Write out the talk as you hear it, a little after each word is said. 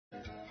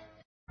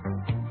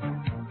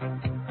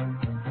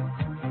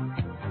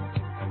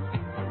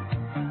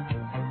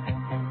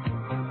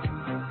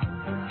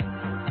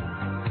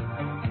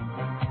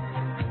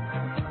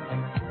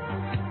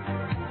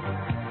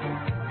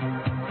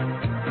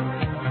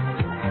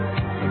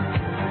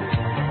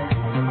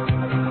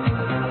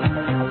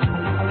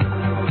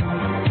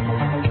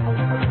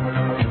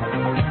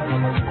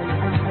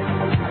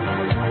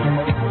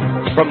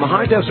From the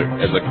high desert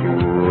in the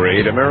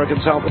great American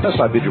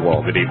Southwest, I bid you all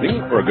good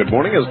evening, or good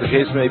morning, as the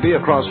case may be,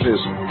 across this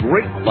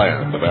great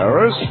land of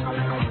ours.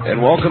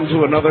 And welcome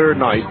to another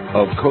night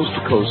of Coast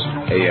to Coast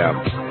AM.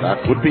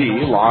 That would be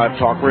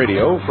live talk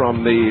radio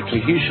from the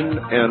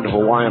Tahitian and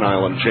Hawaiian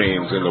island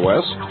chains in the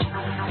west,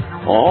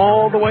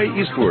 all the way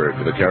eastward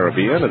to the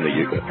Caribbean and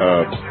the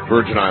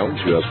Virgin Islands,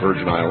 U.S.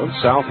 Virgin Islands,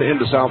 south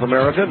into South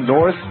America,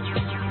 north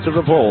to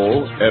the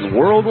pole, and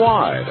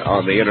worldwide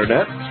on the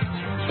Internet.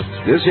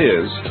 This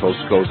is Coast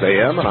to Coast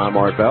AM, and I'm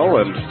Art Bell,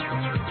 and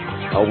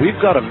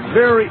we've got a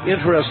very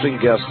interesting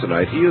guest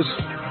tonight. He is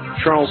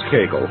Charles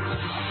Cagle.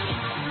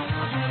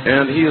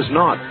 And he is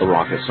not a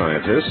rocket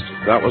scientist.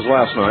 That was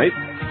last night.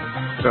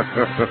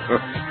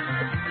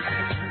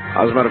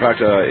 As a matter of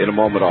fact, in a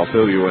moment I'll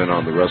fill you in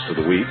on the rest of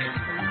the week.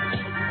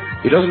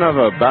 He doesn't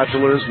have a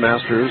bachelor's,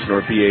 master's,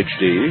 nor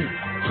PhD.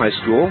 High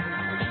school,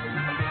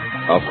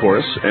 of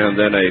course, and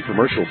then a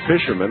commercial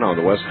fisherman on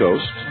the West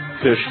Coast.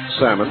 Fished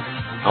salmon,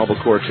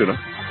 albacore tuna,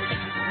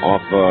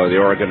 off the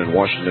Oregon and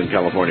Washington,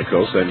 California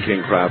coast. Then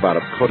king crab out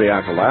of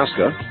Kodiak,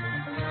 Alaska.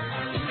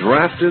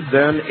 Drafted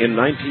then in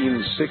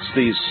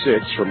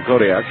 1966 from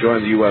Kodiak,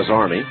 joined the U.S.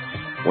 Army,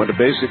 went to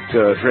basic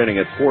training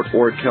at Fort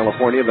Ord,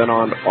 California, then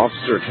on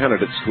officer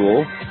candidate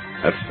school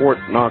at Fort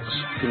Knox,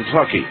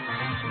 Kentucky.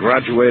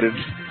 Graduated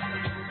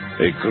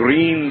a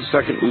Green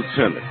second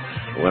lieutenant,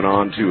 went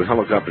on to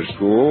helicopter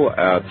school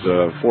at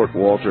Fort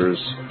Walters,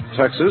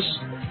 Texas,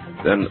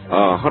 then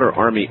Hunter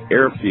Army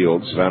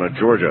Airfield, Savannah,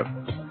 Georgia.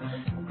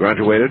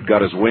 Graduated,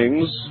 got his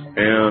wings,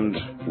 and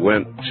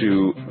went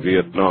to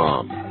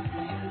Vietnam.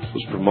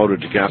 Was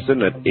promoted to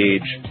captain at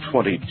age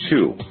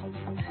 22.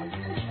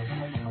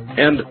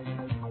 And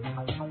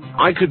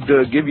I could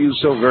give you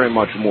so very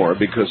much more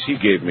because he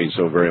gave me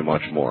so very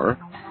much more.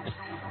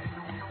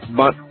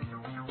 But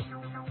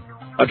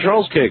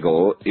Charles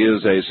Cagle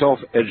is a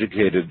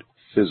self-educated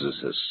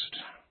physicist.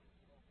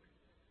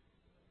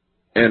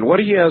 And what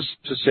he has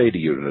to say to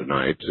you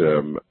tonight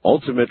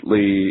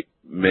ultimately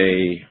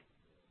may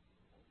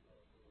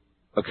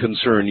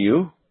concern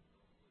you,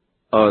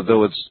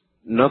 though it's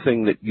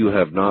nothing that you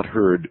have not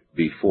heard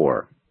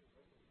before.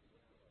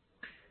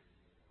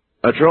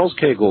 Charles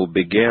Cagle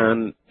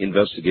began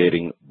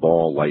investigating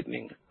ball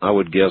lightning, I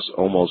would guess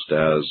almost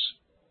as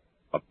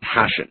a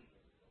passion.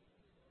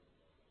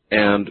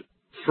 And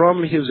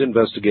from his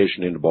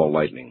investigation into ball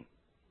lightning,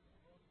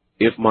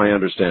 if my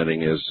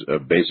understanding is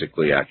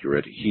basically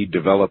accurate, he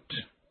developed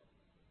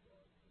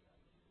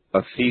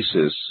a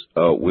thesis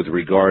with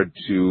regard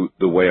to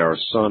the way our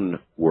sun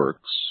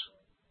works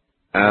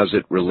as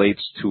it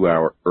relates to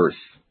our Earth,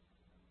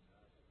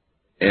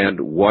 and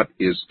what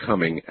is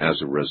coming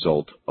as a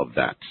result of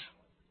that,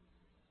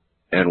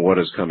 and what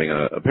is coming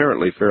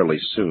apparently fairly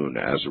soon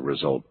as a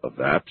result of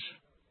that.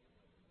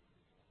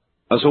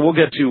 So we'll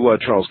get to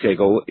Charles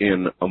Cagle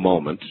in a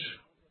moment.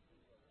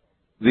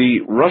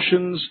 The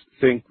Russians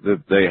think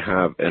that they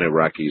have an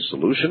Iraqi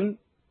solution.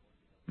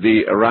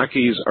 The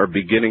Iraqis are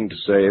beginning to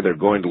say they're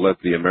going to let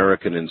the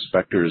American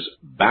inspectors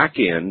back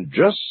in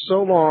just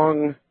so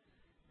long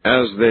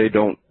as they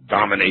don't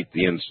dominate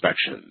the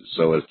inspections.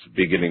 So it's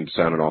beginning to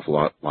sound an awful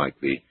lot like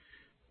the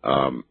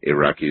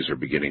Iraqis are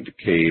beginning to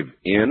cave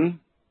in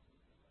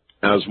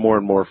as more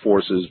and more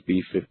forces,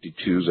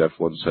 B-52s,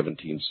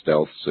 F-117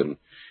 stealths, and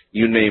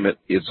you name it,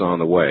 it's on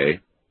the way.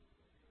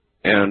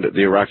 And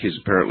the Iraqis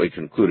apparently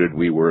concluded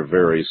we were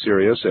very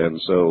serious,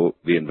 and so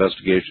the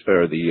investigation,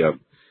 or the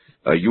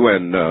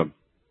UN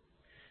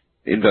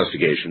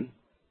investigation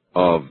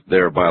of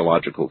their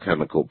biological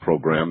chemical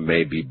program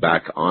may be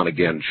back on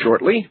again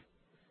shortly.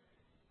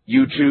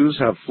 U-2s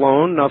have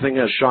flown, nothing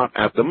has shot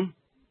at them,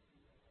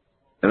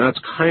 and that's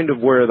kind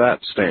of where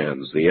that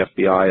stands. The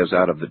FBI is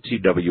out of the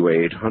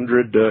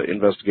TWA-800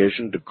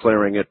 investigation,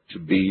 declaring it to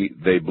be,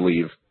 they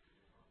believe,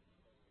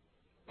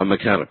 a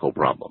mechanical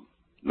problem,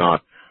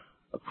 not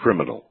a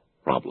criminal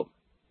problem.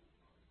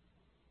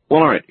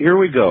 Well, all right, here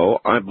we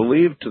go. I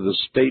believe to the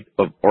state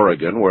of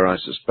Oregon, where I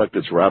suspect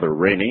it's rather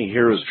rainy.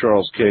 Here is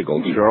Charles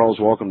Cagle. Charles,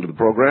 welcome to the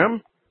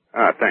program.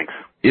 Thanks.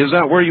 Is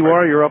that where you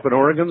are? You're up in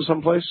Oregon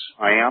someplace?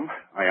 I am.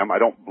 I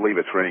don't believe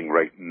it's raining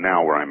right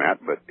now where I'm at,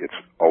 but it's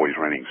always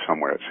raining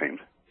somewhere, it seems.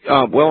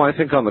 Well, I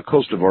think on the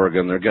coast of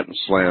Oregon, they're getting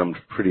slammed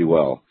pretty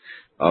well.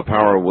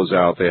 Power was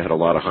out. They had a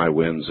lot of high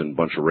winds and a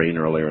bunch of rain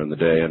earlier in the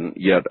day, and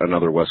yet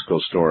another West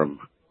Coast storm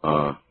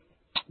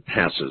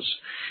passes.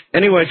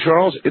 Anyway,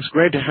 Charles, it's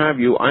great to have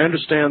you. I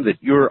understand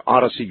that your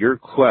odyssey, your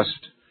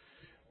quest,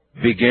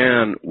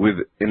 began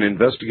with an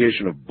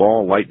investigation of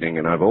ball lightning,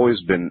 and I've always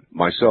been,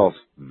 myself,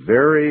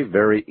 very,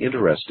 very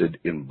interested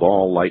in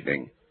ball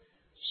lightning.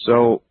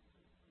 So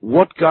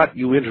what got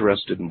you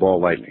interested in ball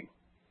lightning?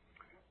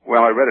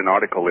 Well, I read an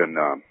article in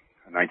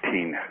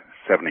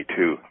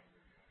 1972.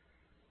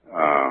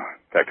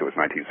 In fact, it was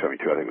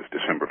 1972. I think it was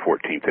December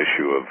 14th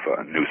issue of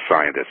New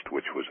Scientist,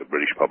 which was a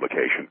British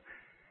publication.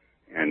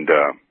 And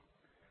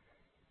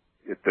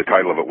the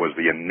title of it was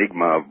The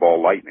Enigma of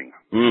Ball Lightning.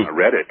 I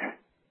read it,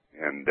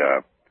 and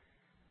the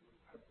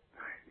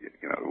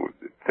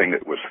thing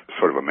that was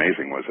sort of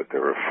amazing was that there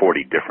were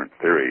 40 different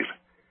theories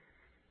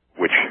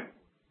which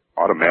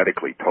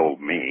automatically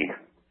told me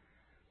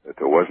that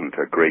there wasn't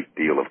a great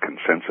deal of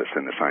consensus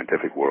in the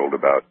scientific world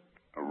about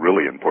a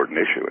really important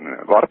issue. And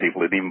a lot of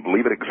people didn't even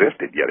believe it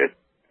existed, yet it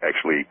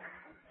actually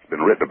has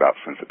been written about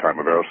since the time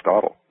of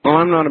Aristotle. Well,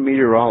 I'm not a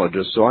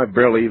meteorologist, so I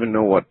barely even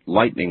know what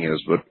lightning is,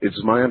 but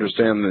it's my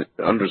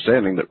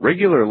understanding that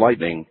regular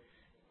lightning,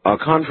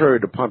 contrary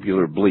to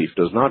popular belief,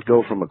 does not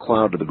go from a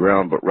cloud to the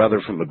ground, but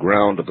rather from the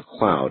ground to the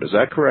cloud. Is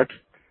that correct?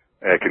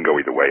 It can go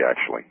either way,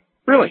 actually.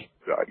 Really?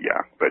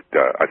 Yeah, but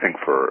I think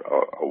for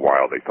a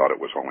while they thought it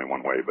was only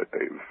one way, but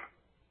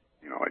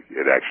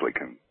it actually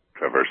can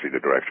traverse either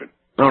direction.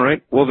 All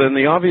right. Well, then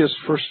the obvious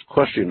first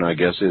question, I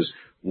guess, is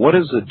what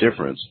is the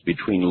difference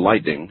between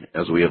lightning,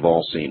 as we have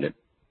all seen it,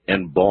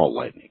 and ball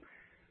lightning?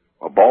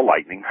 Well, ball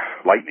lightning,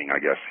 I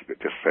guess you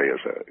could just say is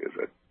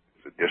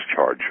a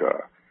discharge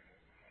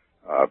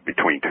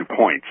between 2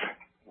 points,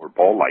 where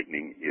ball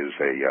lightning is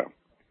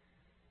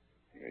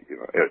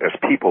as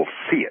people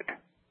see it,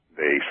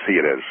 they see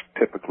it as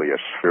typically a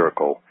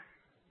spherical,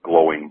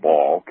 glowing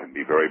ball, can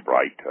be very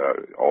bright,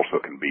 also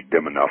can be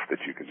dim enough that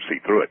you can see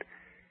through it.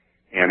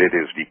 And it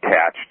is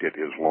detached, it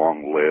is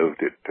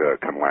long-lived, it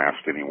can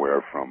last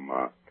anywhere from,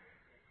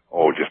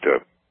 just a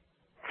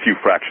few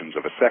fractions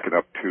of a second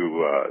up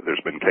to,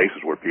 there's been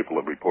cases where people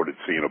have reported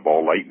seeing a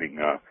ball lightning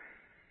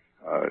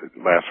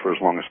last for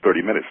as long as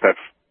 30 minutes.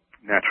 That's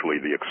naturally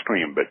the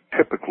extreme, but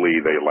typically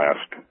they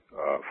last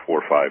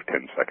 4, 5,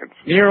 10 seconds.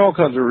 You hear all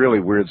kinds of really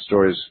weird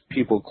stories.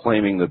 People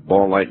claiming that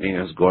ball lightning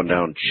has gone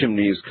down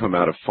chimneys, come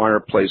out of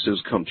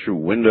fireplaces, come through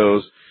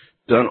windows,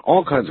 done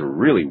all kinds of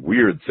really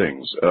weird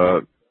things.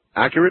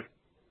 Accurate?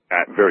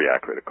 Very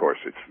accurate, of course.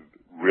 It's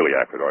really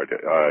accurate, Art.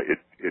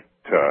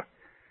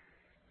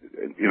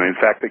 In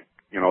fact, they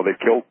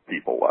killed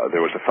people.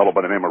 There was a fellow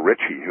by the name of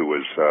Ritchie who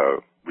was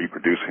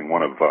reproducing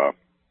one of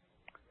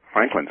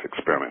Franklin's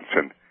experiments,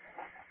 and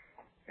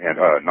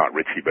not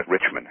Ritchie, but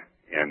Richmond,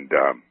 and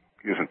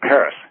he was in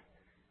Paris.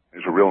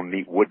 There's a real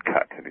neat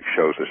woodcut, and it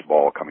shows this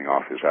ball coming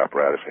off his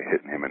apparatus and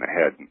hitting him in the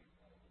head, and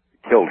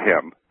it killed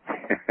him.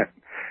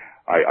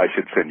 I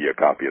should send you a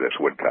copy of this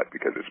woodcut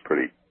because it's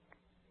pretty.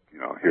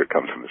 Here it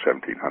comes from the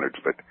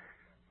 1700s, but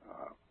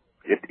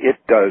it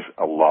does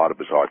a lot of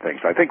bizarre things.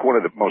 I think one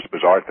of the most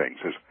bizarre things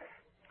is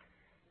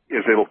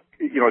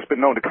it's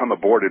been known to come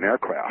aboard an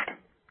aircraft,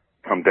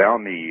 come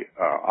down the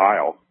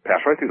aisle,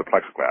 pass right through the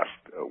plexiglass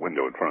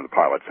window in front of the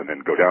pilots, and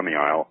then go down the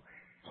aisle.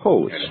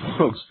 Holy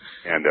smokes!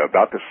 And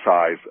about the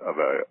size of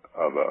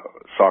a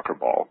soccer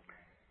ball,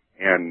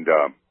 and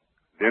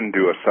then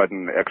do a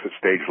sudden exit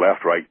stage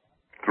left, right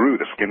through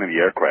the skin of the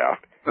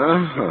aircraft.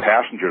 Uh-huh. The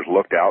passengers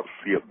looked out,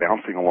 see it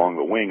bouncing along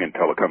the wing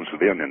until it comes to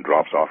the end and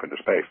drops off into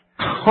space.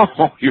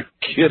 Oh, you're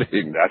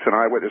kidding. That's an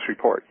eyewitness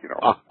report,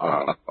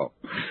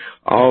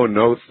 Oh,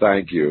 no,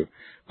 thank you.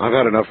 I've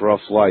had enough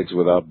rough flights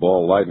without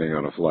ball lightning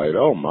on a flight.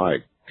 Oh, my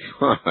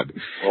God.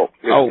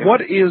 Well,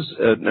 what is,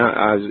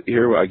 now,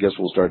 here I guess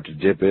we'll start to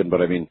dip in,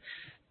 but I mean,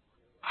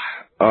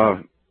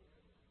 I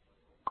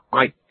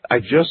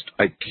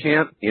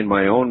can't, in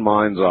my own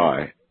mind's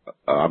eye,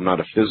 I'm not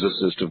a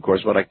physicist, of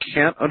course, but I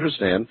can't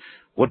understand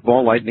what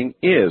ball lightning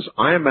is.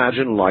 I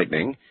imagine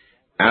lightning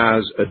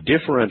as a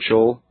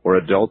differential or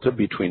a delta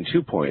between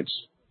 2 points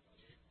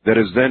that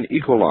is then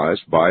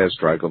equalized by a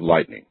strike of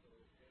lightning.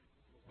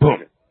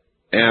 Boom.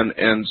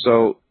 And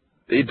so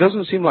it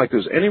doesn't seem like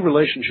there's any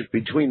relationship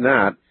between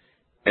that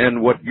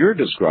and what you're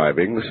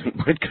describing that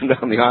might come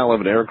down the aisle of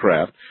an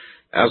aircraft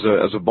as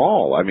a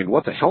ball. I mean,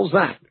 what the hell's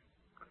that?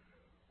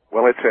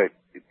 Well, it's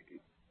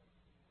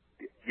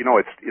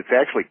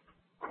actually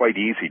quite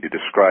easy to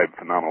describe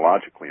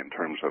phenomenologically in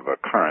terms of a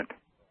current,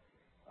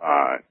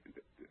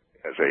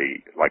 as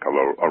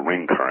a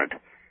ring current,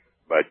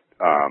 but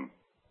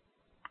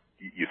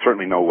you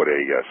certainly know what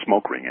a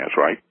smoke ring is,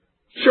 right?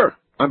 Sure.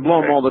 I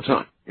blow them all the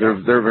time.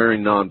 They're very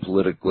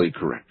non-politically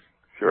correct.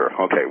 Sure.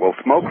 Okay. Well,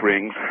 smoke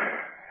rings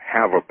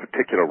have a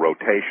particular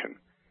rotation.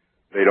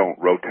 They don't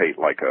rotate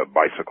like a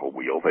bicycle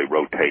wheel. They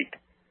rotate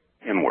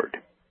inward.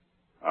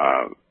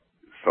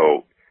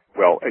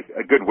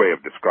 A good way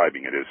of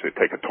describing it is to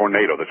take a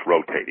tornado that's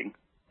rotating,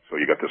 so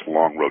you got this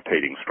long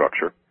rotating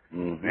structure,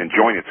 and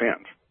join its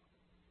ends.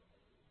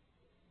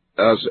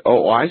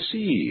 I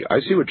see. I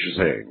see what you're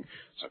saying.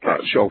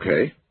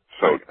 Okay.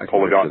 So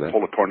pull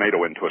a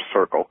tornado into a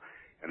circle,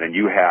 and then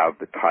you have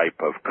the type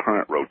of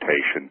current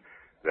rotation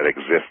that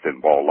exists in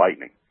ball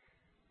lightning.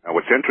 Now,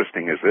 what's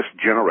interesting is this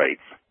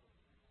generates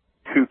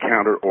two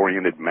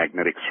counter-oriented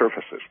magnetic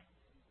surfaces,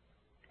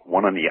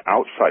 one on the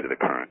outside of the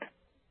current,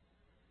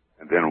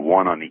 and then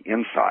one on the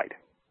inside.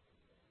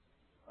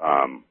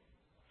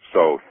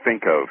 So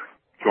think of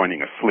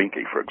joining a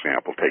slinky, for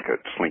example. Take a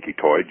slinky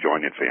toy,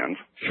 join its ends.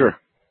 Sure.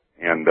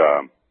 And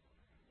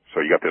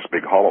so you got this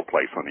big hollow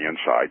place on the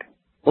inside.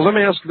 Well, let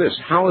me ask this.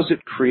 How is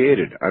it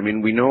created? I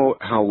mean, we know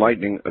how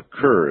lightning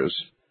occurs.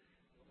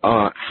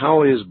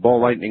 How is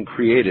ball lightning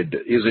created?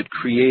 Is it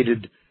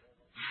created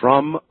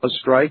from a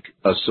strike,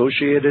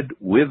 associated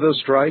with a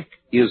strike?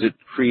 Is it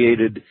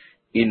created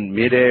in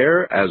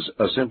midair as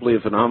simply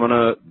a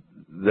phenomena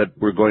that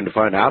we're going to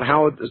find out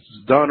how it's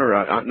done, or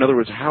in other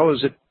words, how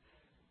is it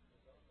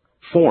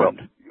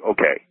formed? Well,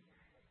 okay,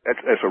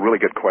 that's a really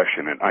good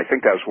question, and I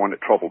think that was one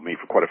that troubled me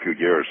for quite a few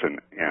years,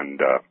 and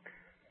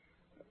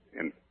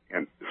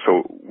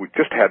so we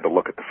just had to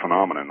look at the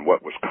phenomenon and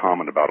what was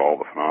common about all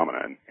the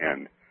phenomena,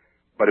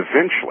 but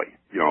eventually,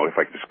 if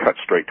I could just cut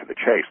straight to the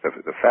chase,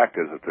 the fact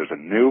is that there's a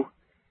new,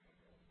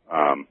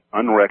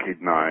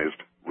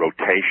 unrecognized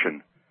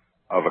rotation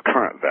of a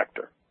current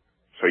vector.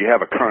 So you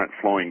have a current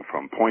flowing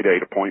from point A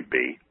to point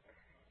B,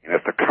 and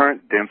if the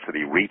current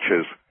density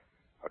reaches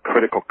a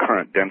critical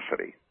current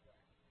density,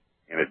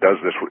 and it does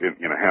this,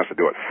 has to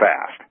do it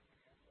fast,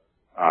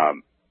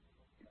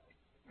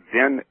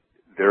 then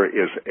there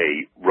is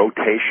a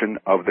rotation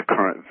of the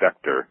current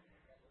vector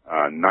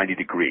 90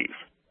 degrees.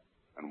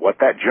 And what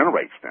that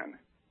generates then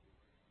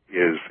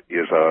is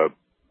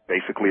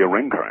basically a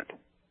ring current.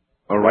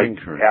 A ring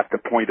current. At the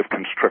point of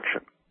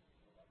constriction.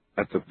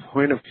 At the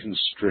point of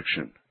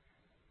constriction.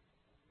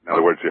 In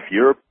other words, if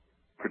you're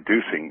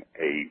producing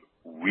a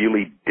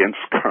really dense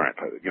current,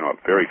 a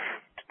very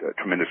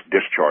tremendous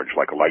discharge,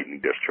 like a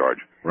lightning discharge,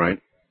 right?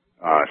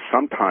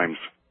 Sometimes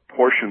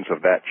portions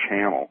of that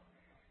channel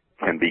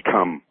can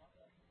become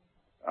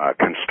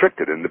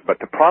constricted, but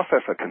the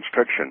process of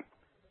constriction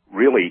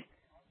really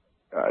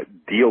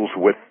deals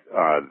with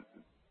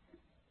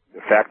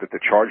the fact that the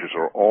charges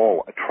are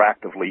all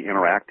attractively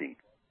interacting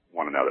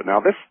one another. Now,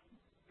 this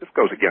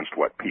goes against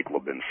what people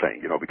have been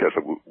saying, because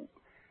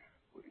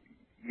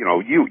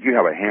you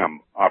have a ham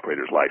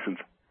operator's license,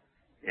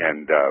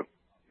 and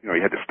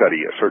you had to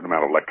study a certain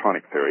amount of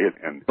electronic theory,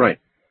 and right.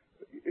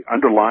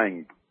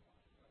 Underlying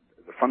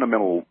the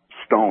fundamental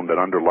stone that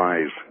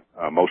underlies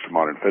most of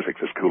modern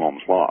physics is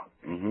Coulomb's law.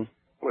 Mm-hmm.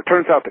 Well, it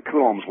turns out that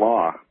Coulomb's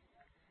law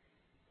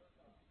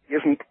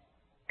isn't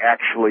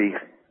actually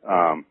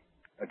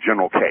a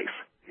general case.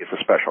 It's a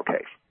special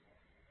case.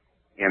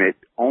 And it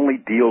only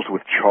deals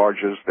with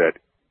charges that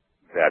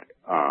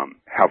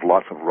have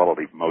lots of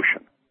relative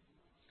motion.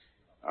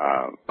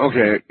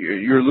 Okay,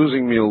 you're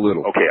losing me a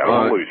little. Okay, I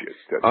don't lose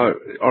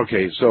you.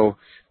 Okay, so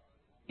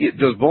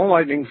does ball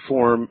lightning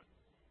form,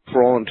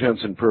 for all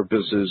intents and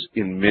purposes,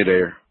 in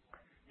midair?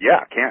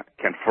 Yeah,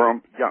 can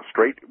form,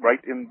 straight, right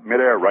in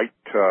midair, right,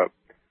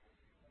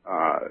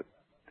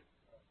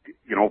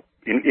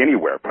 in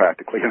anywhere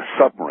practically, in a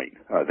submarine.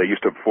 They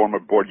used to form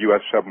aboard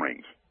U.S.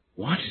 submarines.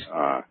 What?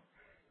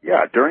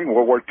 Yeah, during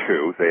World War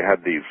II, they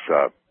had these,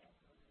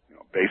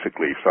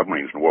 basically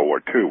submarines in World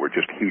War II were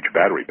just huge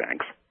battery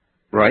banks.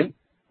 Right.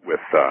 With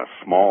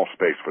small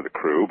space for the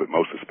crew, but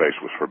most of the space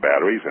was for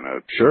batteries and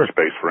a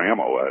space for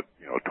ammo,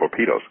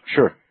 torpedoes.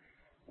 Sure.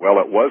 Well,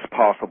 it was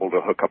possible to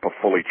hook up a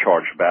fully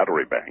charged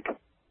battery bank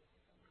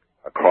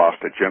across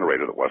a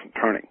generator that wasn't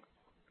turning.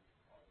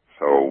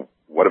 So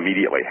what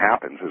immediately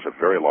happens is a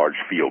very large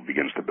field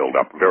begins to build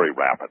up very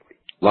rapidly.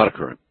 A lot of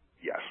current.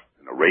 Yes.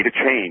 And the rate of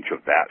change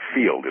of that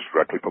field is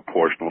directly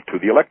proportional to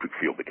the electric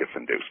field that gets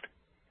induced.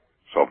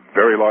 So a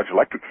very large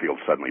electric field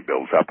suddenly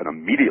builds up and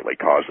immediately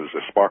causes a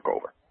spark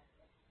over.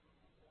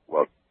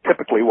 Well,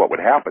 typically what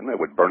would happen, it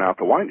would burn out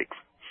the windings.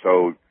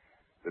 So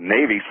the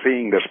Navy,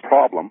 seeing this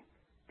problem,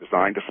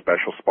 designed a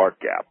special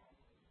spark gap.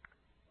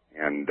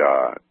 And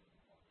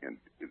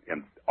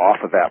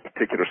off of that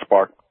particular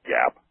spark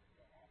gap,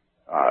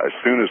 as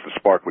soon as the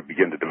spark would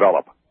begin to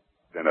develop,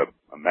 then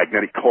a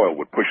magnetic coil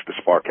would push the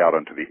spark out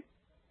onto the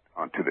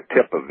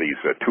tip of these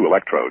two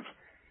electrodes,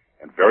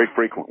 and very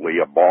frequently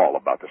a ball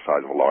about the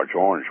size of a large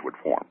orange would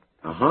form,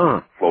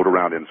 float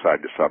around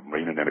inside the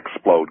submarine, and then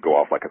explode, go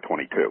off like a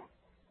 22.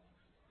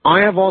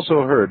 I have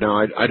also heard, now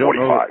I don't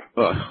 45.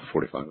 know,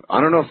 45.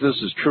 I don't know if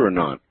this is true or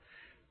not,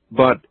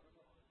 but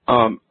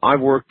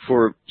I've worked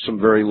for some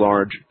very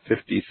large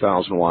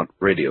 50,000 watt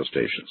radio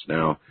stations.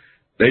 Now,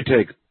 they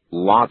take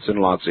lots and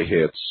lots of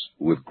hits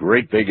with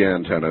great big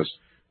antennas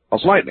of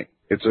lightning.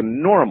 It's a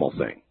normal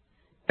thing.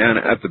 And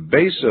at the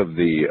base of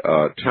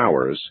the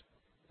towers,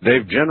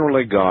 they've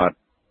generally got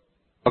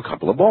a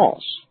couple of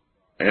balls.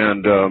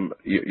 And,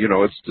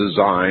 it's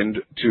designed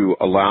to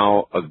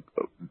allow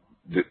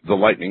the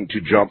lightning to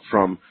jump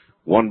from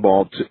one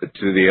ball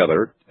to the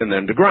other and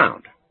then to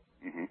ground.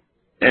 Mm-hmm.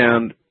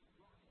 And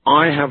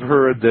I have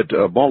heard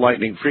that ball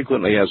lightning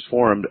frequently has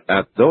formed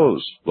at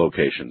those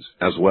locations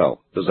as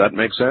well. Does that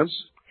make sense?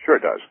 Sure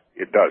it does.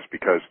 It does,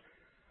 because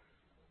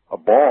a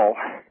ball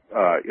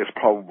is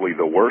probably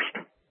the worst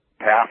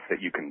path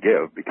that you can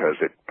give, because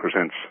it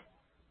presents,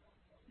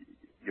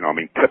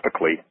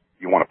 typically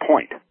you want to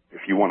point.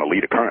 If you want to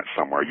lead a current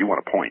somewhere, you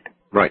want to point.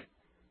 Right.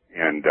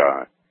 And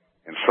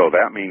so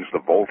that means the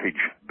voltage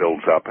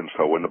builds up, and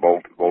so when the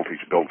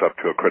voltage builds up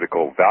to a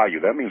critical value,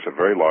 that means a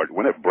very large,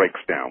 when it breaks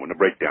down, when the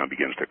breakdown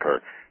begins to occur,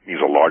 it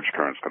means a large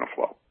current's going to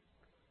flow.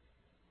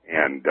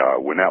 And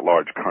when that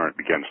large current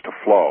begins to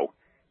flow,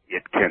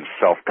 it can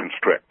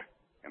self-constrict.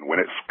 And when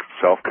it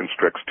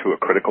self-constricts to a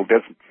critical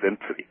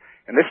density,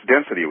 and this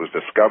density was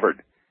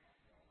discovered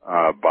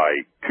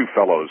by two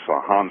fellows,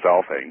 Hans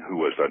Alfvén, who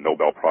was a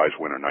Nobel Prize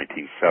winner in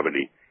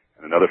 1970,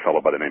 and another fellow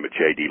by the name of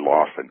J.D.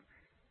 Lawson,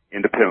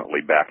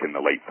 independently back in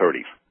the late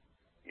 30s.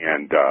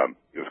 and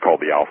it was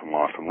called the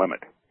Alphen-Lawson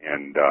limit.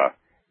 And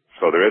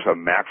so there is a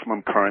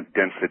maximum current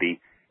density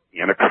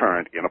in a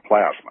current in a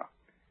plasma,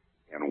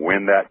 and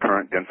when that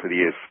current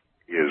density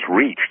is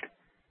reached,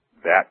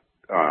 that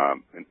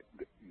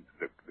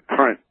the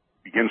current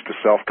begins to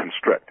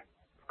self-constrict.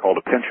 It's called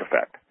a pinch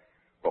effect.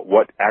 But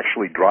what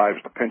actually drives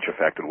the pinch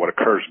effect and what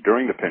occurs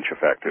during the pinch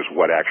effect is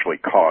what actually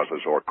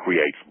causes or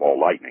creates ball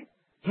lightning.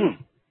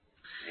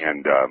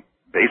 And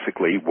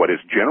basically what is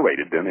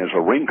generated then is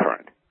a ring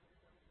current.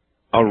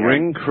 A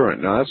ring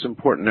current. Now, that's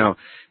important. Now,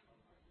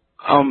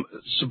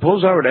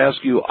 suppose I were to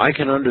ask you, I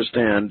can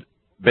understand,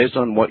 based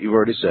on what you've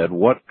already said,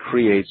 what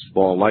creates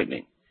ball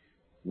lightning.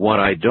 What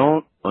I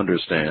don't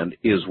understand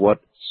is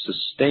what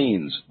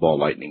sustains ball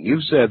lightning.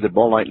 You've said that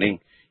ball lightning,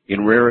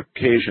 in rare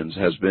occasions,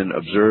 has been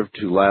observed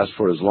to last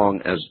for as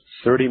long as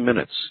 30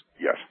 minutes.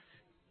 Yes.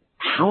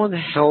 How in the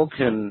hell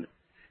can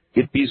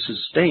it be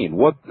sustained?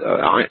 What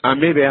I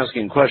may be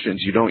asking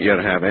questions you don't yet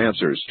have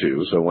answers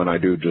to, so when I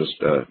do, just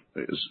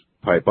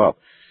pipe up.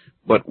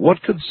 But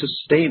what could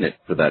sustain it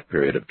for that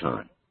period of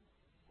time?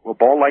 Well,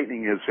 ball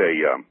lightning is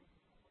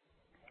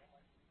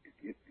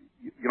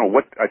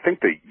what I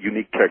think the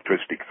unique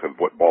characteristics of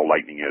what ball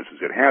lightning is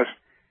it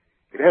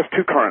has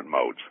two current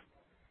modes.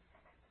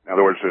 In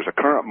other words, there's a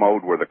current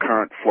mode where the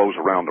current flows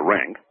around the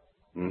ring,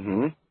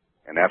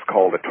 and that's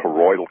called a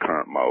toroidal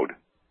current mode.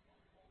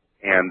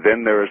 And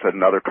then there's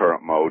another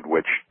current mode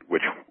which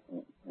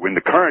when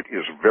the current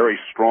is very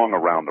strong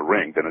around the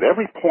ring, then at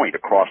every point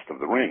across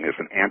the ring is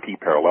an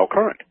anti-parallel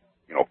current.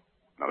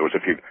 In other words,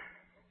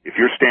 if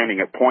you're standing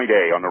at point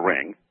A on the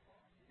ring,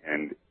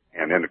 and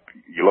then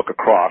you look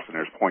across and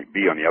there's point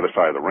B on the other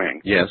side of the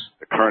ring, yes,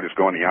 the current is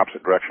going the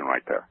opposite direction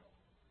right there.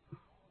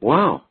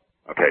 Wow.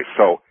 Okay,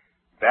 so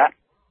that,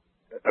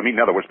 in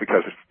other words,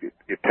 because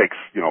it takes,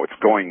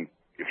 it's going,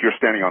 if you're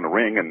standing on the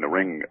ring and the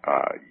ring,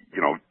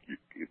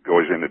 it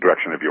goes in the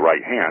direction of your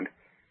right hand,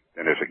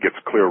 and as it gets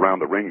clear around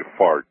the ring, the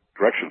far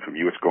direction from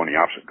you, it's going the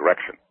opposite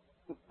direction.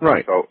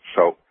 Right.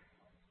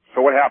 So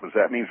what happens?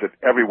 That means that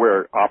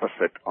everywhere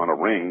opposite on a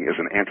ring is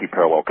an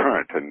anti-parallel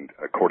current, and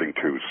according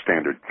to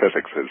standard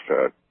physics,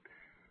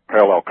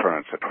 parallel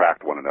currents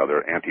attract one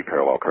another,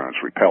 anti-parallel currents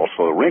repel.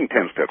 So the ring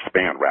tends to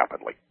expand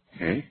rapidly.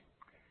 Okay.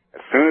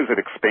 As soon as it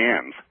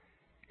expands,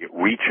 it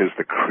reaches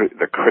the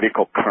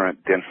critical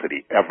current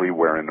density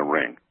everywhere in the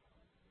ring,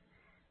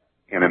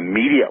 and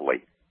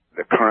immediately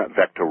the current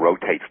vector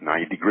rotates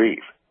 90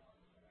 degrees.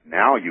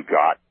 Now you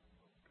got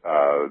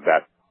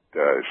that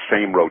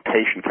same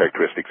rotation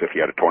characteristics if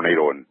you had a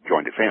tornado and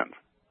joined its ends.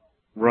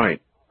 Right.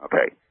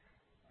 Okay.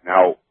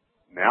 Now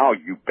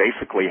you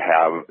basically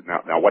have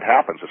now what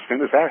happens as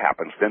soon as that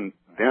happens? Then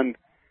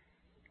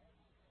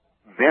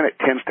it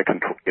tends to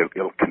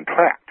it'll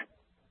contract,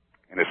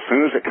 and as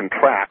soon as it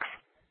contracts,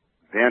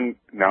 then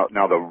now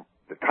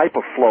the type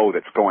of flow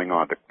that's going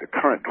on, the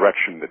current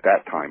direction at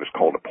that time is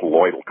called a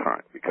poloidal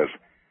current, because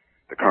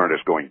the current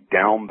is going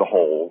down the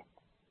hole,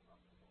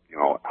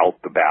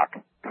 out the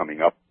back,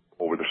 coming up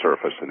over the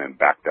surface, and then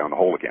back down the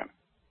hole again.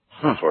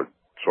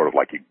 Sort of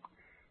like you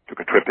took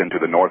a trip into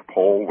the North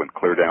Pole, went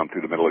clear down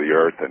through the middle of the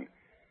Earth, and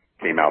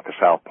came out the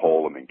South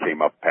Pole, and then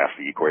came up past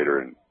the equator,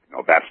 and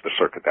that's the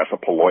circuit. That's a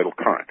poloidal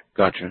current.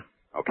 Gotcha.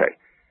 Okay.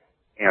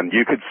 And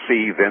you could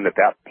see then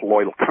that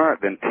poloidal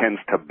current then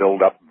tends to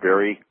build up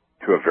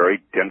to a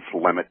very dense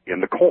limit in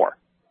the core.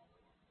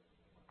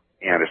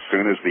 And as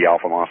soon as the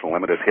Alphen-Lawson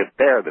limit is hit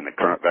there, then the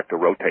current vector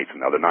rotates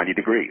another 90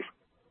 degrees.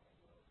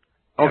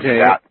 Okay.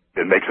 And that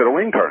then makes it a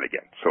ring current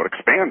again. So it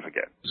expands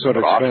again. So it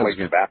expands oscillates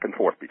again. Back and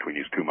forth between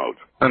these two modes.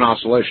 An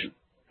oscillation.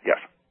 Yes.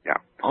 Yeah.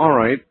 All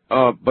right.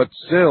 But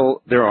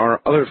still, there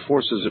are other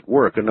forces at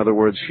work. In other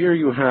words, here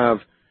you have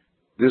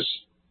this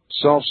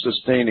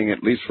self-sustaining,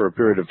 at least for a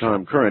period of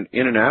time, current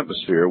in an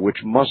atmosphere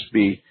which must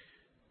be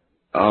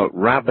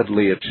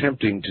rapidly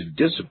attempting to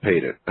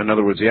dissipate it. In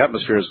other words, the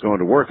atmosphere is going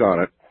to work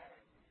on it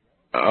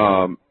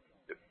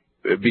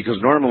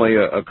because normally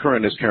a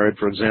current is carried,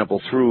 for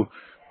example, through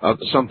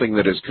something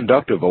that is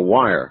conductive, a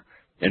wire,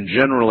 and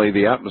generally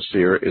the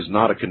atmosphere is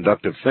not a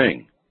conductive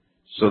thing.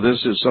 So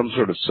this is some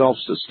sort of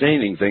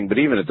self-sustaining thing, but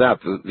even at that,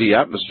 the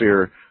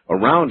atmosphere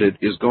around it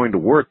is going to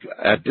work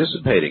at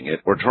dissipating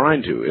it, or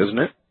trying to, isn't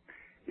it?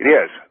 It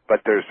is,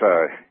 but there's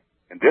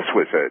and this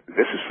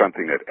is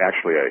something that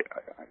actually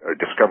I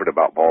discovered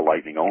about ball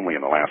lightning only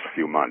in the last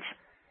few months.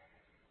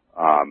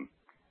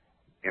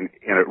 And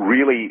it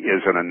really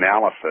is an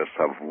analysis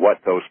of what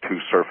those two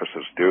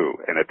surfaces do.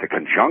 And at the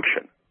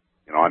conjunction,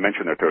 I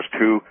mentioned that there's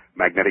two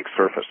magnetic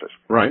surfaces.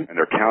 Right. And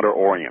they're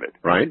counter-oriented.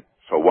 Right.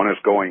 So one is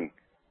going,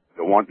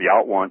 the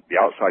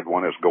outside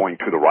one is going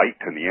to the right,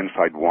 and the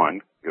inside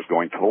one is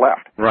going to the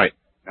left. Right.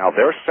 Now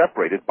they're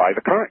separated by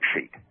the current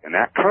sheet, and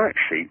that current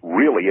sheet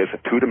really is a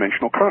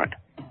two-dimensional current.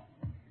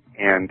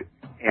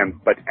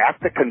 But at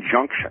the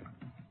conjunction,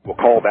 we'll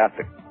call that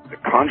the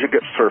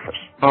conjugate surface.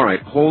 All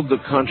right, hold the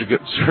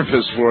conjugate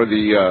surface for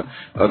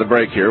the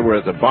break here. We're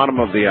at the bottom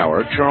of the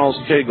hour. Charles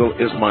Cagle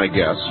is my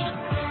guest,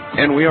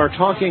 and we are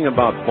talking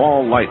about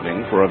ball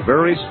lightning for a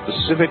very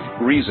specific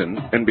reason,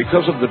 and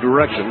because of the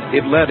direction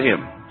it led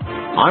him.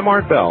 I'm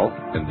Art Bell,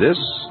 and this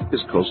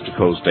is Coast to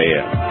Coast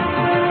AM.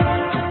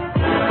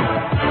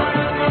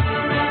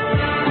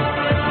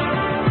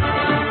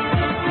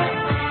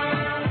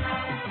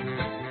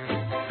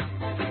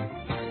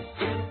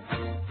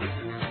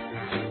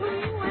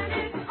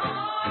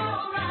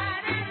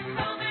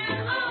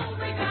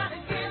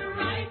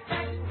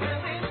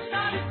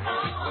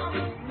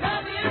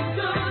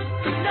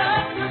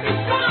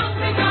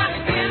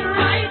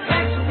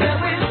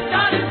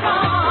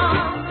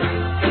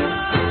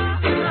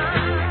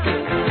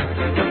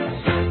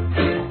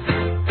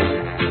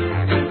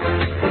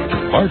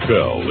 Art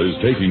Bell is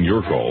taking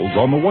your calls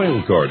on the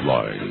wildcard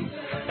line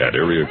at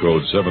area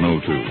code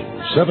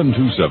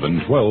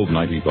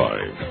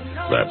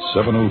 702-727-1295. That's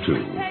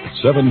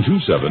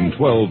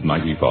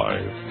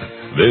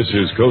 702-727-1295. This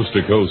is Coast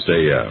to Coast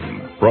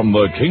AM from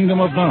the Kingdom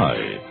of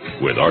Nye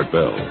with Art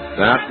Bell.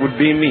 That would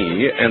be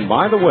me. And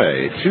by the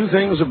way, two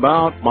things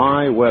about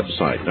my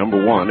website.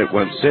 Number one, it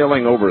went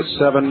sailing over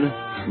 7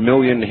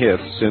 million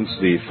hits since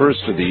the first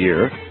of the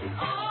year.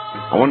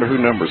 I wonder who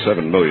number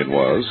 7 million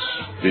was.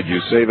 Did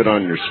you save it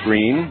on your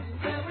screen?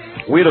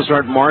 We had to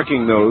start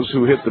marking those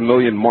who hit the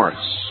million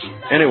marks.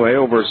 Anyway,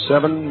 over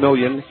 7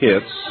 million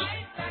hits,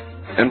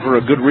 and for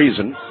a good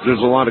reason. There's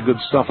a lot of good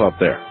stuff up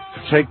there.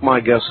 Take my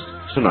guest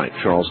tonight,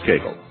 Charles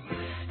Cagle.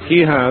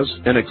 He has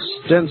an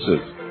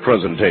extensive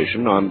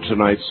presentation on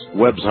tonight's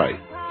website.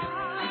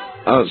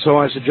 So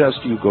I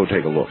suggest you go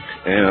take a look.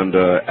 And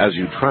as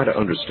you try to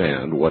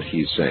understand what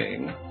he's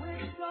saying,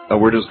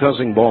 we're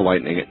discussing ball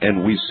lightning,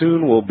 and we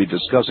soon will be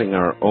discussing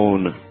our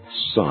own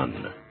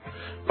sun.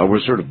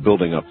 We're sort of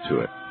building up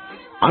to it.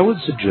 I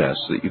would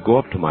suggest that you go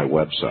up to my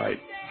website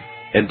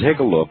and take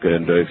a look,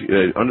 and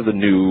under the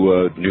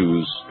new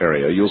news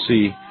area, you'll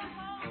see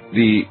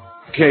the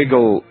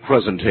Cagle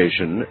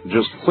presentation.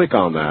 Just click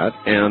on that,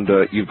 and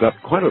you've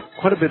got quite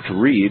a bit to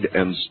read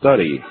and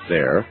study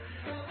there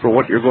for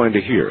what you're going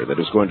to hear that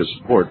is going to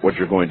support what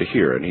you're going to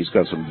hear. And he's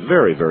got some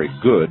very, very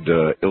good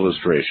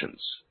illustrations.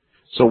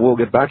 So we'll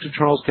get back to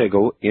Charles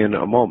Cagle in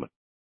a moment.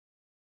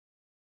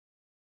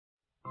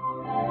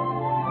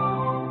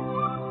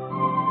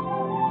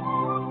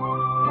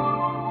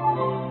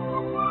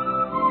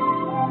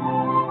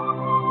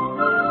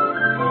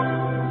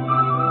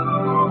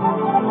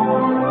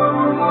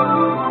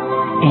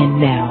 And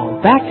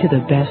now, back to the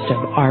best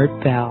of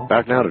Art Bell.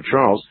 Back now to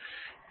Charles.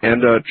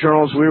 And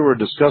Charles, we were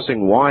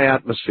discussing why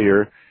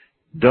atmosphere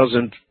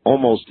doesn't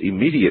almost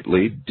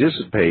immediately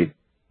dissipate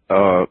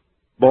ball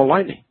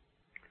lightning.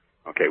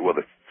 Okay, well,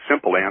 the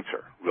simple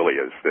answer really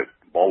is that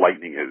ball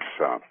lightning is,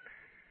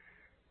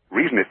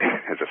 reason it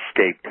has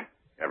escaped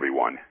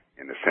everyone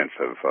in the sense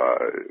of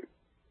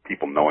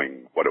people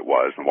knowing what it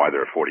was and why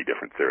there are 40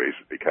 different theories,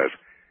 because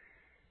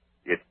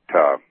it,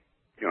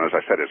 as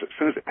I said, as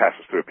soon as it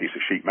passes through a piece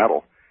of sheet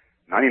metal,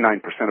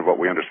 99% of what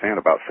we understand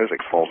about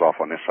physics falls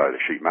off on this side of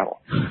the sheet metal.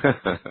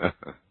 But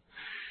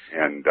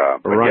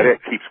yet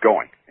it keeps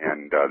going.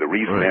 And the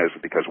reason is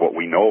because what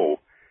we know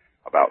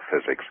about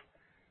physics,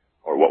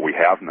 or what we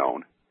have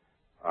known,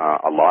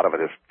 a lot of it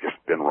has just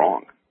been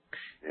wrong.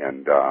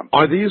 And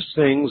are these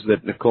things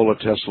that Nikola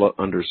Tesla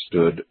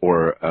understood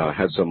or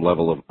had some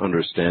level of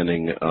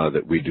understanding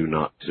that we do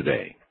not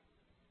today?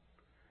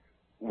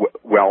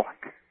 Well,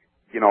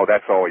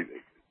 that's always,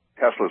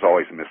 Tesla's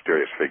always a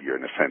mysterious figure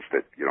in the sense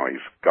that,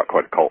 he's got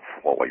quite a cult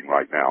following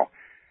right now.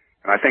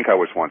 And I think I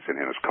was once in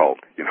his cult,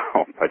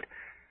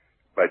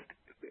 but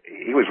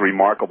he was a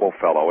remarkable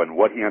fellow, and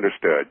what he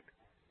understood,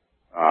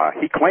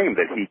 he claimed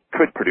that he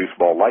could produce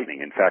ball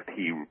lightning. In fact,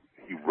 he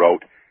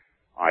wrote,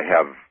 "I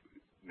have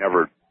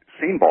never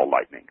seen ball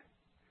lightning,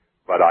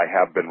 but I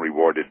have been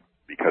rewarded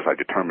because I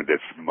determined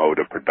its mode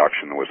of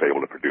production and was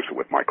able to produce it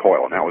with my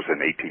coil." And that was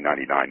in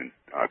 1899 in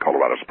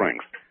Colorado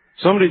Springs.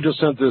 Somebody just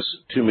sent this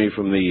to me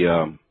from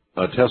the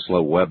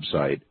Tesla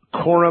website.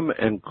 Corum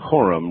and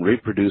Corum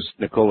reproduced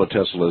Nikola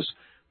Tesla's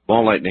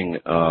ball lightning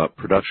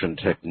production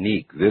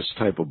technique. This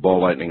type of ball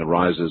lightning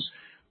arises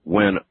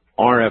when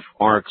RF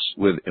arcs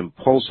with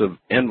impulsive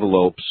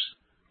envelopes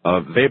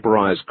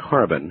vaporize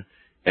carbon,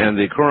 and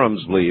the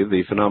Corums believe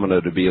the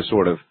phenomena to be a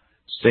sort of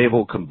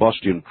stable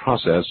combustion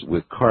process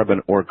with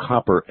carbon or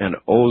copper and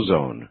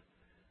ozone,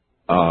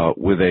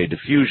 with a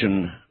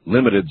diffusion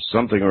limited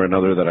something or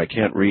another that I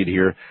can't read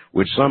here,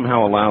 which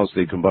somehow allows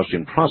the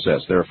combustion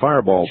process. Their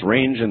fireballs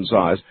range in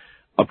size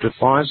up to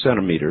 5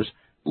 centimeters,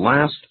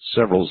 last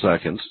several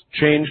seconds,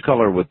 change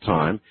color with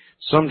time,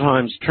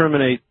 sometimes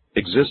terminate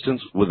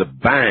existence with a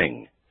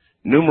bang.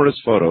 Numerous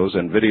photos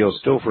and video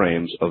still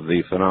frames of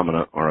the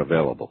phenomena are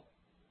available.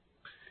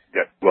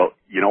 Yeah, well,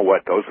 you know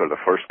what? Those are the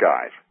first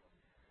guys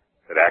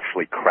that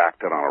actually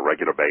cracked it on a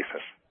regular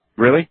basis.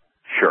 Really?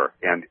 Sure.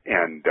 And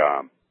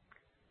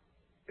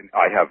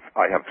I have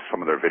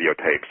some of their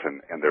videotapes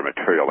and their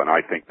material, and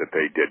I think that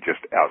they did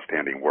just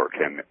outstanding work.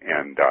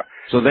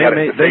 So they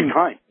made, at the same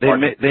time.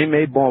 They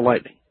made ball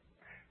lightning.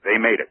 They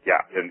made it,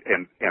 yeah.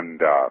 And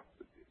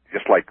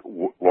just like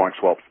Lawrence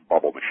Welk's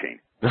bubble machine.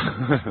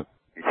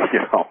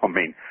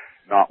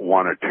 Not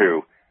one or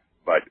two,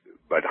 but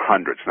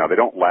hundreds. Now, they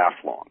don't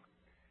last long.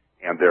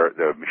 and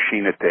the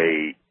machine that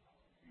they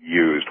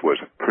used was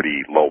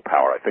pretty low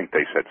power. I think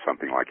they said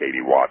something like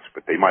 80 watts,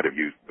 but they might have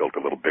built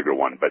a little bigger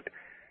one. But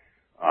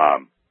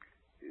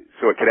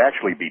so it could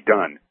actually be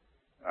done,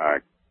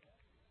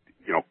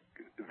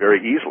 very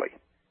easily.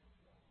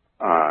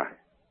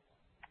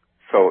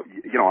 So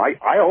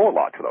I owe a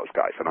lot to those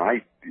guys, and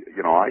I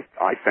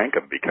thank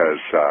them because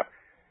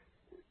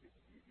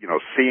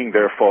seeing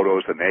their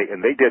photos, and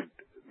they did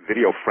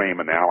video frame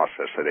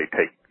analysis. So they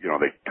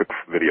took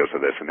videos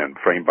of this, and then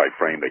frame by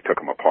frame they took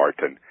them apart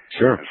and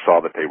saw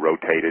that they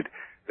rotated,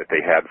 that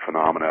they had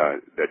phenomena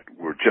that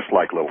were just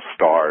like little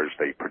stars.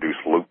 They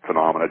produced loop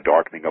phenomena,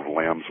 darkening of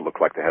limbs,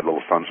 looked like they had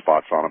little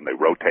sunspots on them. They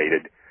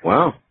rotated.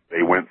 Wow.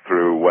 They went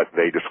through what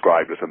they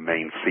described as a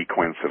main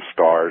sequence of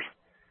stars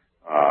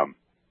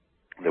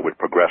that would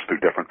progress through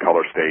different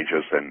color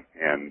stages,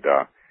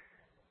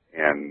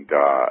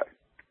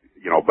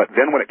 but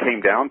then when it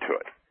came down to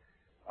it,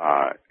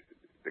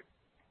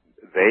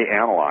 they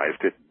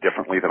analyzed it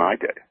differently than I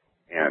did.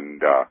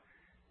 And,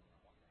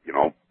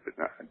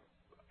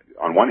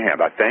 on one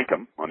hand, I thank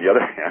them. On the other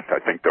hand, I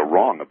think they're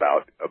wrong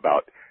about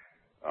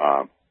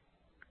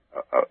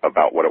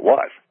what it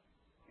was.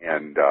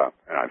 And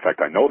in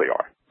fact, I know they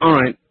are. All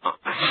right.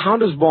 How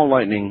does ball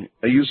lightning,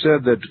 you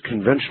said that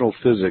conventional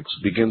physics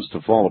begins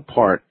to fall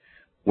apart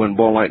when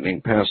ball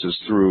lightning passes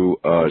through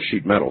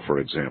sheet metal, for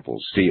example,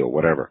 steel,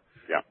 whatever.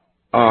 Yeah.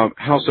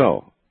 How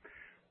so?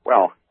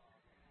 Well,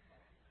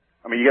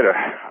 I mean, you get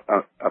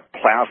a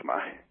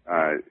plasma.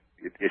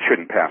 It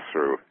shouldn't pass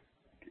through,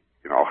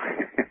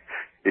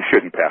 it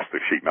shouldn't pass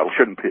through sheet metal. It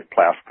shouldn't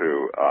pass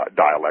through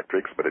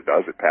dielectrics, but it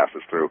does. It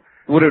passes through.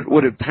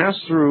 Would it pass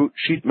through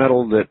sheet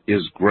metal that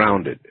is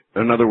grounded?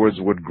 In other words,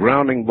 would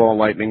grounding ball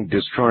lightning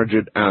discharge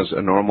it as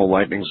a normal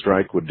lightning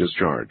strike would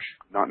discharge?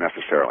 Not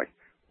necessarily.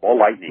 Ball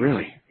lightning,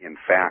 really, in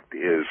fact,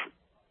 is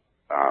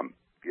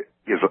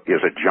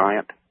a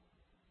giant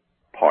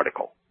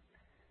particle.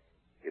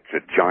 It's a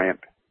giant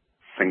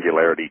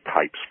singularity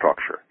type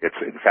structure. It's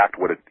in fact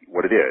what it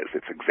is.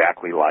 It's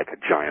exactly like a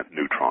giant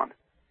neutron.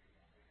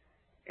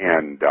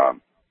 And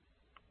now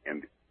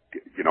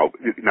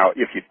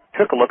if you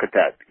took a look at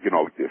that,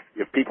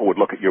 if people would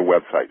look at your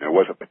website, and there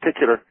was a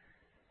particular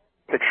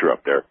picture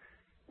up there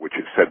which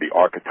it said the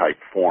archetype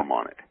form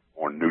on it,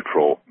 or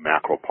neutral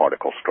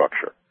macroparticle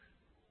structure.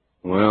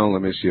 Well,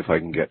 let me see if I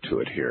can get to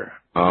it here.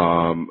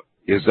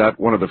 Is that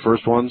one of the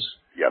first ones?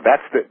 Yeah,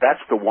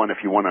 that's the one if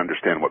you want to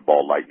understand what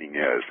ball lightning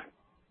is.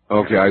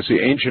 Okay, I see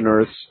ancient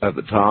Earth at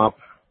the top,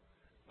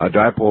 a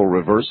dipole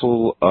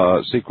reversal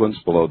sequence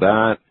below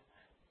that,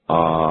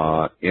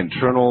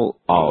 internal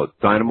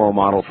dynamo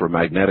model for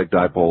magnetic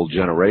dipole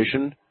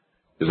generation.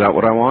 Is that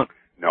what I want?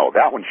 No,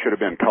 that one should have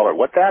been color.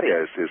 What that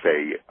is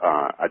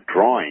a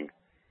drawing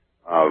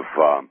of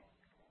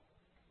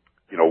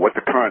what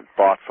the current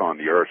thoughts on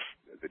the Earth's,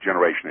 the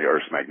generation of the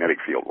Earth's magnetic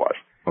field was.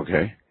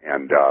 Okay.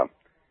 And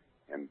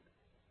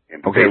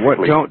okay,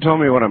 tell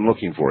me what I'm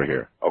looking for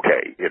here.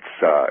 Okay, it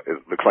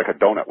looks like a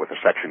donut with a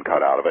section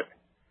cut out of it,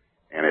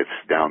 and it's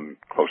down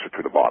closer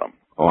to the bottom.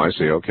 Oh, I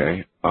see.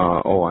 Okay.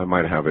 I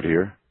might have it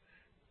here.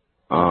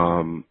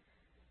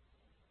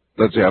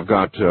 Let's see. I've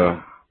got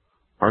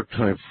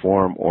archetype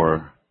form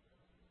or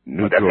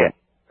neutral. Oh,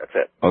 that's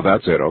it. Oh,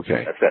 that's it.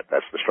 Okay. That's it.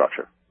 That's the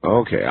structure.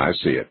 Okay, I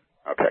see it.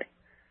 Okay.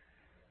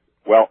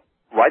 Well,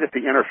 right at the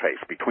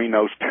interface between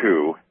those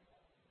two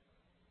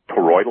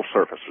toroidal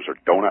surfaces or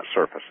donut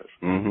surfaces.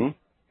 Mm-hmm.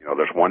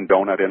 There's one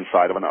donut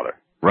inside of another.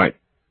 Right.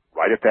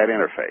 Right at that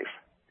interface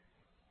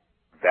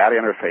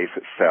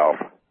itself,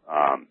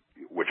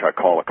 which I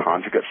call a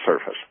conjugate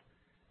surface,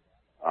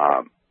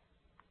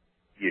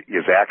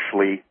 is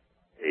actually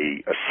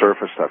a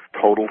surface of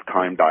total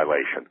time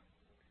dilation.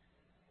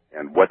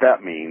 And what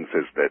that means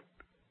is that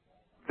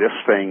this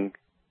thing,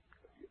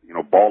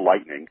 ball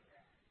lightning,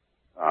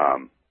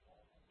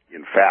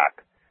 in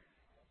fact,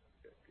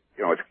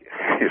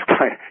 it's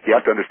kind of, you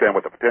have to understand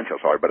what the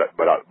potentials are, but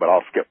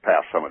I'll skip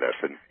past some of this.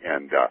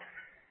 And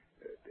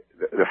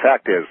the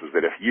fact is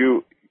that if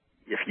you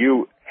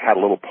had a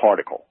little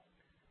particle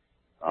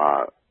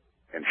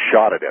and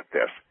shot it at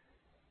this,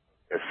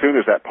 as soon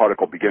as that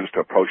particle begins to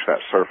approach that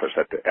surface,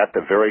 at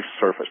the very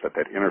surface, at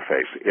that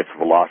interface, its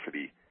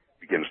velocity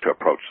begins to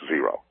approach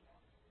zero.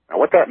 Now,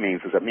 what that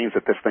means is that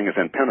this thing is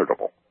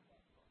impenetrable.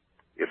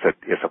 It's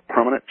a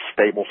permanent,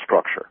 stable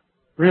structure.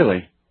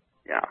 Really?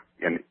 Yeah.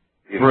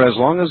 For as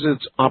long as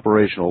it's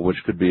operational,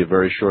 which could be a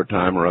very short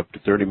time or up to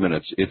 30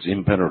 minutes, it's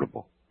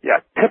impenetrable. Yeah.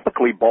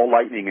 Typically, ball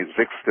lightning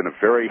exists in a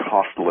very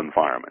hostile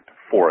environment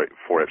for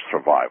its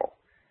survival.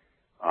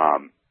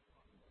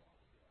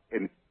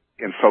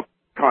 And so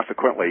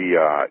consequently,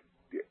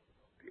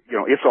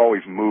 it's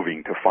always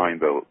moving to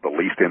find the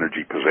least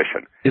energy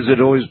position. Is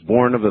it always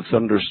born of a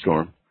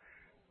thunderstorm?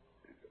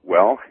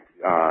 Well,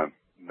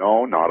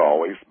 no, not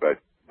always, but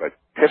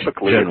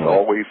typically generally, it's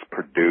always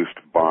produced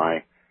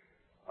by,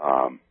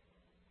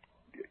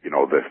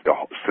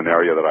 the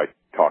scenario that I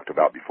talked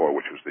about before,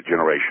 which was the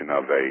generation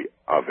of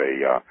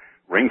a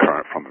ring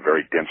current from a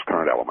very dense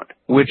current element.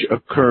 Which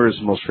occurs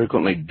most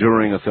frequently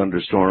during a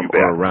thunderstorm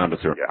or around a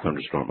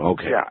thunderstorm.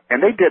 Okay. Yeah, and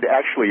they did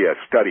actually a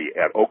study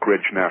at Oak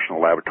Ridge National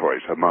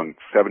Laboratories among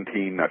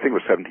 17, I think it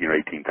was 17 or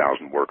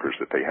 18,000 workers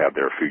that they had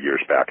there a few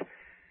years back.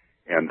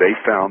 And they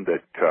found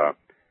that,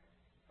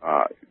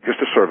 just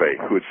a survey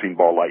who had seen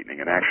ball lightning,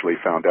 and actually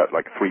found out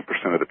like 3%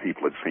 of the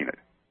people had seen it.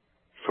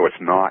 So it's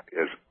not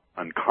as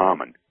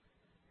uncommon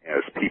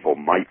as people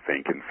might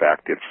think. In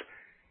fact, it's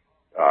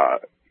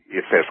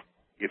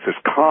as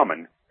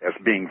common as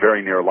being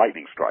very near a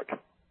lightning strike. In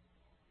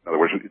other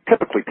words,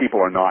 typically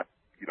people are not,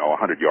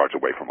 100 yards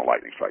away from a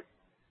lightning strike.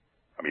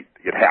 I mean,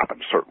 it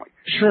happens, certainly.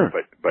 Sure.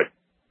 But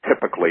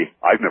typically,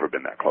 I've never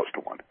been that close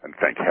to one, and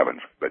thank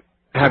heavens. But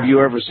have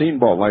you ever seen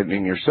ball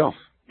lightning yourself?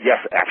 Yes,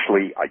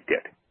 actually, I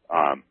did.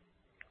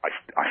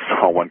 I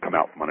saw one come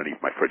out from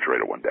underneath my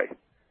refrigerator one day.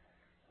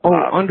 Oh,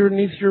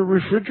 underneath your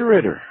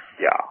refrigerator?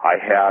 Yeah, I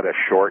had a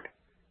short,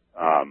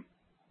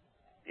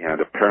 and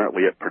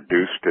apparently it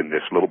produced, and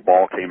this little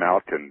ball came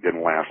out and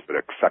didn't last but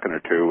a second or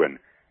two and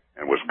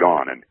was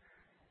gone.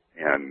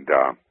 And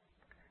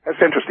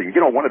that's interesting.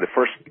 One of the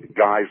first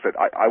guys that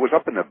I was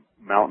up in the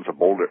mountains of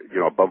Boulder,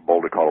 above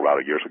Boulder,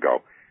 Colorado years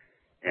ago,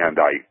 and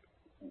I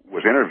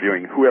was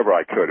interviewing whoever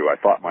I could who I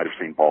thought might have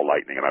seen ball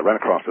lightning, and I ran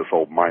across this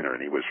old miner,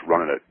 and he was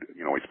running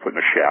he's putting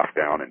a shaft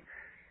down, and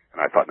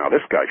I thought, now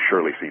this guy's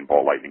surely seen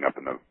ball lightning up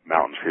in the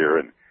mountains here.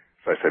 And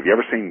so I said, have you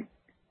ever seen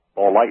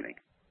ball lightning?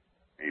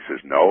 And he says,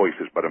 no. He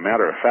says, but a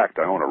matter of fact,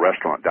 I own a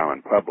restaurant down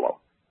in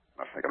Pueblo.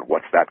 I was thinking,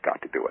 what's that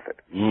got to do with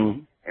it?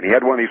 Mm-hmm. And he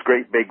had one of these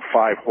great big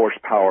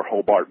 5-horsepower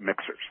Hobart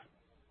mixers.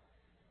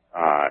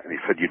 And he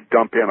said, you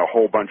dump in a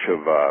whole bunch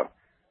of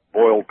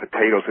boiled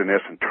potatoes in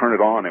this and turn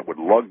it on, it would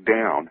lug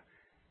down,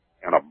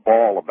 and a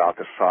ball about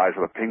the size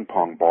of a ping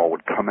pong ball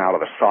would come out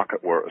of the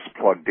socket where it was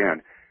plugged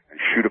in and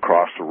shoot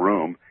across the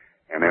room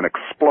and then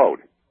explode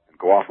and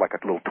go off like a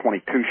little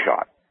 22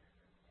 shot.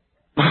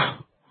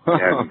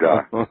 And,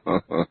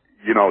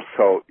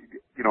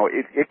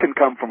 it can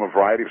come from a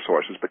variety of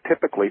sources, but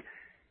typically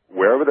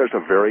wherever there's a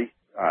very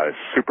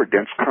super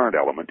dense current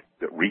element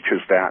that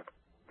reaches that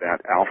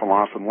alpha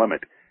Lawson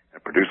limit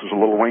and produces a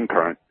little ring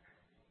current,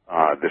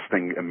 this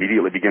thing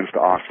immediately begins to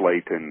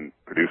oscillate and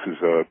produces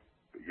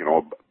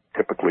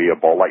typically a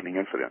ball lightning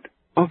incident.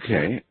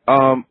 Okay.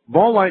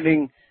 Ball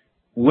lightning,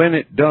 when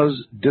it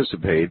does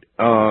dissipate,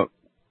 I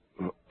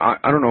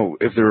don't know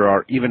if there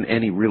are even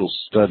any real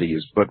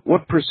studies, but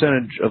what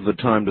percentage of the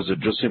time does it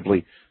just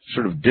simply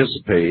sort of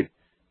dissipate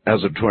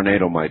as a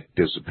tornado might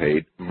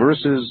dissipate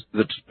versus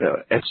the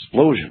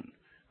explosion?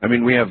 I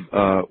mean, we have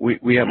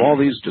all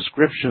these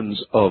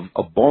descriptions of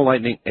a ball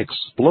lightning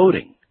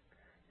exploding.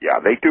 Yeah,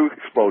 they do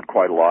explode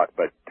quite a lot,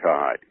 but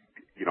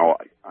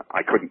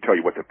I couldn't tell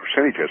you what the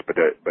percentage is,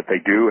 but they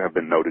do have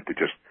been noted to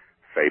just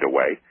fade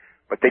away.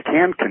 But they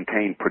can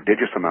contain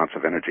prodigious amounts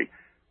of energy.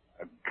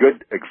 A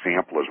good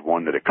example is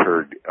one that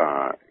occurred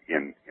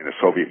in the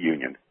Soviet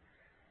Union,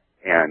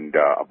 and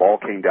a ball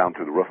came down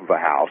through the roof of a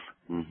house,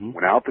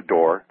 went out the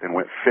door, then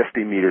went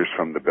 50 meters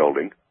from the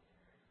building,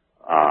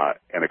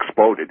 and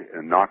exploded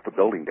and knocked the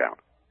building down.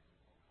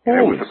 And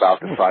it was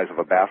about the size of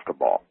a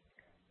basketball.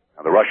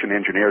 Now, the Russian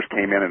engineers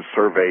came in and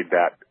surveyed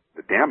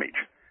the damage,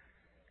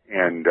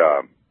 and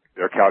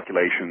their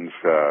calculations,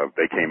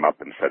 they came up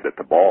and said that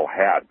the ball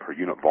had, per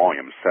unit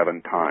volume,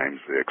 7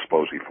 times the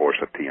explosive force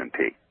of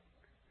TNT.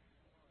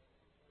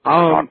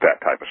 Knocked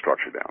that type of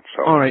structure down.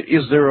 So, all right.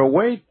 Is there a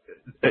way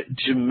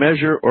to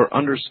measure or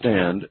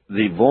understand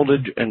the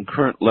voltage and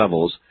current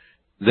levels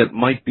that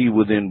might be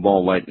within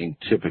ball lightning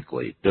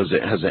typically?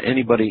 Has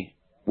anybody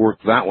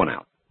worked that one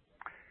out?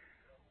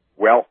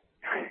 Well,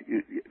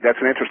 that's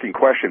an interesting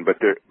question,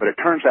 but it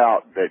turns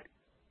out that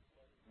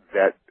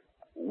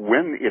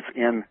when it's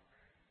in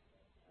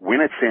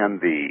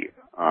the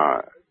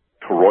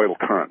toroidal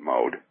current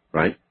mode,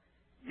 right,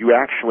 you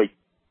actually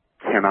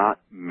cannot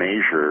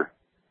measure,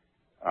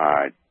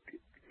 and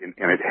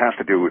it has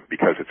to do with,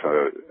 because it's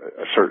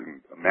a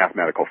certain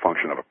mathematical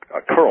function of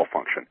a curl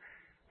function.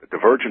 The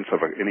divergence of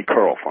any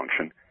curl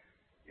function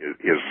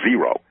is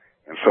zero,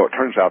 and so it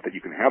turns out that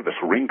you can have this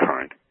ring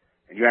current,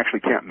 and you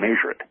actually can't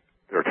measure it.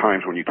 There are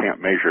times when you can't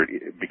measure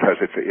it because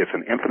it's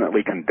an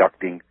infinitely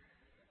conducting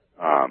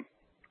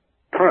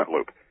current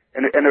loop.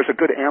 And there's a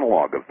good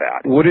analog of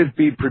that. Would it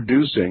be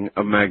producing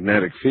a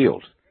magnetic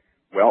field?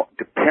 Well,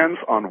 depends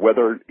on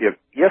whether if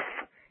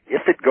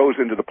it goes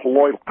into the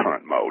poloidal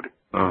current mode,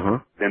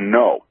 then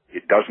no,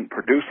 it doesn't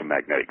produce a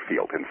magnetic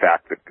field. In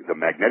fact, the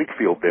magnetic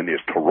field then is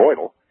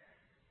toroidal,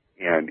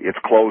 and it's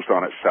closed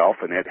on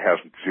itself, and it has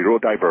zero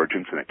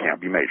divergence, and it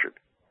can't be measured.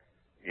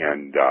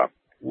 And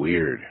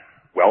weird.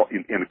 Well,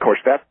 and of course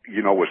that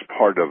was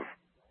part of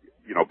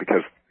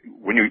because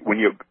when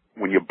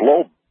you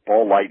blow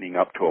ball lightning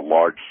up to a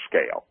large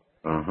scale,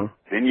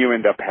 then you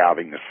end up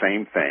having the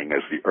same thing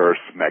as the Earth's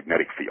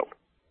magnetic field.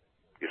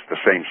 It's the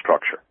same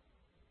structure,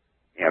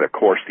 and of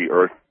course the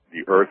Earth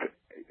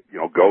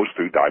goes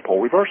through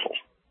dipole reversals.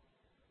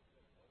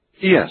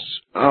 Yes,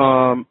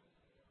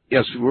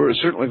 yes, we're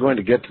certainly going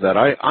to get to that.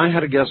 I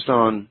had a guest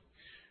on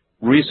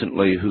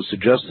recently who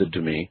suggested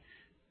to me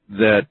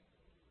that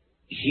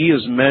he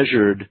has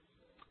measured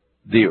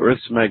the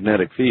Earth's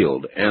magnetic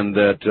field, and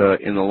that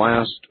in the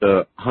last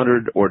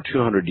 100 or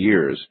 200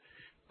 years,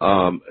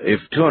 if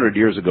 200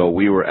 years ago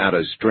we were at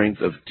a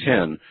strength of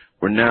 10,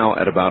 we're now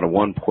at about a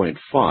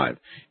 1.5.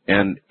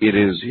 And it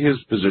is his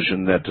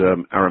position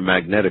that our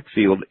magnetic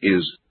field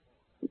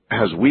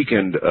has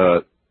weakened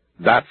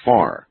that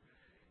far.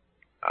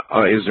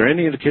 Is there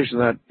any indication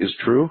that is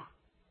true?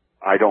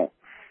 I don't.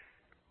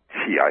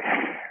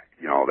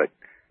 That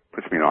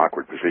puts me in an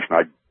awkward position.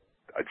 I'd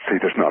say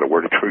there's not a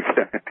word of truth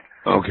in it.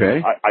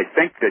 Okay. I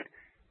think that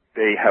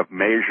they have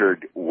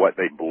measured what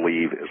they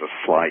believe is a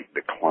slight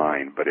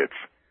decline, but it's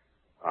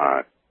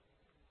at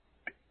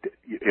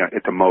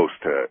the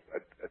most a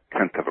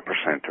tenth of a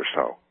percent or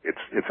so.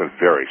 It's a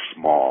very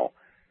small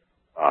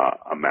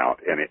amount,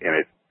 and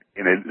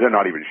they're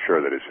not even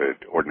sure that it's an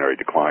ordinary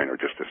decline or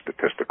just a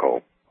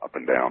statistical up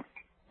and down.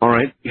 All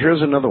right.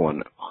 Here's another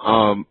one.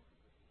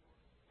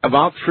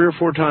 About 3 or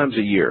 4 times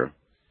a year,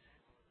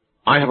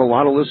 I have a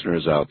lot of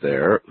listeners out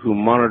there who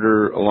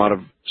monitor a lot of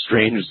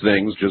strange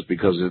things just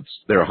because it's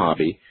their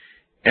hobby,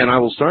 and I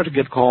will start to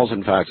get calls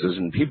and faxes,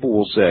 and people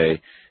will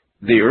say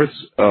the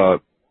Earth's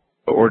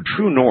or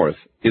true north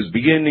is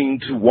beginning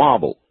to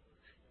wobble,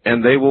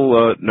 and they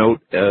will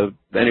note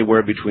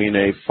anywhere between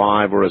a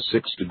 5 or a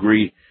 6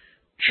 degree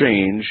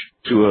change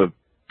to a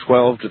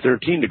 12 to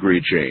 13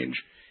 degree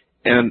change,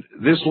 and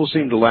this will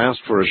seem to last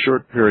for a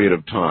short period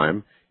of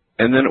time,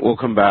 and then it will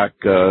come back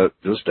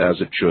just as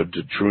it should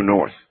to true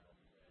north.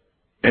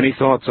 Any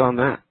thoughts on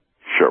that?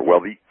 Sure. Well,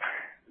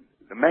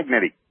 the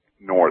magnetic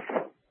north,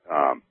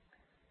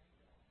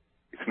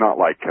 it's not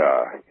like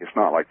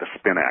the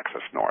spin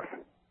axis north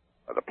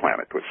of the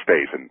planet, which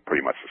stays in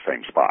pretty much the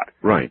same spot.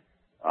 Right.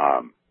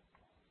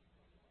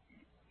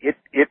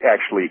 It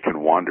actually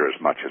can wander as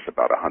much as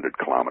about 100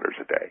 kilometers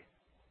a day.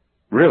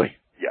 Really?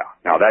 Yeah.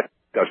 Now that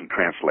doesn't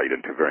translate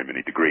into very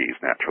many degrees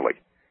naturally,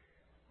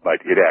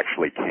 but it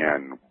actually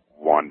can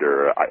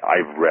wander.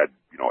 I've read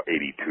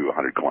 80 to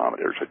 100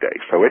 kilometers a day.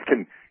 So it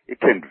can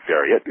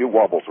vary. It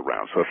wobbles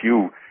around. So if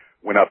you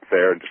went up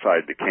there and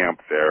decided to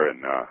camp there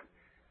and,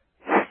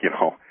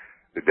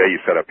 the day you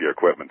set up your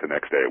equipment, the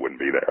next day it wouldn't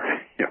be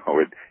there.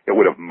 It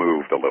would have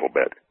moved a little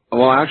bit.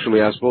 Well,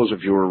 actually, I suppose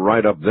if you were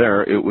right up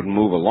there, it would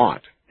move a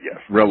lot. Yes.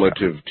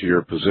 Relative to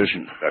your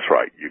position. That's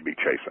right. You'd be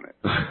chasing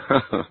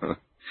it.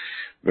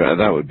 Yeah,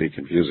 that would be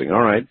confusing.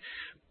 All right.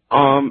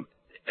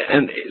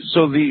 And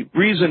so the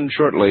reason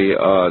shortly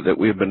that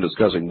we've been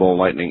discussing ball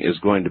lightning is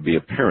going to be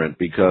apparent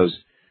because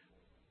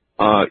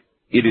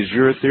it is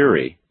your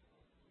theory,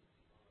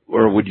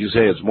 or would you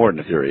say it's more than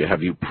a theory?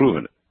 Have you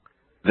proven it?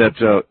 That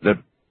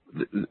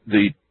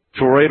the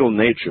toroidal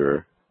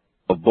nature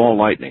of ball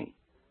lightning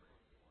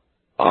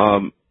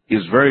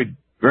is very,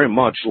 very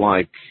much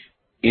like,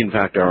 in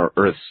fact, our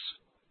Earth's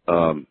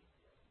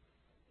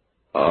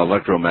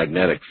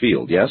electromagnetic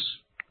field, yes?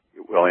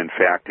 Well, in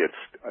fact, it's,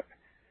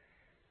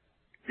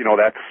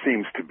 that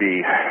seems to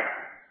be,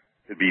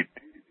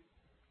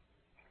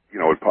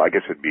 I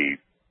guess it'd be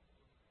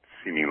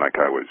seeming like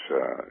I was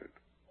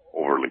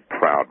overly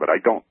proud, but I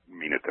don't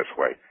mean it this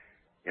way.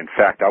 In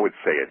fact, I would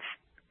say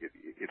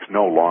it's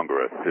no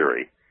longer a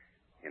theory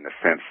in the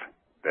sense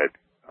that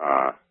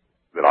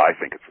I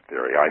think it's a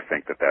theory. I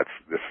think that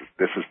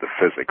this is the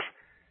physics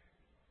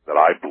that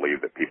I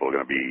believe that people are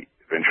going to be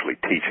eventually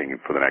teaching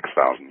for the next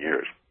 1,000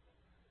 years.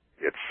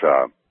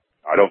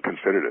 I don't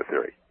consider it a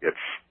theory.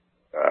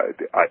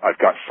 I've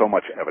got so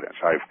much evidence.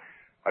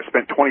 I've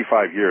spent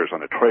 25 years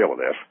on the trail of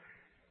this.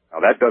 Now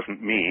that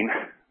doesn't mean,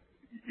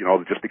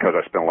 just because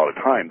I spent a lot of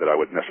time that I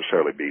would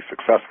necessarily be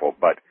successful,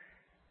 but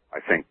I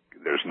think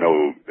there's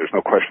no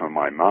question in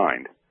my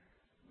mind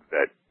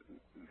that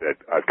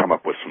I've come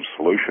up with some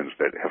solutions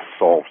that have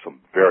solved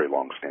some very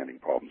long-standing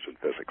problems in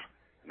physics,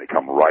 and they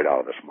come right out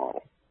of this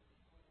model.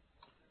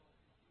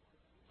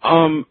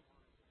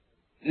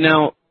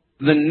 Now,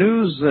 the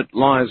news that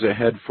lies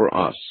ahead for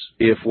us,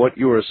 if what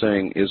you are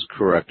saying is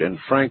correct, and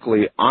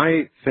frankly,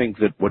 I think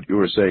that what you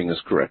are saying is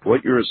correct.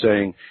 What you are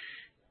saying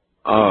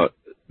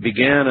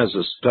began as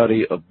a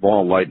study of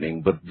ball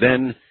lightning, but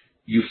then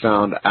you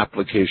found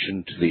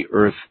application to the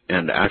Earth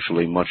and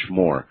actually much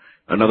more.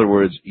 In other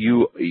words,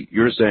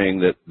 you're saying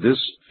that this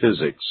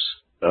physics,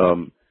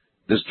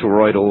 this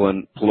toroidal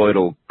and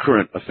poloidal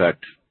current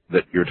effect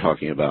that you're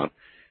talking about,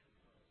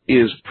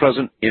 is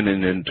present in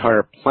an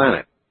entire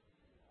planet.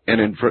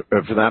 And for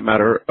that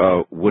matter,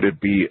 would it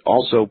be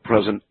also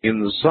present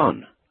in the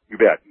sun? You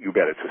bet.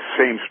 It's the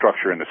same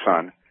structure in the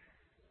sun,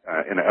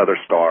 in other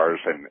stars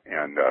and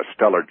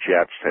stellar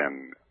jets,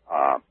 and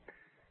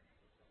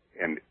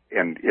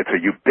it's a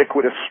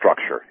ubiquitous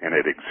structure, and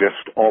it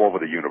exists all over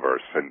the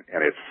universe, and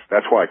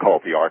that's why I call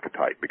it the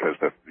archetype, because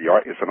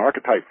it's an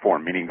archetype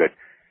form, meaning that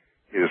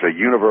it is a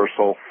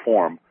universal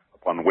form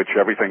upon which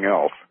everything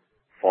else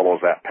follows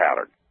that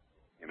pattern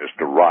and is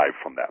derived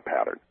from that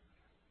pattern.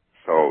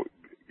 So,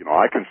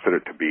 I consider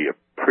it to be a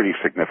pretty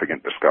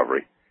significant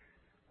discovery.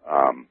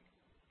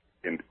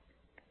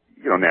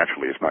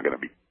 Naturally, it's not going to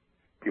be,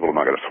 people are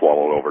not going to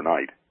swallow it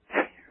overnight.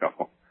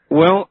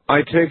 Well,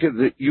 I take it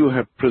that you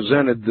have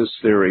presented this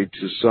theory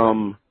to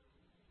some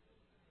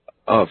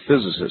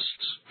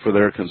physicists for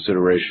their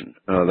consideration.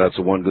 That's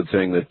the one good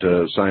thing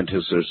that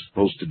scientists are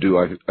supposed to do,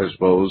 I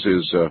suppose,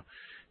 is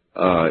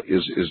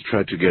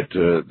try to get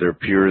their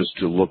peers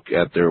to look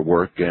at their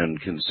work and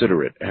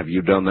consider it. Have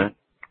you done that?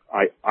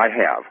 I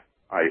have.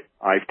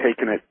 I've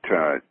taken it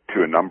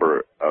to a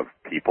number of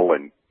people,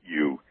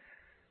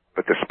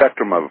 but the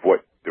spectrum of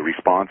what the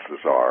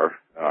responses are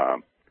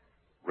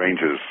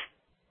ranges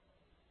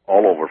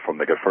all over from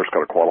they get first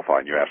got to qualify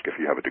and you ask if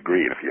you have a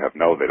degree, and if you have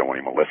no, they don't want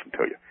even listen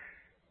to you.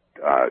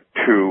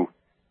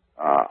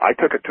 I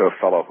took it to a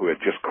fellow who had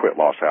just quit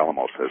Los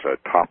Alamos as a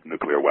top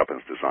nuclear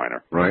weapons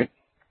designer. Right.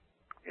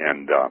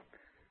 And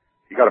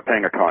he got a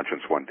pang of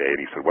conscience one day, and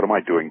he said, "What am I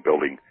doing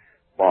building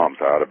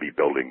bombs? I ought to be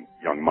building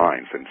young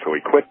minds." And so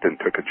he quit and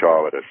took a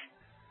job at a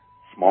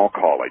small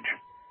college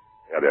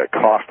at a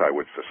cost, I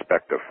would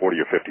suspect, of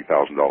 $40,000 or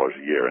 $50,000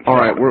 a year. And all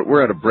right,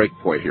 we're at a break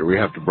point here. We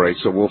have to break,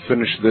 so we'll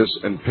finish this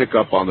and pick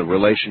up on the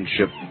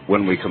relationship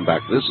when we come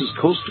back. This is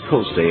Coast to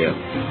Coast AM.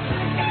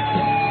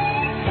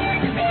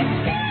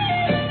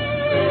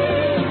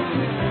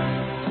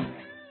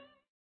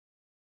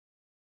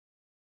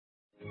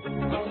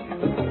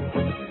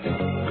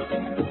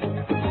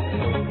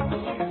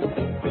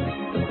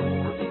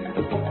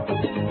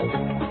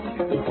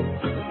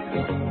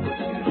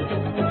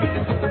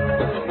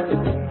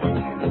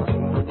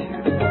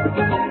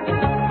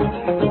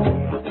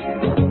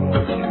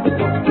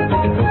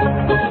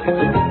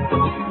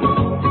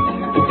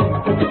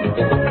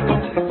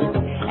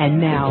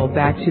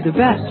 Back to the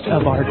best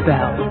of Art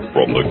Bell.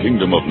 From the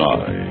Kingdom of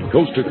Nye,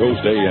 Coast to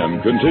Coast AM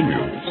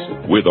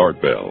continues with Art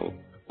Bell.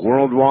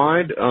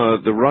 Worldwide,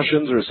 the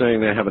Russians are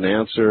saying they have an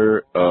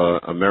answer.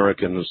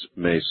 Americans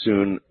may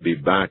soon be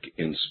back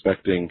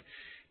inspecting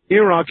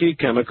Iraqi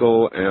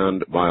chemical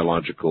and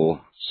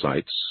biological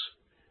sites.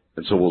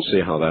 And so we'll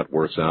see how that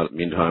works out.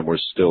 Meantime, we're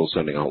still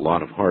sending a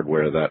lot of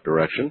hardware that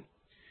direction.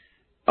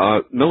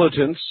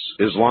 Militants,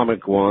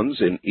 Islamic ones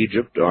in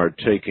Egypt, are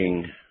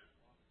taking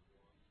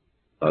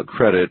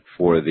credit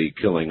for the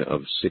killing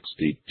of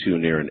 62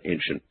 near an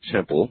ancient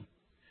temple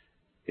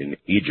in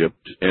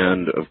Egypt.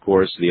 And, of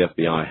course, the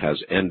FBI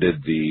has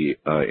ended the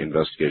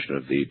investigation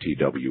of the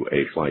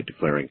TWA flight,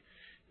 declaring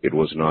it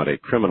was not a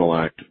criminal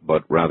act,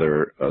 but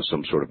rather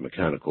some sort of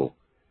mechanical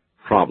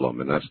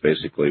problem. And that's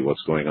basically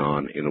what's going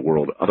on in the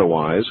world.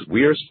 Otherwise,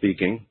 we are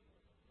speaking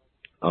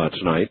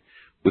tonight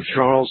with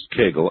Charles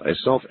Cagle, a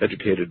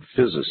self-educated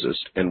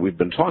physicist, and we've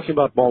been talking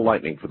about ball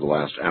lightning for the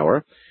last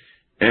hour.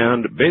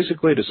 And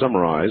basically, to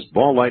summarize,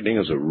 ball lightning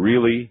is a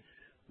really,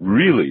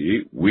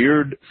 really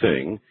weird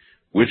thing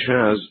which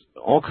has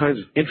all kinds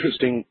of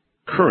interesting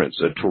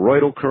currents, a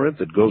toroidal current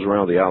that goes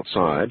around the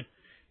outside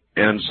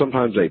and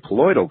sometimes a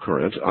colloidal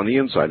current on the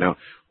inside. Now,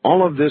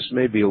 all of this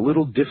may be a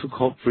little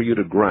difficult for you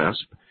to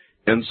grasp,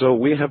 and so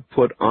we have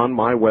put on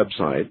my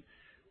website,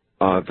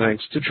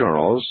 thanks to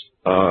Charles,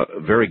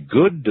 very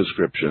good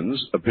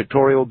descriptions,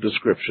 pictorial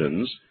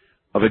descriptions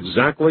of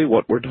exactly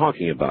what we're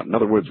talking about. In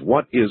other words,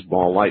 what is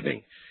ball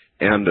lightning?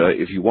 And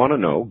if you want to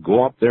know,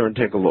 go up there and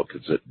take a look.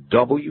 It's at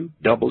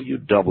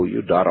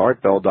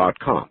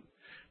www.artbell.com.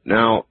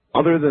 Now,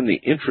 other than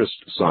the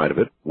interest side of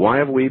it, why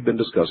have we been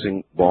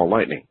discussing ball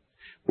lightning?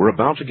 We're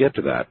about to get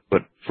to that.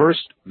 But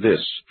first,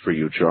 this for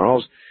you,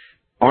 Charles.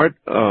 Art,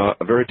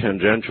 a very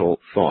tangential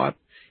thought.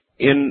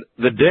 In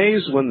the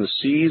days when the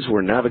seas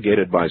were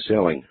navigated by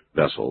sailing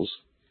vessels,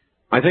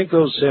 I think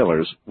those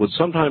sailors would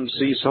sometimes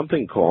see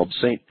something called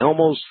St.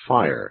 Elmo's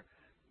fire.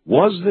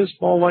 Was this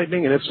ball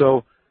lightning? And if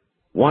so,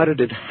 why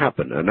did it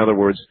happen? In other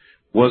words,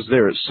 was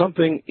there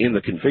something in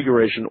the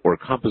configuration or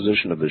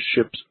composition of the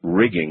ship's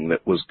rigging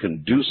that was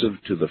conducive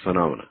to the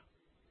phenomena?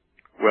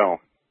 Well,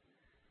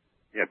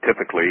 yeah,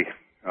 typically,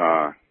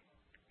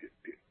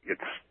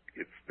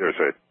 there's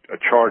a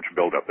charge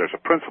buildup. There's a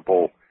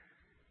principle,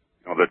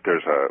 that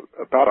there's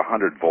about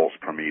 100 volts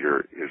per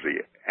meter is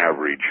the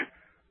average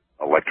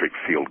electric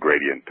field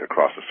gradient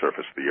across the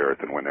surface of the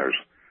Earth, and when there's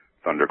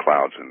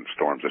thunderclouds and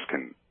storms, this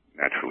can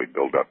naturally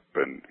build up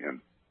in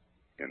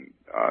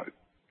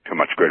to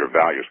much greater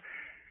values.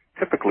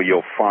 Typically,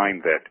 you'll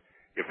find that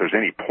if there's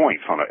any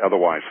points on an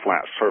otherwise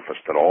flat surface,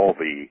 that all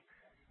the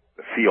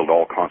field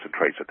all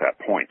concentrates at that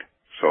point.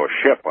 So a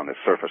ship on the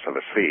surface of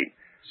the sea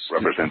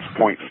represents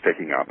points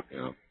sticking up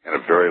and a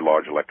very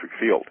large electric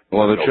field.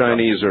 Well, the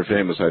Chinese are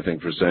famous, I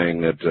think, for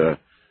saying that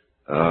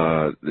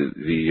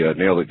the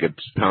nail that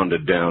gets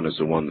pounded down is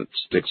the one that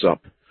sticks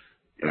up.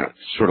 Yeah.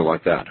 Sort of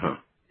like that, huh?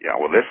 Yeah,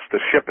 well, the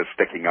ship is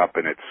sticking up,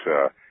 and it's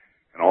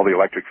and all the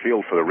electric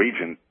field for the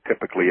region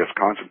typically is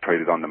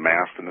concentrated on the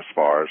mast and the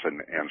spars,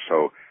 and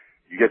so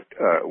you get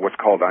what's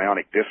called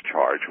ionic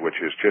discharge,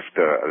 which is just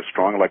a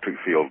strong electric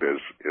field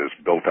is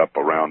built up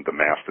around the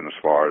mast and the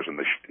spars and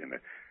the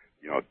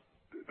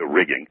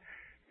rigging,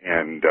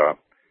 and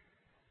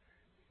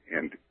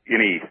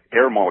any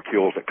air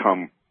molecules that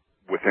come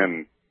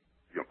within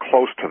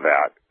close to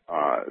that,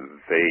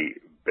 they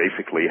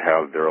basically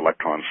have their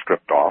electrons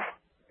stripped off,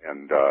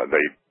 and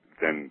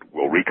then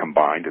will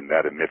recombine, and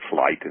that emits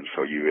light, and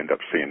so you end up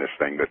seeing this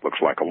thing that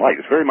looks like a light.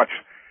 It's very much,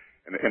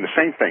 and the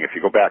same thing, if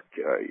you go back,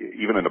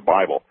 even in the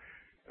Bible,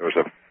 there was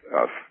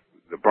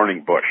the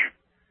burning bush.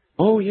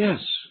 Oh,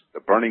 yes. The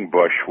burning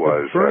bush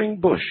was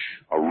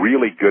a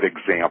really good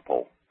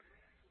example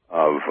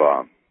of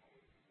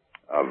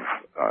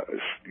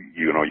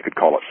you could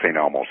call it St.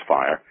 Elmo's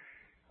fire.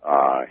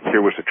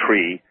 Here was a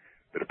tree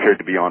that appeared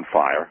to be on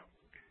fire,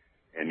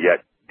 and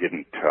yet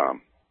didn't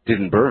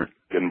burn.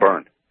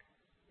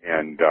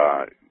 And,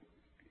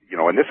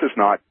 and this is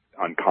not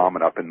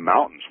uncommon up in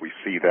mountains. We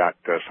see that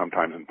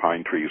sometimes in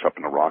pine trees up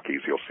in the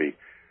Rockies. You'll see,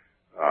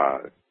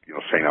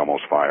 St.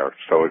 Elmo's fire.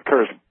 So it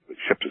occurs,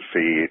 ships at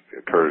sea, it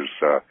occurs,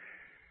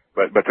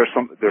 but there's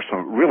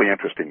some really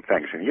interesting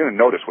things. And you're going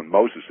to notice when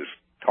Moses is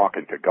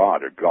talking to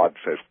God, or God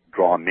says,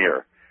 draw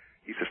near,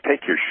 he says,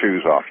 take your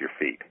shoes off your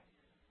feet.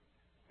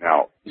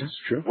 Now, that's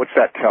true. What's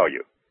that tell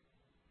you?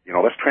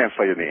 Let's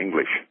translate it into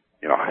English.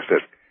 It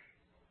says,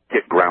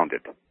 get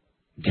grounded.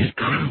 Get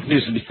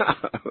grounded.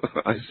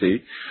 I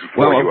see.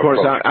 Well, of course,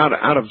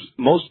 out of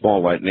most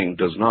ball lightning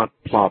does not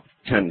plop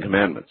 10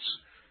 commandments.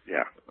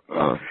 Yeah.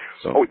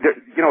 So.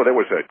 There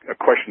was a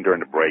question during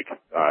the break,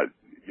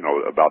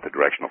 about the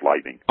direction of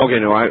lightning. Okay,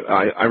 no,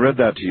 I read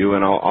that to you,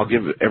 and I'll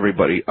give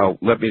everybody.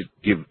 Let me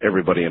give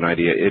everybody an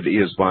idea. It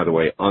is, by the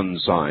way,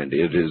 unsigned.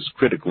 It is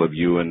critical of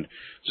you and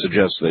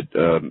suggests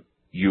that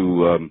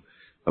you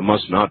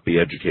must not be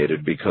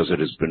educated, because it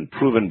has been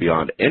proven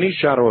beyond any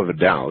shadow of a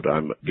doubt.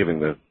 I'm giving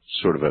the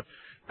sort of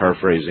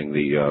paraphrasing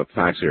the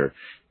facts here,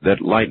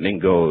 that lightning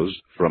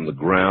goes from the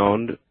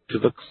ground to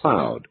the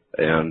cloud,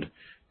 and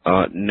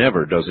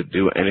never does it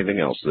do anything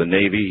else. The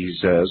Navy, he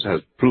says,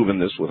 has proven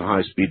this with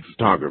high-speed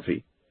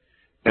photography,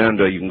 and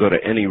you can go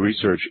to any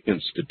research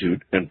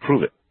institute and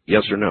prove it.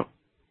 Yes or no?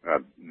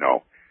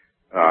 No.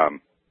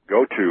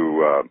 Go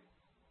to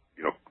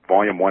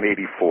volume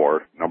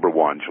 184, number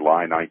 1,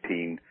 July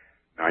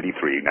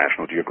 1993,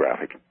 National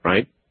Geographic.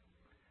 Right.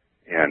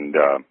 And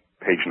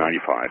page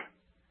 95.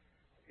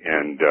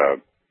 And,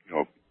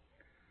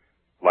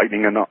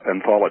 Lightning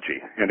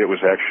Anthology. And it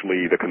was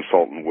actually, the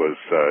consultant was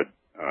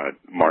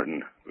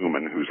Martin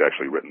Uman, who's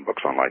actually written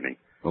books on lightning.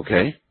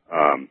 Okay.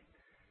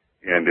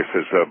 And this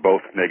is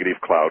both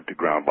negative cloud to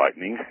ground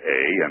lightning,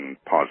 A, and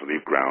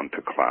positive ground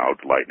to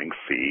cloud lightning,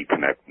 C,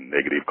 connect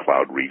negative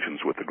cloud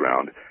regions with the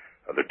ground.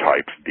 Other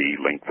types, D,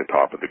 link the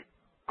top of the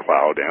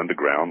cloud and the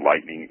ground,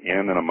 lightning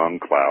in and among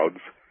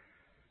clouds.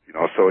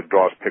 So it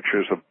draws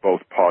pictures of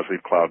both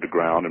positive cloud to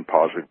ground and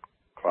positive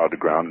cloud to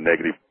ground and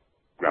negative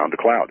ground to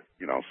cloud,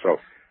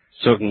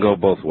 So it can go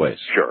both ways.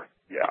 Sure,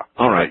 yeah.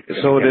 All right,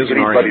 so it is an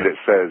anybody argument.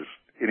 that says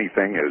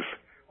anything is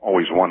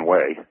always one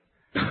way.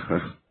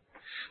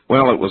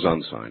 Well, it was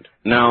unsigned.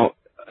 Now,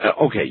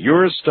 okay,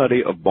 your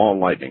study of ball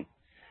lightning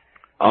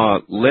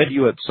led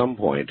you at some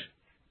point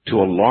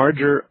to a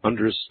larger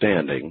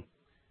understanding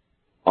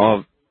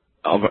of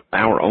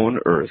our own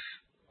Earth,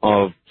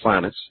 of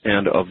planets,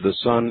 and of the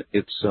sun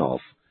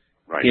itself.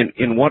 Right.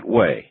 In what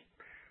way?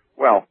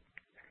 Well,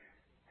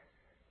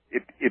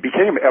 it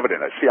became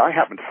evident. See, I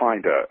happened to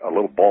find a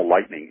little ball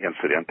lightning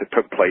incident that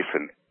took place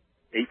in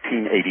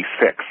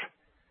 1886,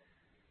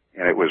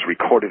 and it was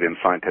recorded in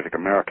Scientific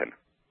American.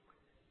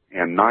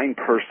 And 9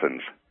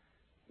 persons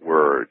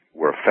were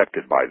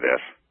affected by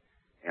this,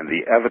 and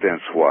the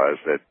evidence was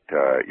that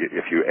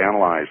if you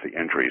analyze the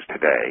injuries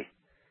today,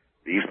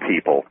 these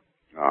people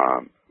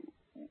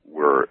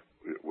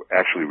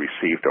actually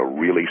received a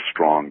really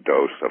strong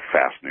dose of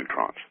fast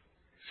neutrons.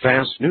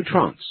 Fast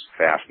neutrons?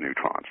 Fast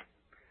neutrons.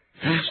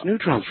 Fast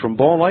neutrons from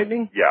ball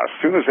lightning? Yeah, as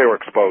soon as they were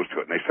exposed to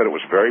it, and they said it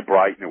was very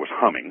bright and it was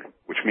humming,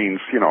 which means,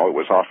 it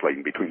was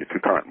oscillating between the two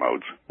current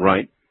modes.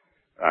 Right.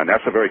 And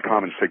that's a very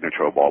common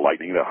signature of ball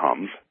lightning, that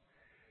hums.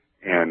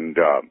 And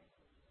as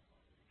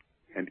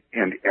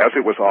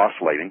it was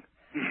oscillating,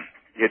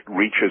 it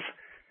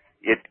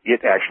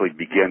actually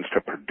begins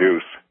to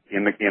produce,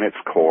 in its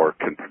core,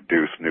 can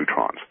produce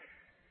neutrons.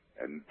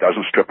 And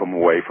doesn't strip them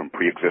away from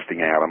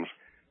pre-existing atoms,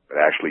 but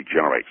actually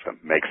generates them,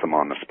 makes them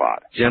on the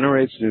spot.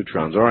 Generates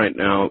neutrons. All right,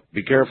 now,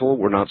 be careful.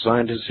 We're not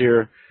scientists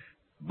here.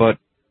 But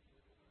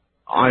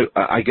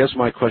I guess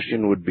my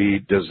question would be,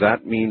 does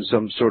that mean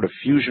some sort of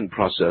fusion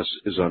process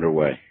is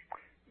underway?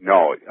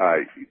 No.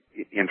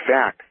 In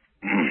fact,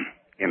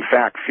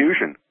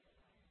 fusion,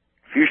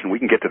 we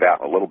can get to that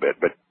in a little bit,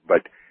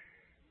 but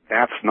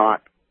that's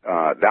not,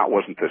 that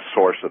wasn't the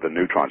source of the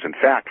neutrons. In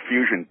fact,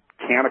 fusion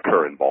can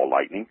occur in ball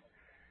lightning.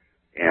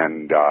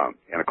 And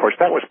of course,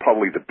 that was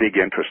probably the big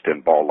interest in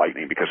ball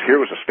lightning, because here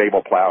was a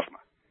stable plasma.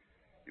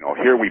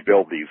 Here we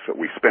build these,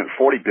 we spent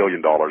 $40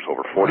 billion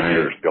over 40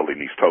 years building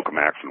these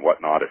tokamaks and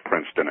whatnot at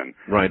Princeton. And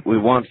right, we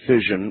want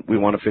fission. We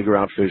want to figure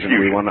out fission.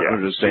 We want to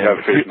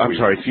understand,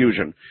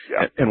 fusion.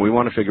 Yeah. And we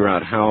want to figure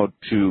out how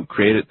to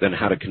create it, then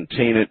how to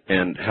contain it,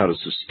 and how to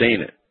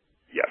sustain it.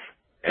 Yes.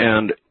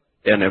 And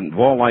in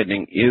ball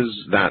lightning is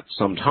that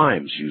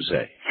sometimes, you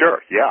say?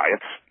 Sure, yeah.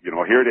 It's,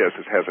 here it is.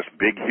 It has this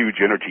big,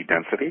 huge energy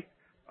density,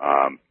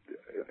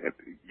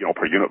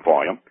 per unit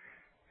volume.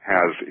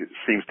 It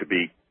seems to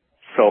be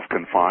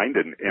self-confined,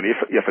 and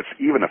if it's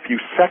even a few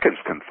seconds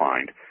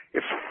confined,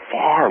 it's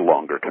far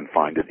longer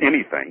confined than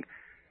anything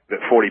that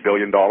 $40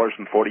 billion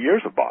in 40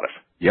 years have bought us.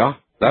 Yeah,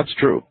 that's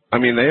true. I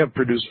mean, they have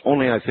produced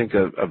only, I think,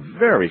 a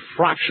very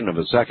fraction of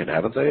a second,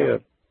 haven't they?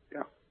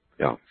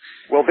 Yeah.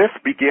 Well,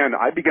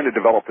 I began to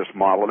develop this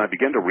model, and I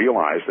began to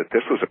realize that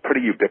this was a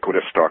pretty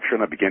ubiquitous structure,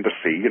 and I began to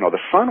see, the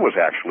sun was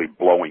actually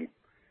blowing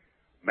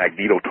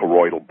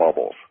magnetotoroidal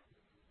bubbles.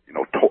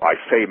 I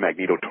say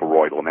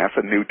magnetotoroidal, and that's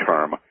a new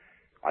term.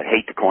 I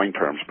hate to coin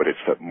terms, but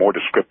it's more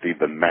descriptive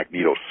than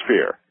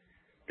magnetosphere,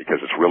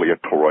 because it's really a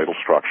toroidal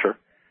structure.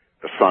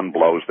 The sun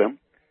blows them.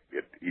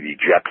 It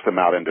ejects them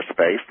out into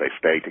space. They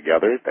stay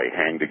together. They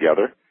hang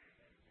together.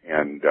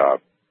 And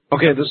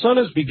okay, the sun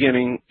is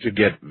beginning to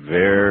get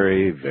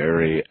very,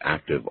 very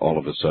active all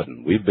of a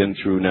sudden. We've been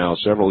through now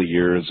several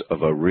years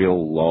of a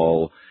real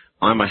lull.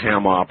 I'm a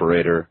ham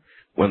operator.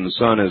 When the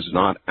sun is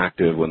not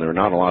active, when there are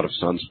not a lot of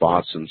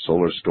sunspots and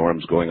solar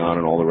storms going on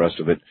and all the rest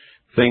of it,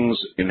 things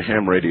in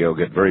ham radio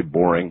get very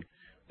boring.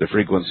 The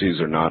frequencies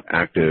are not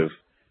active.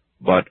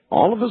 But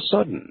all of a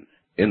sudden,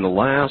 in the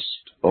last,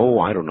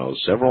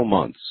 several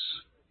months,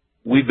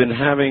 we've been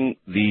having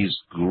these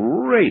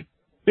great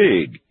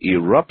big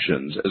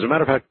eruptions. As a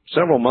matter of fact,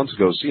 several months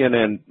ago,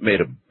 CNN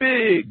made a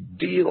big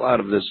deal out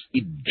of this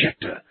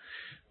ejecta,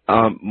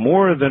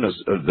 more than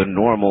the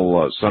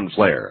normal sun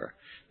flare.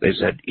 They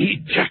said,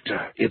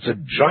 ejecta, it's a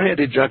giant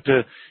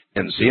ejecta,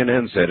 and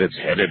CNN said it's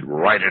headed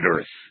right at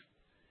Earth.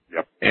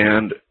 Yep.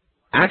 And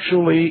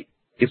actually,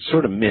 it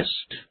sort of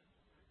missed.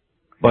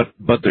 But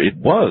it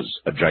was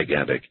a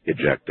gigantic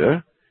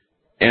ejecta,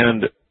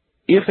 and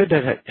if it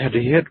had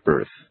hit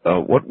Earth,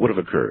 what would have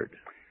occurred?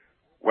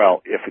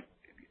 Well,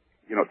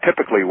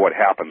 typically what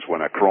happens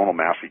when a coronal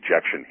mass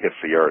ejection hits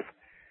the Earth,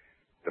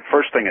 the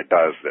first thing it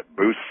does that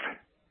boosts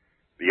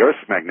the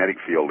Earth's magnetic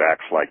field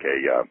acts like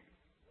I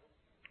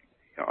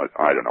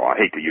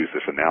hate to use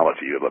this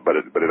analogy, but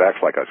it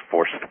acts like a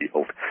force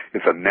field.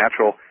 It's a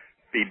natural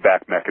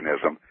feedback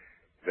mechanism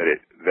that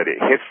it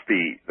hits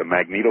the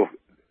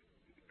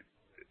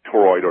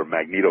magnetotoroid or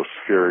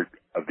magnetosphere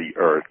of the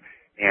Earth,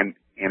 and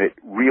it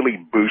really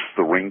boosts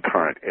the ring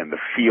current, and the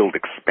field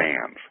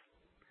expands.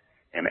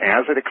 And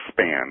as it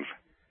expands,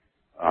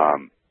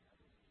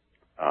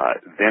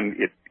 then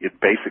it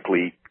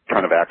basically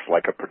kind of acts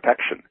like a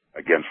protection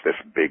against this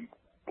big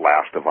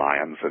blast of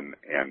ions, and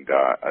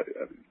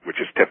which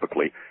is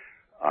typically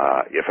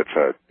if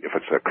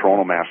it's a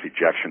coronal mass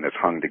ejection that's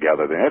hung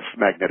together, then it's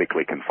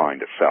magnetically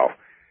confined itself,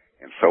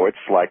 and so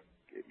it's like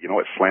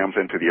it slams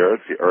into the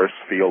Earth's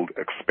field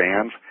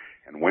expands,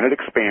 and when it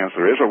expands,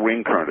 there is a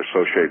ring current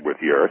associated with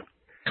the Earth,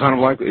 kind of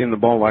like in the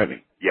ball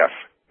lightning. Yes,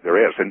 there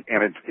is, and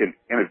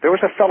there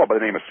was a fellow by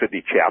the name of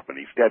Sidney Chapman.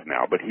 He's dead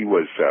now, but he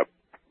was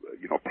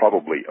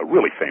probably a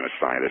really famous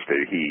scientist.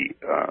 He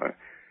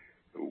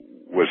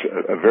was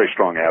a very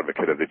strong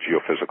advocate of the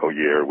geophysical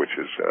year, which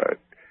is,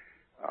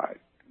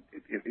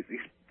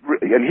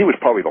 and he was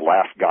probably the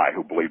last guy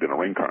who believed in a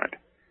ring current.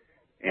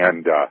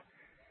 And,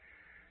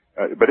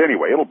 but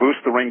anyway, it'll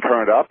boost the ring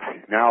current up.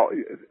 Now,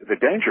 the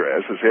danger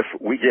is if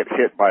we get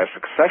hit by a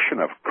succession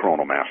of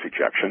coronal mass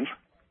ejections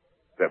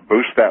that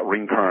boost that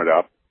ring current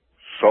up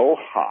so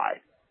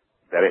high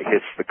that it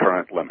hits the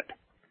current limit.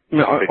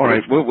 No, all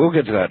right, we'll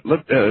get to that.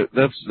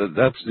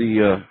 That's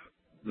the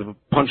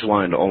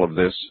punchline to all of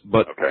this,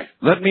 but okay.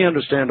 Let me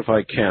understand if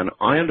I can.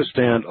 I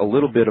understand a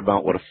little bit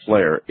about what a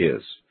flare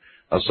is.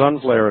 A sun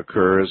flare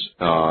occurs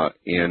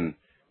in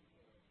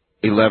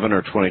 11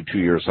 or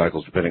 22-year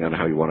cycles, depending on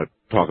how you want to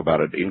talk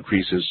about it. It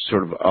increases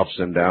sort of ups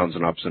and downs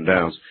and ups and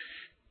downs.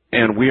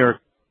 And we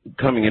are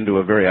coming into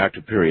a very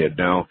active period.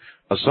 Now,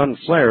 a sun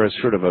flare is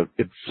sort of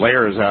it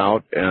flares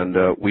out, and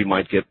we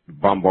might get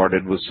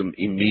bombarded with some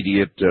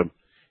immediate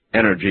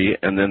energy,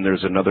 and then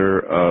there's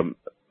another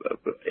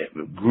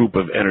group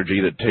of energy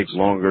that takes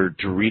longer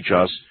to reach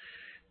us.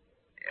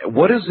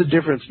 What is the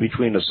difference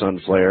between a sun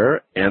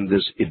flare and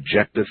this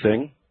ejecta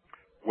thing?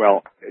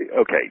 Well,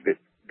 okay,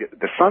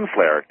 the sun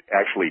flare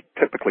actually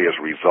typically is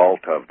a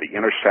result of the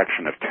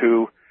intersection of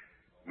two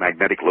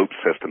magnetic loop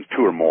systems,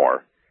 two or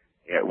more,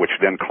 which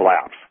then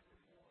collapse.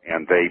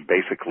 And they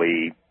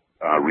basically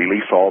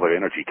release all their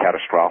energy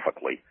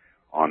catastrophically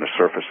on the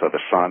surface of the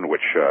sun,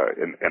 which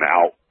and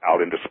out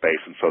into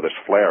space. And so this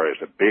flare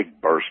is a big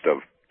burst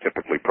of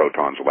typically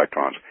protons,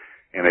 electrons,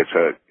 and it's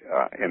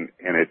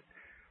and it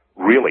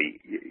really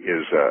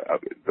is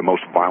the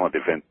most violent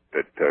event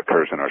that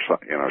occurs in our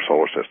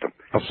solar system.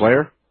 A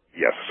flare?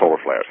 Yes, solar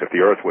flares. If the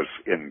Earth was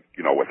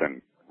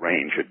within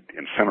range, it'd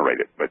incinerate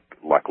it. But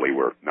luckily,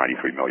 we're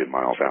 93 million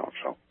miles out.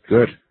 So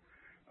good.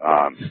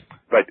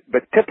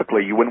 But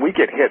typically, when we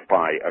get hit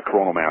by a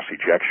coronal mass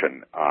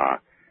ejection,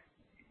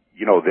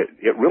 that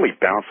it really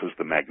bounces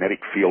the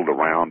magnetic field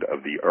around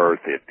of the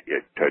Earth. It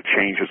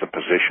changes the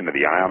position of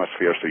the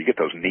ionosphere, so you get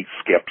those neat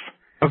skips.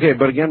 Okay,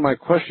 but again, my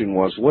question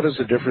was, what is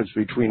the difference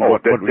between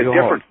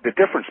the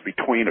difference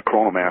between a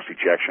coronal mass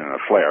ejection and a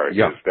flare is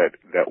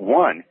that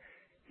one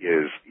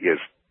is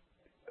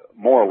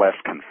more or less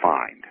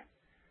confined.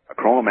 A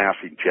coronal mass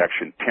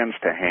ejection tends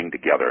to hang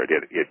together.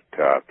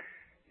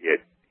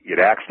 it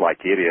acts like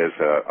it is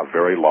a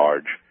very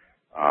large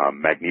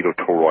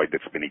magnetotoroid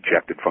that's been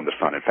ejected from the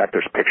sun. In fact,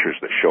 there's pictures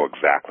that show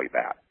exactly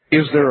that.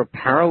 Is there a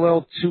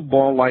parallel to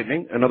ball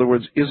lightning? In other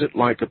words, is it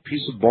like a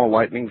piece of ball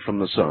lightning from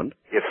the sun?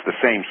 It's the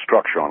same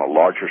structure on a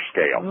larger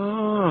scale.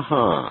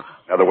 Uh-huh.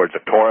 In other words,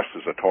 a torus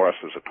is a torus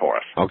is a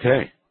torus.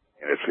 Okay.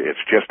 And it's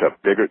just a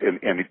bigger,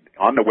 and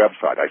on the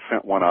website, I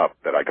sent one up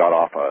that I got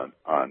off a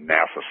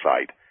NASA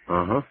site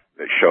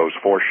that shows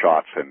 4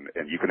 shots,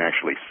 and you can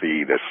actually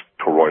see this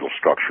toroidal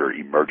structure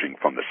emerging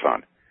from the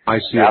sun. I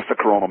see. That's a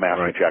coronal mass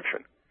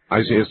ejection.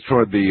 I see. It's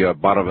toward the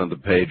bottom of the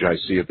page. I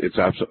see it. It's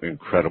absolutely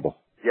incredible.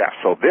 Yeah,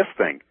 so this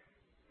thing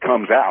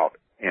comes out,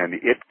 and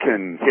it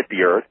can hit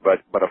the Earth,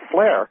 but a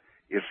flare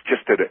is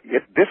just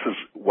this is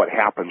what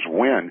happens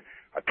when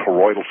a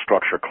toroidal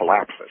structure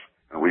collapses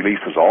and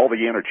releases all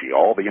the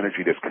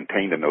energy that's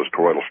contained in those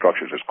toroidal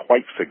structures is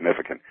quite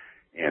significant,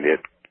 and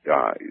it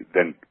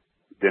then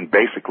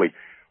basically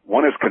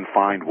one is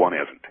confined, one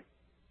isn't.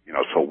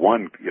 So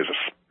one is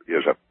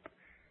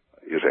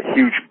a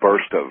huge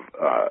burst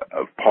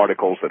of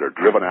particles that are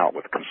driven out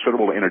with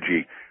considerable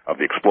energy of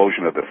the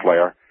explosion of the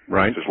flare.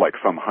 Right. Which is like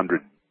some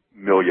 100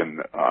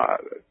 million,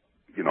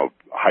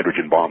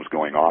 hydrogen bombs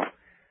going off,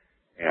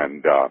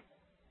 and the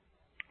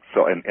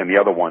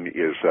other one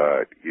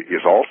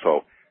is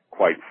also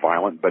quite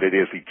violent, but it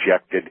is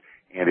ejected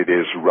and it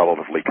is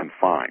relatively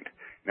confined.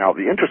 Now,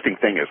 the interesting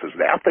thing is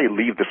that after they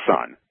leave the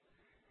sun,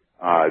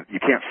 you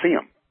can't see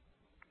them,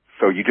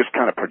 so you just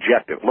kind of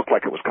project it. It looked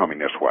like it was coming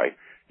this way.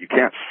 You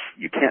can't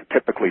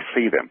typically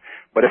see them,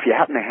 but if you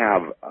happen to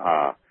have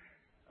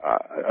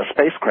a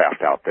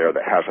spacecraft out there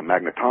that has a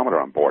magnetometer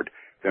on board,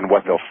 then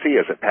what they'll see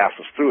as it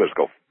passes through is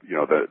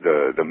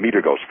the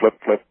meter goes flip,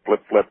 flip,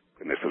 flip, flip,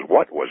 and they says,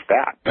 what was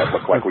that? That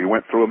looked like we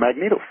went through a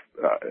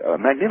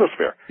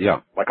magnetosphere.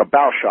 Yeah. Like a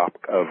bow shock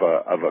of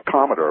a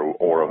comet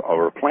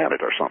or a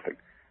planet or something.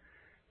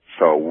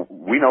 So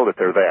we know that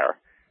they're there.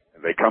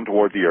 They come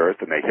toward the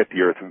Earth, and they hit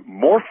the Earth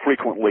more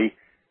frequently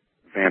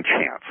than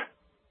chance.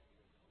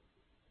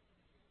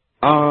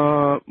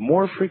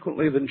 More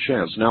frequently than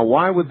chance. Now,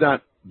 why would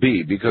that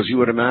be? Because you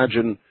would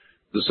imagine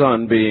the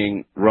sun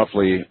being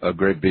roughly a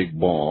great big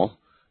ball,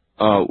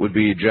 would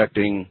be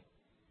ejecting,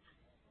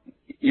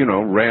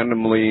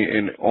 randomly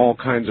in all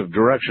kinds of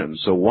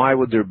directions. So why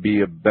would there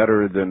be a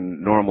better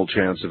than normal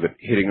chance of it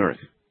hitting Earth?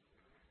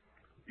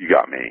 You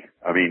got me.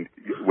 I mean,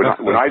 when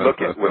I look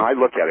at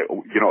it,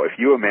 if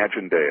you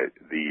imagine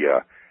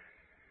the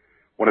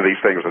one of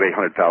these things with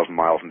 800,000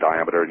 miles in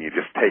diameter, and you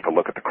just take a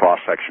look at the cross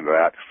section of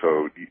that,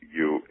 so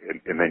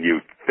and then you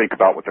think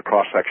about what the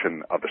cross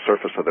section of the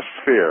surface of the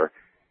sphere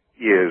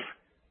is,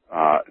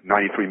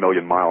 93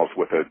 million miles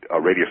with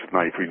a radius of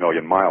 93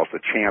 million miles. The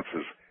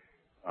chances,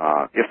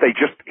 if they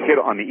just hit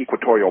on the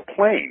equatorial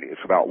plane,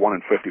 it's about 1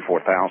 in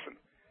 54,000.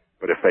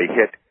 But if they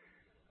hit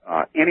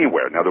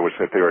anywhere, in other words,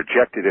 if they're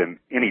ejected in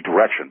any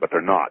direction, but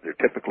they're not, they're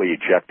typically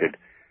ejected.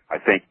 I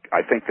think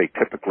they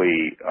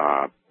typically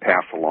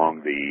pass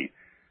along the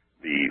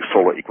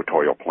solar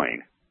equatorial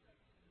plane.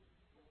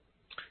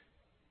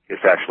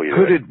 It's actually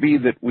could it be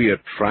that we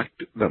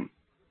attract them?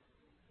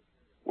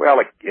 Well,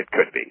 it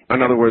could be.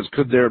 In other words,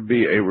 could there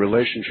be a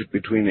relationship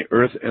between the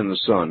Earth and the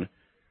sun,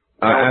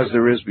 as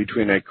there is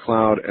between a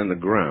cloud and the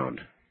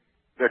ground?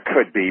 There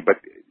could be, but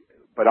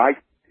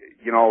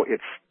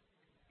it's.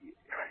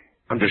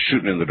 I'm just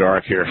shooting in the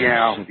dark here.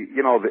 Yeah,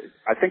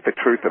 I think the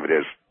truth of it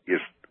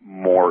is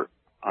more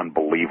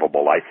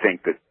unbelievable. I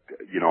think that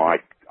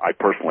I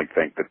personally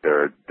think that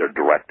they're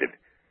directed,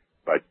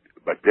 but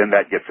then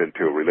that gets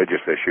into a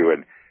religious issue,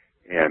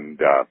 and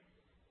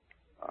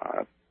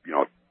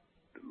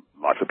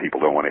lots of people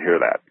don't want to hear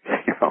that,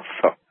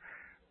 so.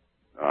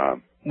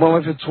 Well,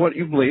 if it's what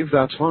you believe,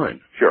 that's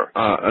fine. Sure.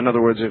 In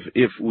other words,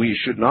 if we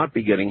should not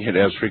be getting hit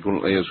as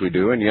frequently as we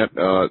do, and yet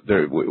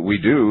we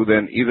do,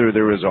 then either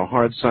there is a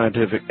hard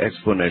scientific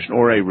explanation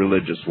or a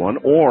religious one,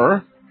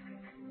 or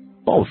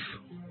both.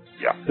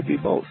 Yeah. Could be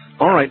both.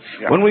 All right.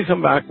 Yeah. When we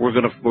come back, we're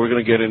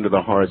gonna get into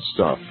the hard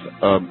stuff.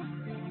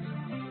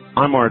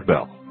 I'm Art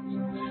Bell.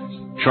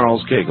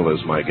 Charles Cagle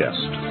is my guest.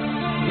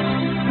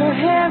 Her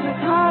hair is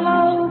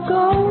hollow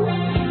gold,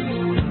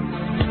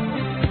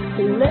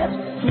 her lips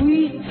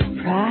sweet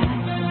surprise.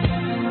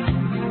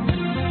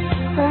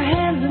 Her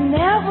hands are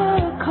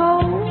never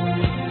cold.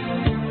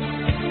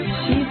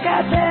 She's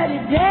got Betty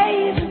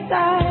Davis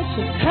eyes.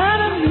 She'll turn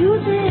the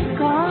music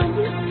on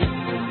you.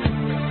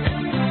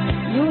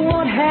 You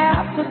won't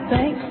have to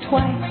think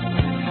twice.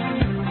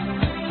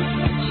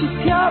 She's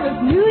pure as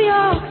New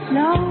York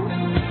snow.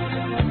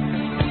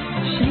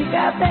 She's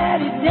got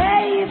Betty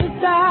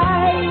Davis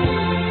eyes.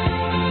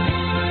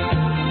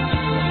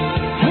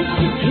 And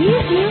she'll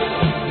tease you,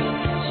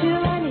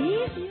 she'll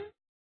unease you.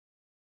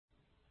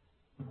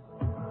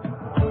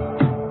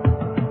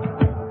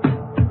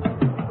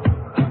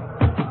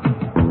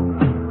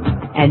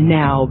 And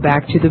now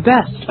back to the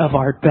best of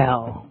Art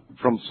Bell.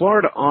 From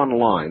Florida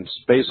Online,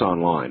 Space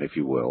Online, if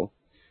you will,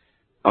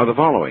 are the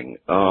following.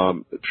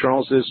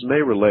 Charles, this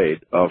may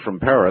relate from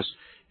Paris.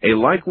 A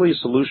likely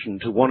solution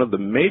to one of the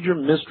major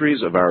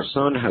mysteries of our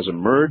sun has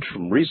emerged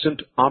from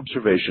recent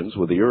observations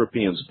with the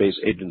European Space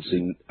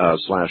Agency /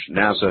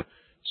 NASA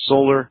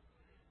Solar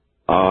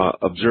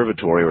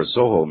Observatory, or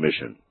SOHO,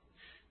 mission.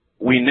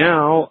 We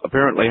now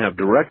apparently have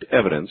direct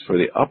evidence for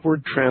the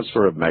upward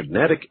transfer of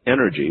magnetic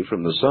energy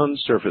from the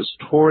sun's surface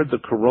toward the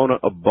corona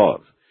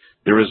above.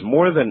 There is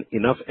more than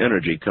enough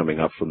energy coming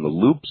up from the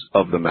loops,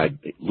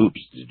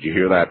 did you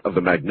hear that, of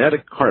the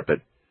magnetic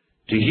carpet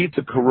to heat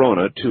the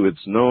corona to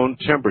its known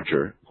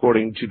temperature,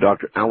 according to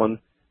Dr. Alan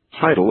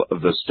Heidel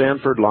of the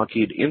Stanford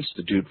Lockheed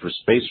Institute for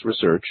Space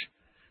Research,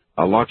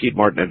 Lockheed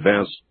Martin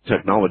Advanced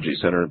Technology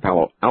Center in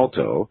Palo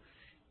Alto.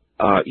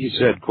 He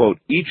said, quote,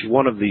 each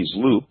one of these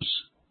loops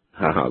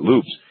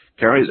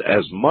carries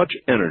as much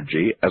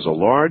energy as a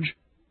large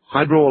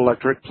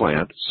hydroelectric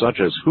plant, such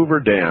as Hoover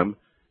Dam,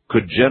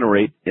 could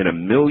generate in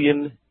 1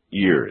 million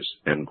years,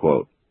 end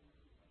quote.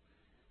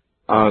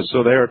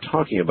 So they are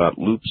talking about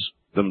loops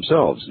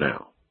themselves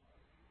now.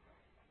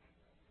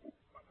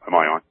 Am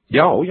I on?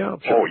 Yeah, oh yeah,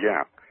 sure. Oh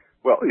yeah.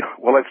 Well,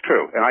 that's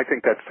true, and I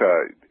think that's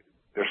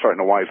they're starting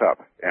to wise up.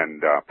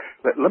 And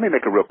let me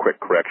make a real quick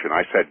correction.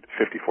 I said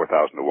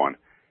 54,000 to 1.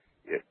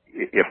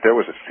 If there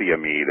was a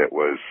CME that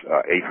was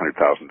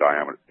 800,000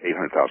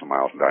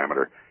 miles in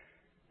diameter,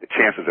 the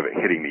chances of it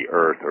hitting the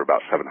Earth are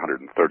about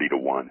 730 to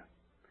 1.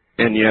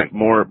 And yet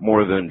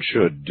more than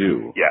should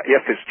do. Yeah,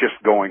 if it's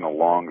just going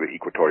along the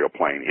equatorial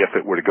plane. If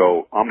it were to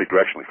go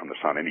omnidirectionally from the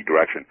sun, any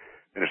direction,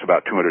 then it's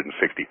about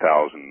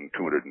 260,000,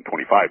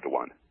 225 to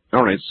 1.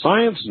 All right,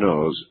 science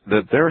knows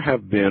that there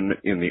have been,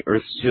 in the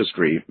Earth's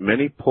history,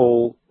 many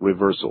pole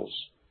reversals.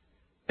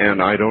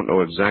 And I don't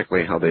know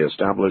exactly how they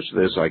establish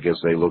this. I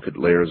guess they look at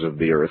layers of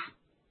the Earth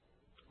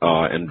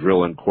and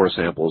drill in core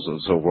samples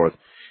and so forth.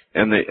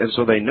 And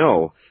so they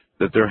know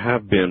that there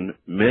have been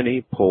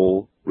many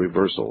pole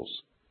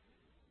reversals.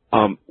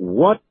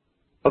 What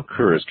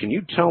occurs? Can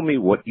you tell me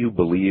what you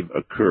believe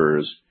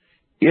occurs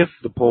if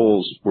the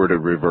poles were to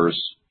reverse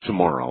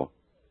tomorrow?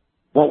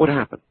 What would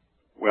happen?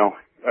 Well,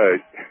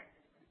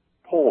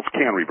 poles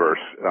can reverse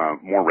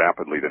more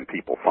rapidly than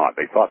people thought.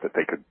 They thought that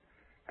they could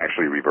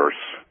actually reverse.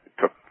 It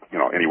took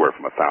anywhere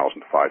from 1,000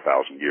 to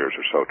 5,000 years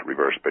or so to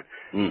reverse. But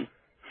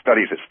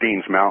studies at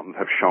Steens Mountain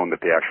have shown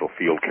that the actual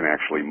field can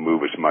actually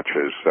move as much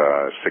as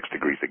 6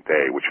 degrees a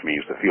day, which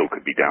means the field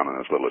could be down in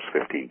as little as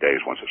 15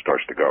 days once it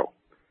starts to go.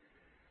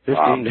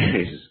 15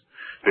 days.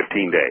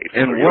 15 days.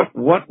 And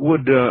what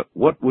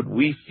would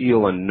we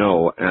feel and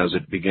know as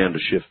it began to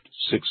shift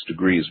 6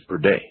 degrees per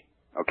day?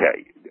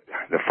 Okay.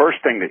 The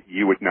first thing that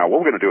you would now,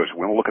 what we're going to do is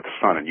we're going to look at the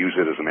sun and use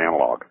it as an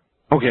analog.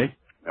 Okay.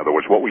 In other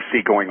words, what we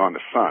see going on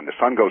the sun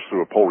goes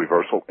through a pole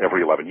reversal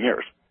every 11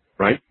 years.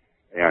 Right.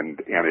 And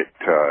it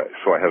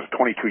so it has a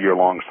 22-year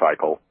long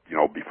cycle,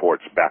 before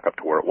it's back up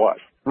to where it was.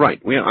 Right.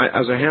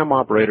 As a ham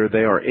operator,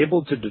 they are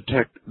able to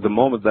detect the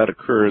moment that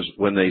occurs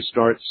when they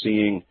start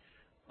seeing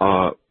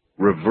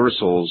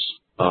reversals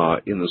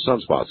in the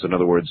sunspots. In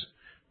other words,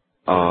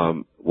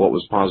 what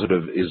was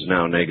positive is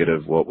now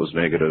negative. What was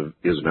negative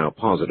is now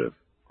positive.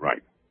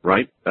 Right.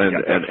 Right? And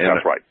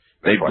that's right.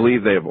 They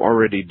believe they have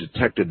already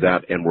detected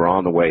that, and we're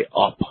on the way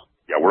up.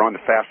 Yeah, we're on the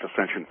fast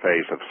ascension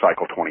phase of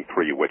cycle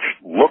 23, which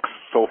looks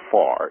so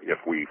far,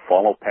 if we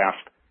follow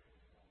past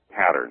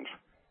patterns,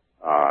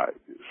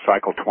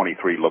 cycle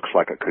 23 looks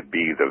like it could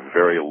be the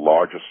very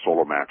largest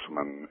solar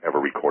maximum ever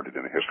recorded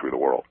in the history of the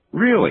world.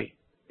 Really?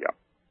 Yeah.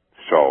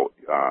 So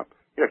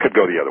it could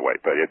go the other way,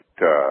 but it's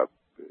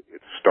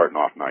starting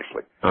off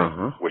nicely.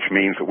 Which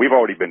means that we've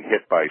already been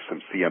hit by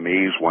some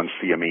CMEs. One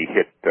CME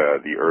hit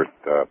the Earth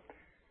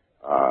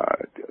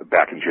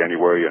back in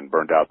January and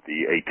burned out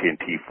the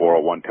AT&T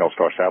 401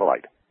 Telstar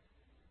satellite.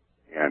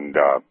 And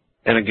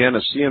again,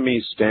 a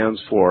CME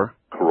stands for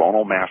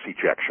coronal mass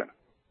ejection.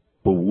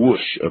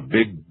 Whoosh, a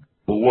big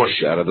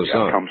whoosh out of the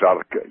sun. It comes out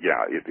of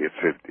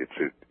it's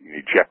an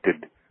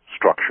ejected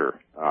structure.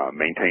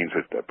 Maintains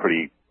a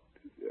pretty,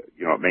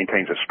 it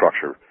maintains a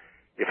structure.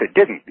 If it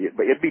didn't,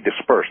 it'd be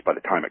dispersed by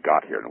the time it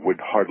got here, and it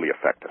would hardly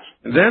affect us.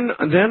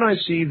 Then I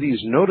see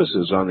these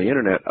notices on the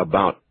internet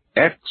about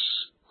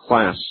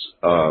X-class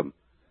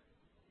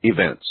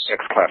events.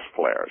 X-class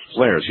flares.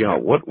 Flares, yeah.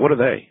 What are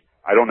they?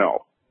 I don't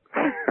know.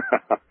 They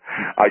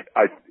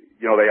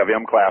have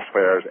M-class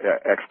flares,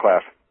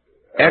 X-class.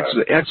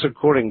 X,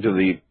 according to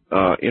the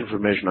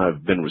information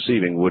I've been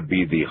receiving, would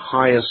be the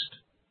highest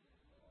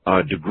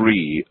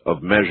degree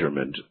of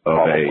measurement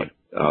of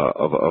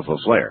a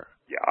flare.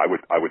 Yeah, I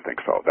would think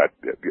so. But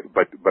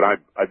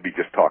I'd be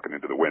just talking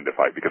into the wind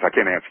because I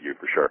can't answer you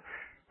for sure.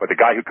 But the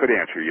guy who could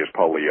answer you is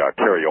probably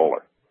Carey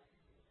Oler.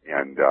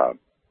 And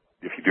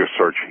if you do a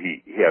search,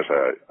 he has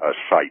a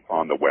site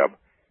on the web,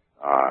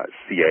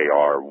 Cary,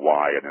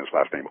 and his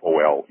last name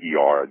Oler,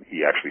 and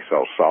he actually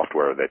sells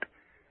software that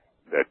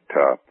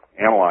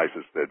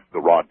analyzes the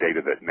raw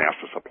data that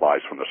NASA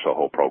supplies from the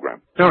SOHO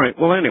program. All right.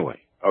 Well, anyway.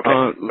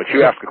 Okay. But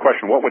you asked the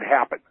question, what would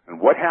happen? And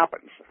what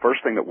happens, the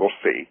first thing that we'll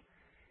see,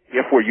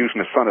 if we're using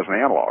the sun as an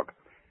analog,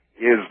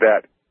 is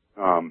that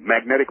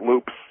magnetic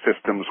loop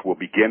systems will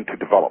begin to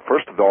develop.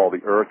 First of all,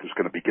 the Earth is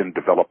going to begin to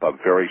develop a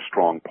very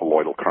strong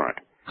poloidal current.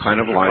 Kind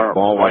of like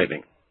ball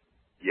lightning.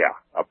 Yeah,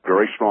 a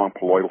very strong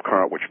poloidal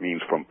current, which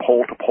means from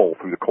pole to pole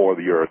through the core of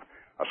the Earth,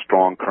 a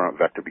strong current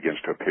vector begins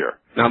to appear.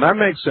 Now, that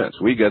makes sense.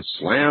 We get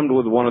slammed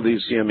with one of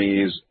these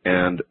CMEs,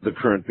 and the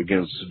current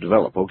begins to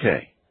develop.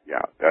 Okay.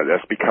 Yeah,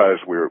 that's because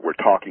we're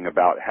talking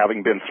about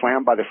having been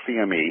slammed by the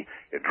CME,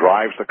 it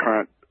drives the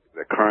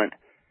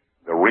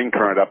ring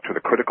current up to the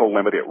critical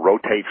limit. It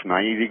rotates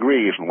 90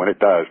 degrees, and when it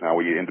does, now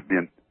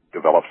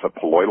develops a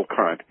poloidal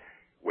current,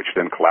 which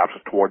then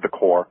collapses toward the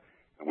core,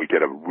 and we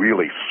get a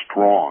really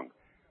strong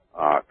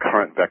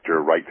current vector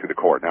right through the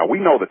core. Now, we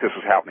know that this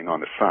is happening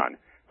on the sun,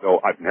 though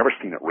I've never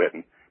seen it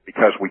written,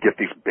 because we get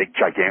these big,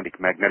 gigantic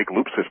magnetic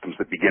loop systems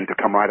that begin to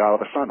come right out of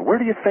the sun. Where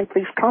do you think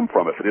these come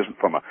from if it isn't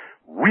from a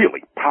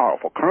really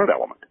powerful current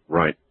element?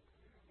 Right.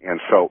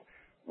 And so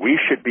we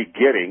should be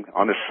getting,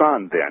 on the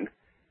sun then,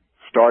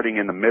 starting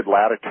in the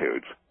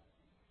mid-latitudes,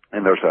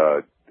 and there's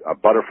a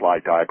butterfly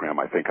diagram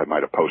I think I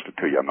might have posted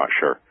to you, I'm not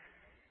sure.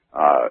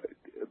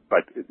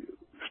 But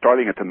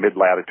starting at the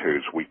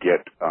mid-latitudes, we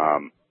get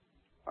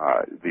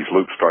these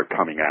loops start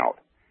coming out.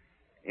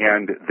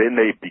 And then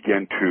they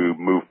begin to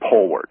move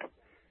poleward.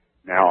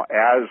 Now,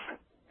 as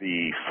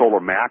the solar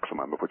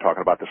maximum, if we're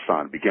talking about the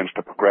sun, begins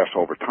to progress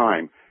over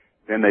time,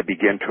 then they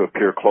begin to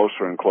appear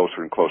closer and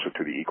closer and closer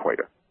to the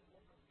equator.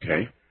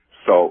 Okay.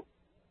 So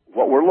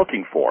what we're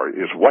looking for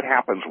is what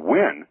happens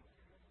when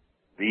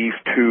these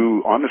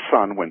two, on the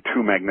sun, when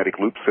two magnetic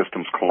loop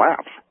systems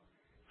collapse.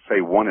 Say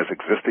one is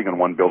existing and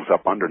one builds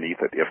up underneath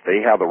it. If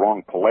they have the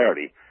wrong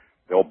polarity,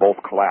 they'll both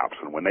collapse.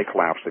 And when they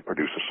collapse, they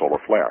produce a solar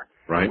flare,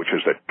 right, which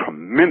is a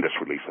tremendous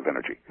release of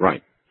energy.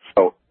 Right.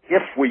 So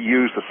if we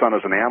use the sun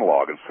as an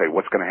analog and say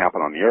what's going to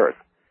happen on the Earth,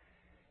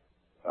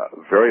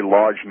 very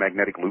large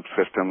magnetic loop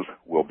systems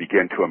will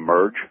begin to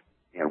emerge,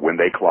 and when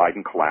they collide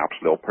and collapse,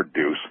 they'll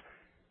produce,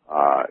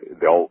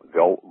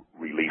 they'll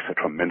release a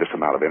tremendous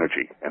amount of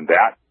energy. And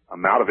that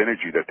amount of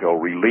energy that they'll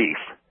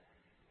release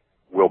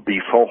will be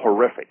so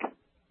horrific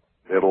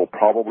that it'll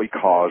probably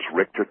cause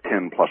Richter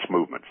 10 plus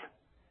movements.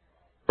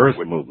 Earth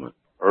movements.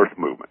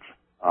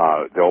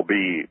 There'll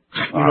be...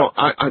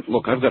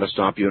 look, I've got to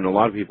stop you, and a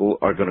lot of people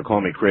are going to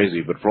call me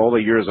crazy, but for all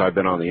the years I've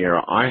been on the air,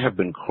 I have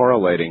been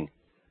correlating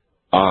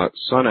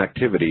sun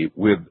activity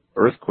with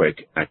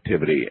earthquake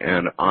activity,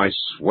 and I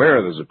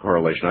swear there's a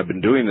correlation. I've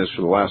been doing this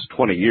for the last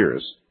 20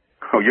 years.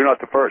 Oh, you're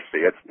not the first. See,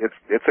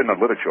 it's in the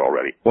literature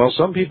already. Well,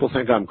 some people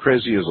think I'm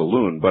crazy as a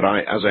loon, but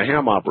as a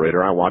ham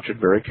operator, I watch it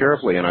very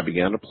carefully, and I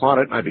began to plot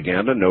it, and I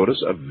began to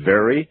notice a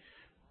very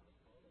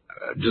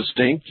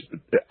distinct,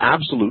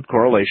 absolute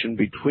correlation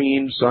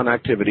between sun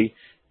activity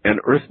and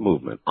Earth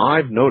movement.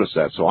 I've noticed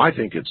that, so I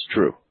think it's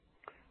true.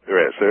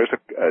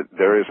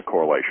 There is a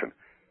correlation,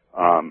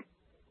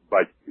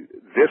 but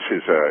this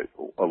is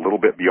a little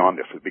bit beyond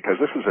this, because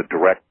this is a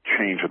direct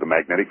change of the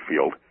magnetic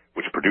field,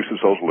 which produces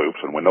those loops,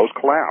 and when those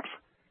collapse,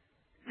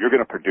 you're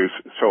going to produce.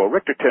 So a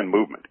Richter 10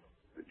 movement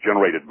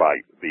generated by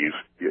these,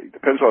 it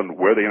depends on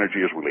where the energy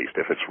is released.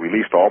 If it's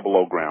released all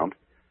below ground,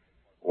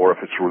 or if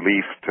it's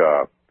released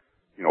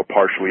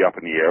partially up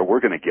in the air, we're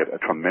going to get a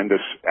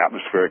tremendous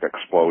atmospheric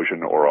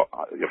explosion, or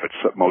if it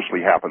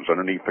mostly happens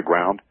underneath the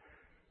ground,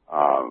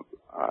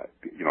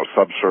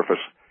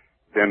 subsurface,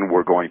 then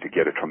we're going to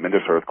get a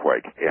tremendous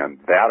earthquake. And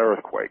that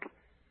earthquake,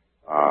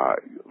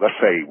 let's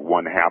say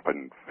one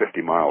happened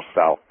 50 miles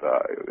south,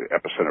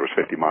 epicenter was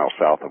 50 miles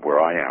south of where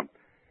I am,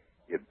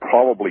 it'd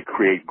probably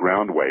create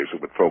ground waves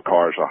that would throw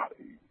cars,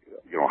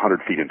 100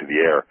 feet into the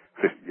air,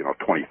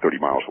 20, 30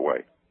 miles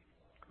away.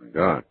 My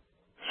God.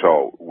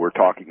 So we're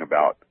talking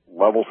about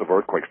levels of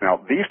earthquakes. Now,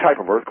 these type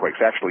of earthquakes,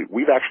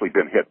 we've actually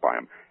been hit by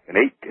them. In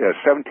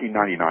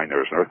 1799, there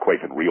was an earthquake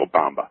in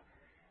Riobamba,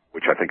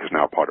 which I think is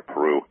now part of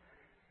Peru.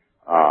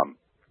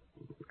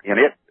 And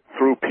it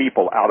threw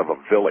people out of a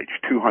village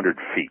 200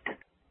 feet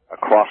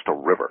across a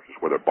river is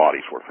where their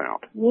bodies were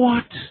found.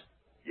 What?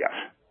 Yes.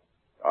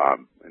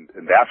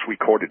 And that's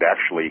recorded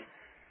actually.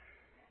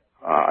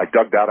 I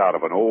dug that out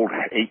of an old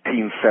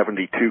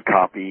 1872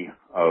 copy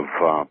of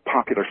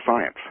Popular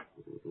Science.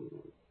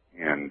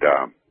 And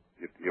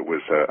it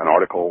was an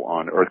article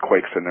on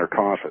earthquakes and their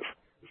causes.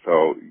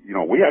 So,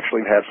 we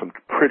actually had some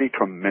pretty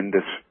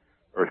tremendous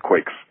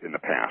earthquakes in the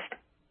past.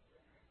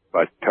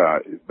 But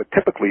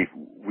typically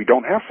we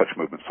don't have such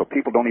movements, so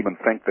people don't even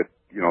think that,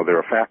 they're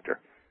a factor.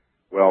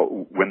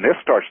 Well, when this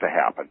starts to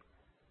happen,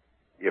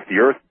 if the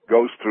Earth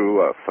goes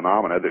through a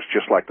phenomena that's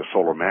just like the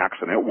solar max,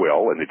 and it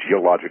will, and the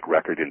geologic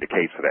record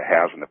indicates that it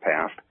has in the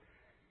past,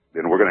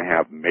 then we're going to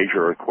have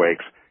major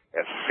earthquakes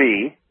at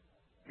sea.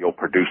 You'll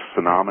produce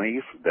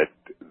tsunamis that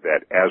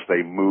as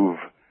they move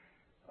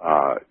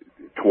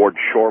toward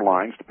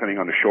shorelines, depending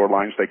on the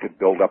shorelines, they could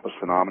build up a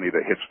tsunami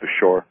that hits the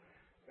shore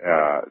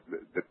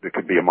that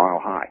could be a mile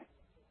high.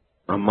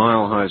 A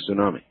mile-high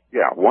tsunami.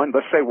 Yeah,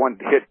 let's say one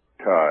hit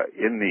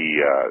in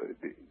the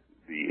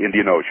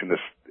Indian Ocean,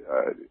 let's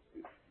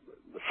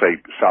say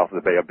south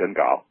of the Bay of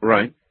Bengal.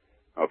 Right.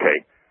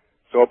 Okay.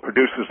 So it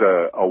produces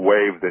a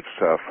wave that's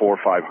 400 or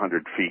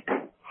 500 feet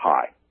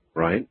high.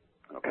 Right.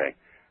 Okay.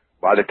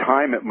 By the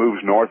time it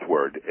moves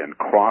northward and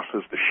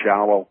crosses the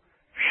shallow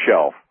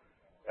shelf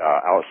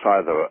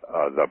outside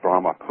the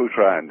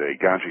Brahmaputra and the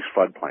Ganges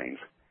floodplains,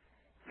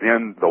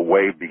 then the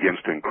wave begins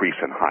to increase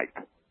in height.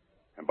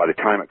 And by the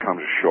time it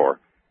comes ashore,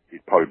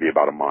 it'd probably be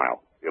about a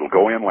mile. It'll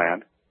go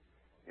inland.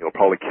 It'll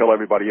probably kill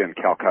everybody in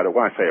Calcutta.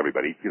 When I say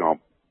everybody,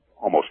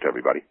 almost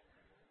everybody.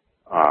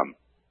 And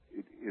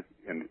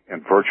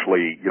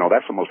virtually,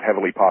 that's the most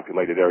heavily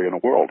populated area in the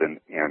world. And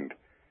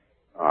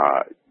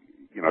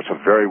it's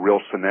a very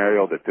real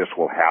scenario that this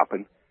will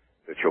happen,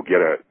 that you'll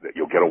get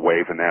a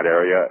wave in that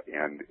area,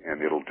 and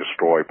it'll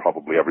destroy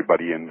probably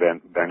everybody in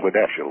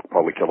Bangladesh. It'll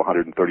probably kill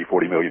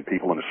 140 million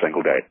people in a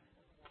single day.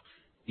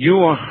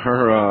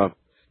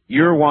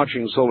 You're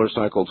watching Solar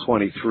Cycle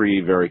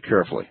 23 very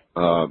carefully,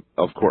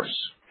 of course.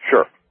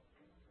 Sure.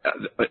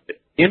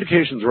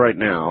 Indications right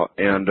now,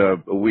 and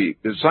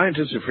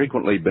scientists have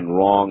frequently been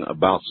wrong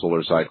about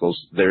solar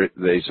cycles.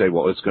 They say,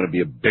 well, it's going to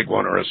be a big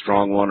one or a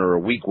strong one or a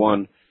weak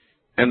one,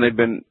 and they've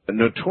been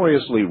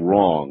notoriously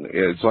wrong.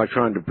 It's like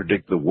trying to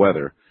predict the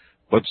weather.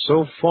 But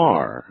so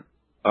far,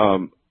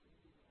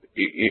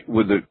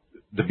 with the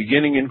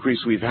beginning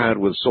increase we've had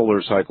with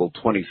Solar Cycle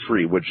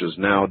 23, which is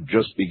now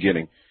just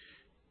beginning,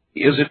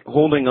 is it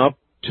holding up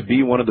to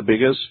be one of the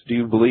biggest, do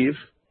you believe?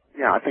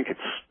 Yeah, I think it's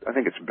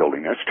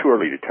building. It's too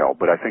early to tell,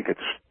 but I think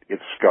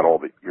it's got all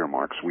the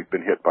earmarks. We've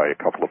been hit by a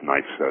couple of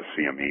nice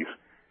CMEs,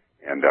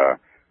 and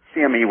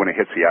CME, when it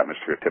hits the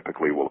atmosphere,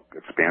 typically will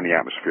expand the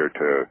atmosphere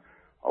to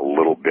a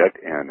little bit,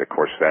 and of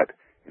course that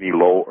any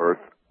low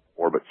Earth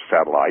orbit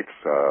satellites,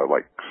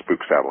 like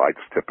spook satellites,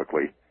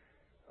 typically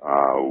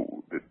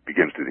it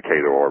begins to decay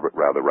their orbit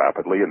rather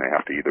rapidly, and they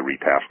have to either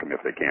retask them if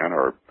they can,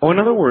 or... Oh, in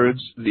other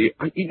words,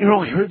 I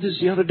heard this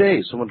the other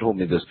day. Someone told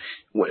me this.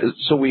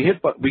 So we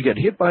get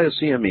hit by a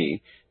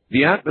CME,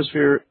 the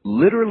atmosphere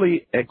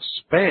literally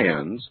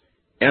expands,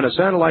 and a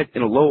satellite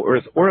in a low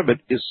Earth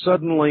orbit is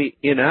suddenly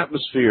in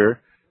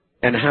atmosphere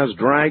and has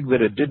drag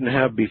that it didn't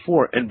have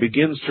before and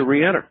begins to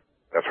re-enter.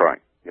 That's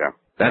right, yeah.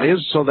 That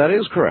is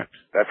correct.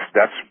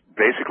 That's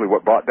basically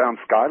what brought down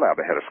Skylab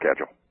ahead of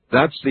schedule.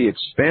 That's the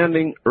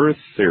expanding Earth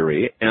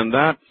theory, and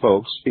that,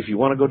 folks, if you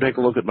want to go take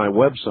a look at my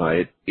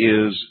website,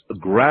 is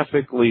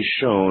graphically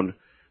shown.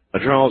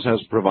 Charles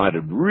has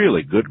provided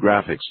really good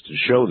graphics to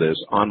show this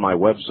on my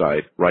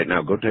website right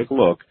now. Go take a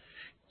look.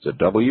 It's at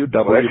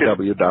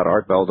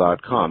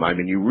www.artbell.com. I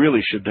mean, you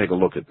really should take a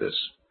look at this.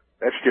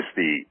 That's just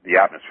the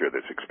atmosphere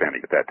that's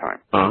expanding at that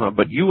time.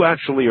 But you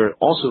actually are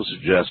also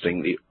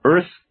suggesting the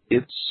Earth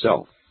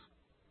itself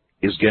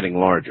is getting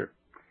larger.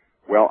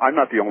 Well, I'm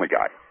not the only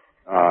guy.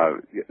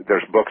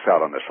 There's books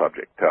out on the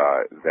subject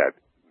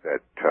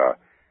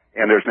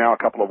and there's now a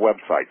couple of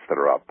websites that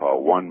are up.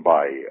 One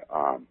by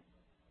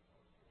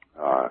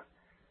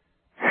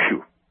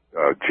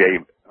Jay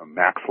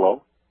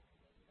Maxlow,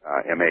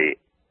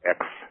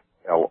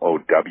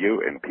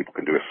 Maxlow, and people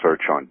can do a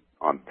search on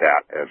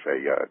that as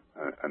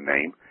a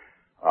name.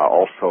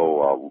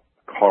 Also,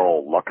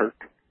 Carl Luckert,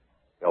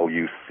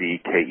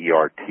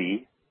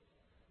 Luckert,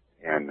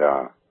 and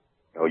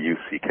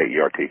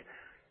Luckert.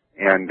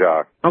 And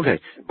okay.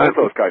 Both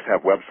those guys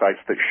have websites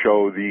that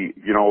show the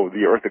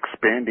Earth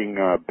expanding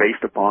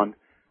based upon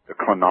the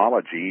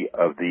chronology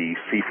of the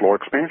seafloor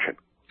expansion.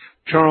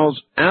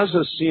 Charles, as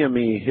a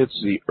CME hits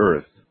the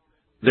Earth,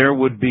 there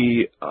would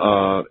be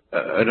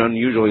an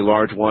unusually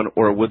large one,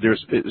 or would there?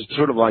 It's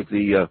sort of like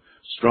the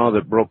straw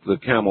that broke the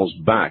camel's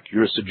back.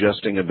 You're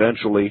suggesting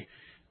eventually,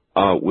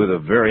 with a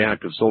very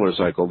active solar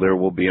cycle, there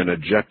will be an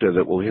ejecta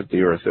that will hit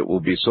the Earth that will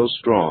be so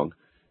strong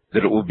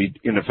that it will be,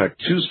 in effect,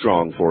 too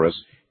strong for us,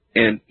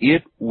 and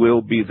it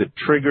will be the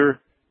trigger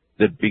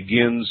that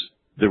begins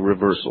the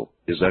reversal.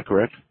 Is that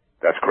correct?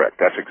 That's correct.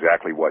 That's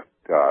exactly what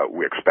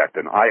we expect.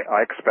 And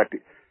I expect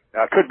it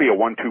could be a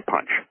 1-2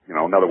 punch. In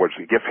other words,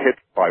 it gets hit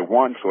by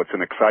one, so it's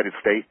an excited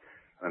state.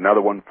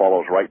 Another one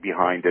follows right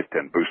behind it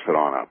and boosts it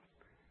on up.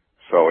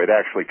 So it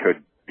actually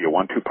could be a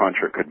 1-2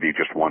 punch, or it could be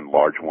just one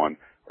large one,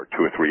 or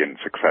 2 or 3 in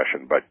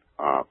succession. But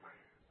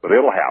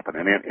it'll happen,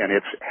 and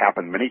it's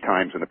happened many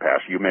times in the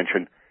past. You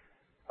mentioned,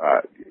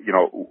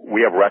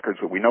 we have records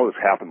that we know this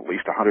happened at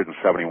least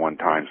 171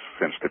 times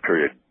since the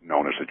period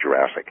known as the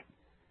Jurassic.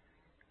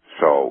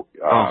 So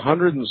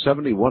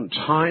 171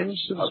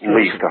 times? At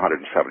least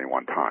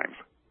 171 times.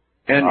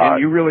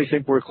 And you really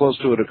think we're close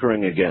to it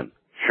occurring again?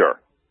 Sure,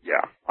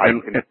 yeah.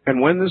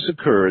 And when this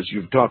occurs,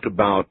 you've talked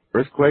about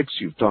earthquakes,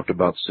 you've talked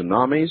about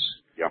tsunamis.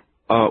 Yeah.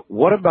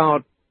 What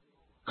about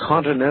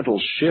continental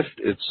shift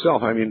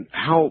itself? I mean,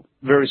 how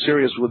very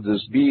serious would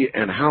this be,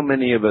 and how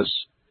many of us,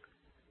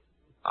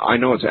 I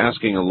know it's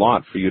asking a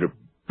lot for you to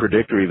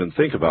predict or even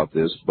think about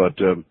this, but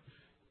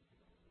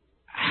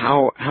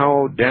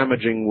how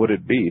damaging would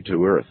it be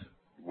to Earth?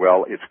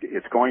 Well,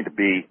 it's going to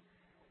be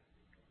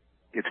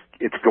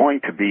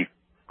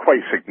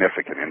quite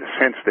significant in the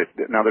sense that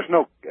now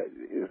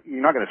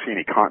you're not going to see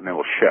any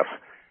continental shifts.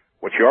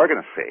 What you are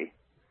going to see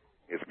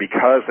is,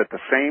 because at the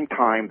same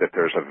time that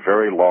there's a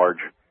very large,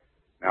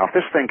 now if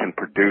this thing can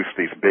produce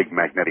these big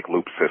magnetic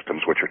loop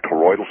systems, which are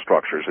toroidal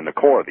structures in the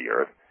core of the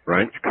Earth,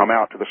 right, which come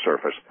out to the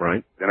surface.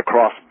 Right. Then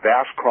across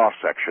vast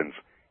cross-sections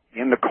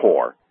in the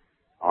core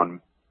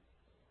on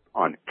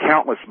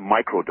countless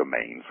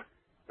microdomains,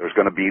 there's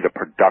going to be the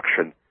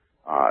production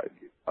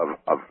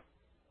of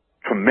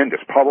tremendous,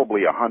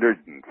 probably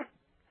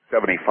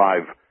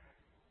 175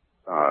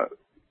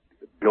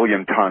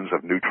 billion tons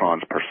of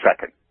neutrons per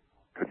second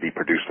could be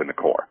produced in the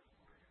core.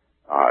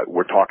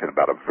 We're talking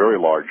about a very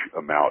large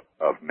amount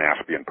of mass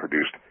being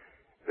produced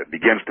that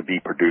begins to be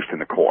produced in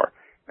the core.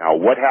 Now,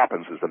 what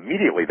happens is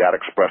immediately that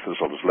expresses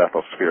as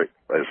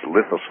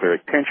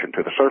lithospheric tension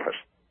to the surface.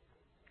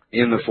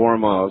 In the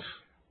form of?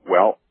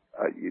 Well,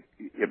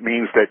 it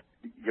means that,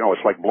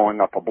 it's like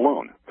blowing up a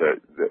balloon.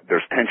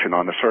 There's tension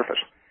on the surface.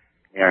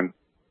 And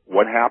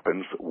what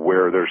happens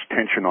where there's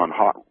tension on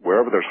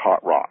wherever there's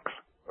hot rocks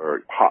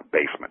or hot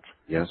basements,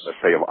 yes,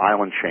 let's say of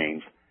island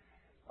chains,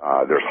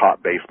 there's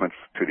hot basements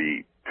to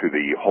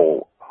the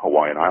whole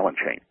Hawaiian island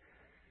chain.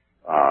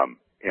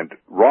 And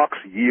rocks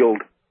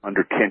yield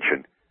under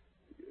tension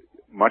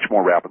much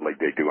more rapidly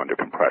than they do under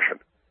compression.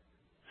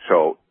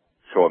 So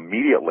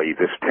immediately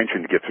this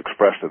tension gets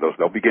expressed to those.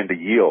 They'll begin to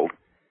yield,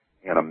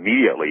 and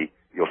immediately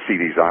you'll see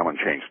these island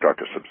chains start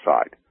to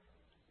subside.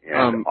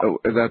 And,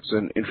 that's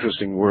an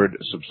interesting word,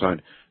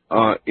 subside.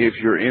 If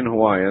you're in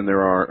Hawaii, and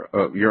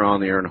you're on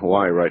the air in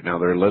Hawaii right now,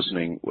 they're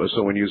listening.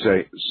 So when you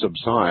say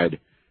subside,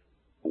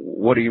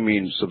 what do you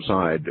mean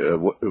subside?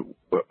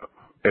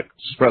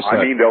 Express that.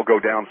 I mean they'll go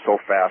down so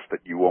fast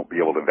that you won't be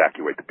able to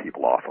evacuate the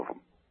people off of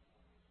them.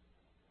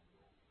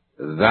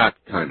 That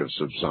kind of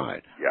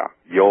subside. Yeah,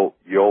 you'll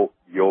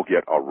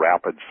get a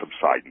rapid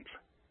subsidence.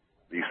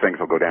 These things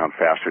will go down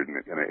faster,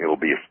 and it'll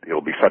be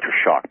such a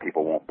shock.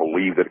 People won't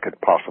believe that it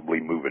could possibly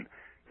move, and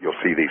you'll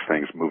see these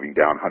things moving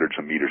down hundreds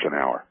of meters an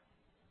hour.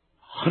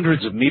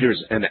 Hundreds of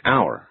meters an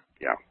hour.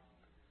 Yeah.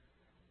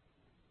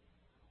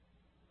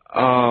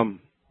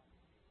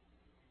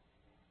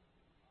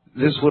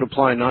 This would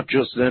apply not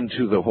just then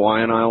to the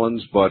Hawaiian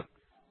Islands, but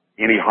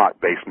any hot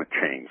basement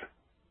chains,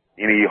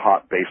 any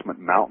hot basement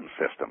mountain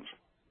systems,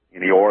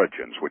 any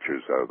origins, which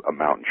is a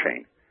mountain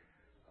chain.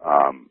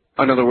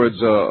 In other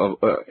words,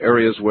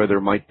 areas where there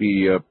might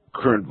be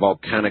current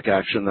volcanic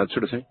action, that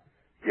sort of thing?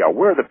 Yeah,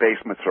 where the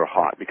basements are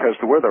hot, because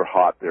where they're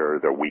hot,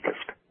 they're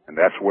weakest, and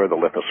that's where the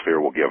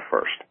lithosphere will give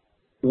first.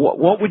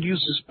 What would you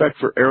suspect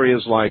for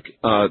areas like,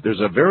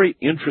 there's a very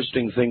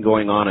interesting thing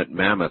going on at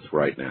Mammoth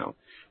right now,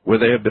 where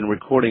they have been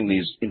recording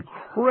these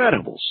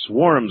incredible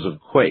swarms of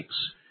quakes,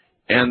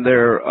 and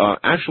they're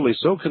actually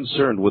so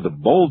concerned with the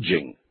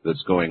bulging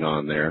that's going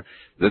on there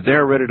that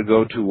they're ready to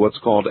go to what's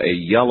called a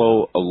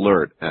yellow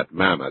alert at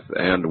Mammoth,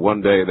 and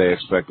one day they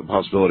expect the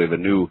possibility of a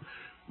new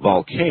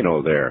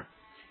volcano there.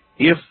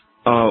 If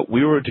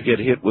we were to get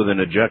hit with an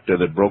ejecta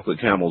that broke the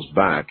camel's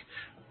back,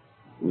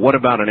 what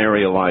about an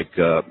area like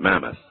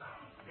Mammoth?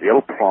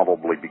 It'll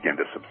probably begin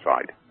to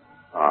subside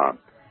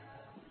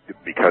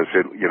because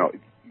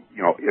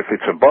if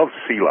it's above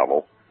sea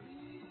level,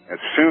 as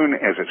soon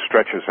as it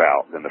stretches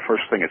out, then the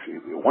first thing is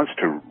it wants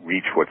to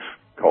reach what's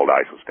called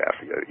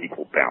isostasis,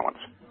 equal balance.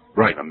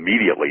 Right. And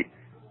immediately,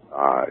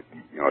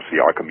 it's the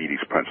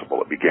Archimedes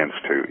principle. It begins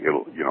to,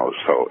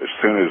 so as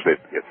soon as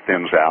it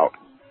thins out,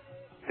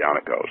 down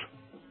it goes.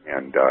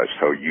 And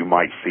so you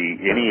might see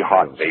any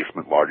hot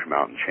basement, large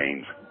mountain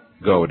chains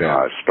go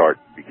down, start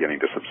beginning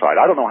to subside.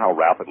 I don't know how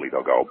rapidly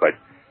they'll go, but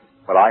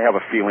I have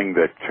a feeling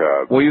that...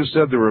 well, you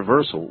said the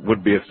reversal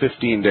would be a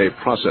 15-day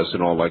process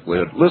in all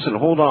likelihood. Listen,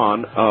 hold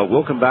on.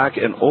 We'll come back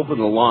and open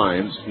the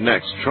lines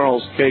next.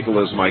 Charles Cagle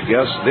is my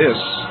guest. This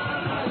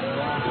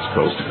is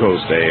Coast to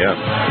Coast AM.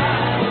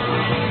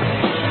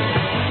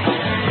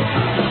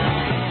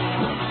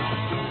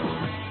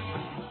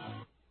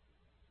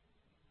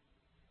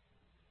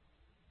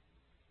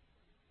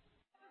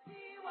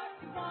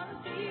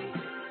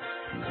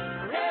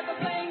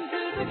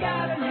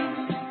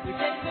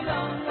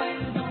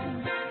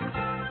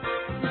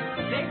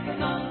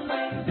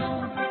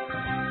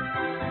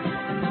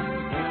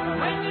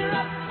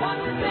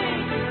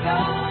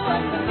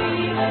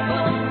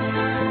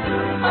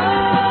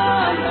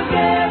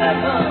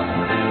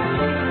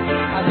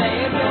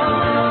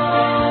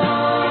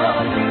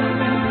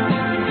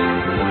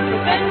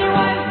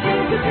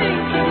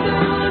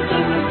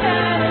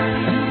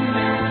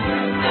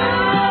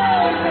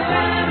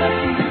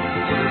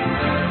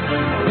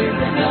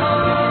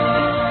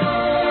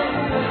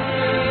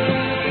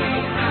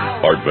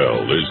 Art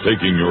Bell is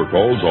taking your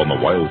calls on the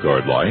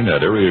wildcard line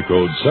at area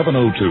code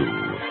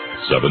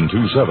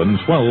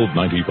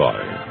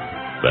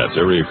 702-727-1295. That's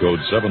area code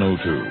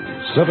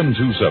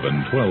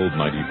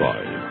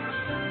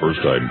 702-727-1295.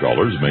 First-time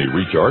callers may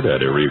reach Art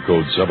at area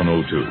code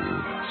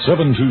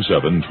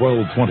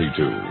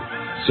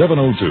 702-727-1222.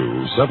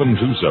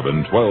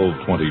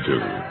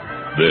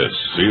 702-727-1222. This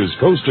is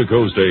Coast to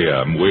Coast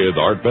AM with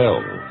Art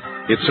Bell.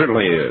 It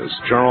certainly is.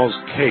 Charles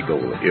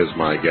Cagle is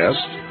my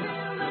guest,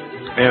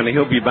 and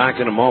he'll be back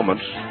in a moment.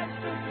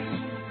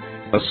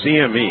 A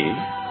CME,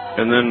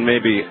 and then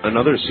maybe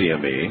another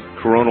CME,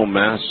 coronal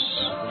mass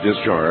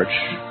discharge,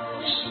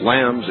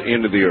 slams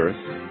into the earth,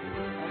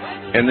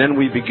 And then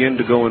we begin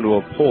to go into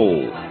a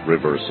pole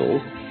reversal.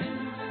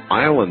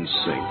 Islands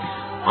sink.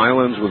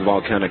 Islands with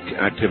volcanic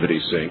activity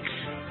sink,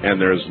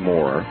 and there's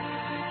more.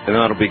 And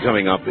that'll be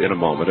coming up in a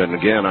moment. And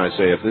again, I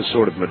say, if this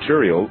sort of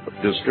material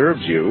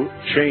disturbs you,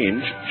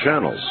 change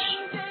channels.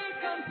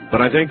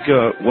 But I think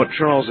what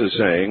Charles is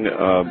saying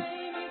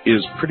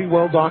is pretty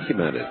well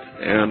documented.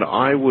 And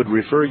I would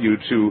refer you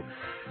to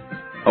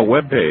a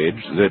web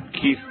page that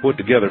Keith put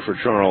together for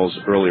Charles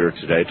earlier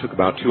today. It took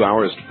about 2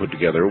 hours to put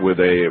together with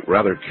a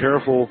rather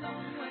careful,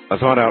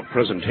 thought-out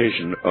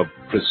presentation of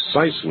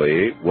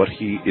precisely what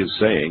he is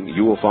saying.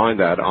 You will find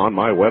that on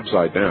my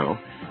website now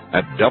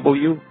at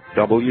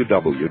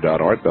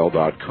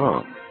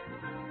www.artbell.com.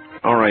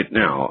 All right,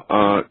 now,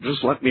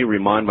 just let me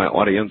remind my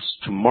audience,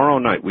 tomorrow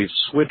night, we've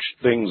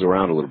switched things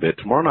around a little bit.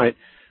 Tomorrow night,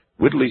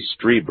 Whitley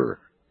Strieber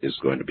is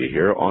going to be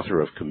here,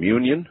 author of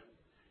Communion,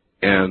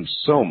 and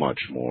so much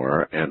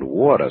more, and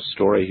what a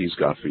story he's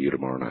got for you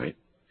tomorrow night.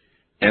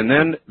 And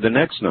then the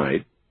next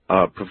night,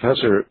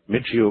 Professor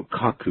Michio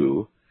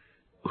Kaku,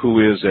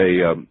 who is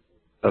a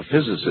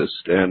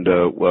physicist and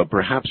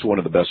perhaps one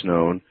of the best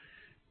known,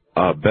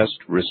 best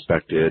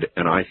respected,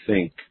 and I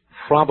think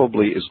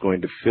probably is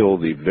going to fill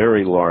the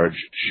very large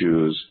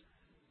shoes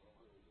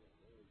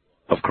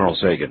of Carl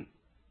Sagan.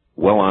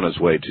 Well on his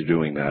way to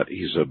doing that.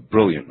 He's a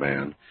brilliant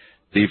man.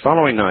 The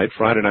following night,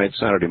 Friday night,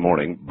 Saturday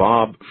morning,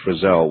 Bob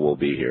Frizzell will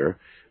be here.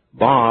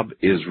 Bob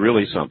is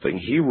really something.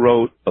 He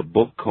wrote a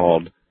book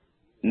called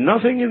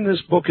Nothing in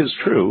This Book is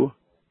True,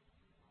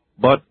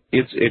 but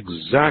It's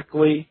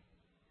Exactly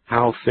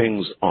How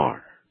Things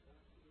Are.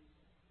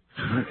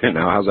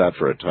 Now, how's that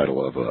for a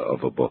title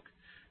of a book?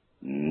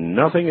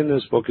 Nothing in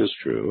this book is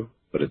true,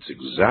 but it's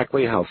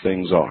exactly how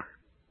things are.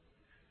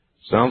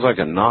 Sounds like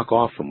a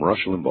knockoff from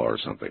Rush Limbaugh or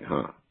something,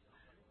 huh?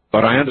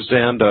 But I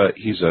understand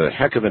he's a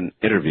heck of an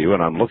interview,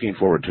 and I'm looking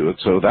forward to it.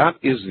 So that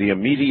is the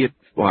immediate,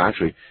 well,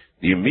 actually,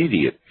 the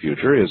immediate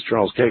future is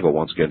Charles Cagle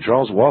once again.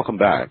 Charles, welcome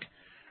back.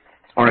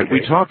 All right,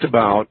 we talked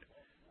about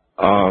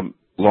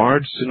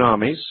large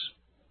tsunamis.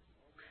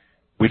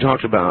 We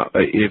talked about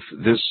if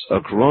this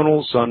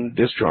coronal sun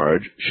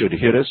discharge should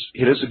hit us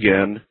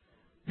again,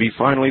 be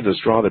finally the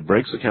straw that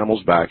breaks the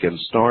camel's back and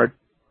start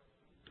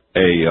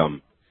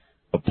a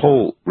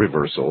pole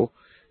reversal,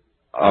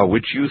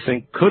 which you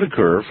think could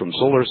occur from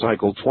solar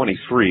cycle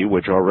 23,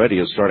 which already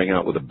is starting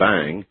out with a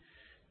bang.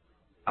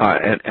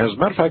 And as a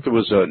matter of fact, there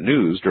was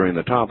news during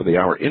the top of the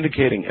hour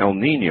indicating El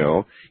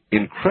Nino,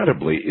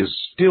 incredibly, is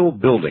still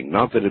building.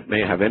 Not that it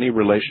may have any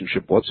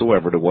relationship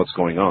whatsoever to what's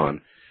going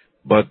on,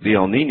 but the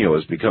El Nino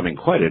is becoming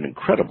quite an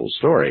incredible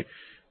story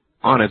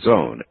on its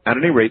own. At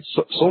any rate,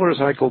 solar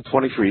cycle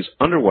 23 is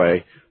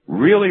underway,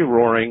 really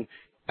roaring.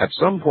 At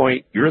some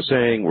point, you're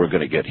saying we're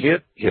going to get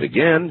hit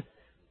again,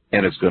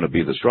 and it's going to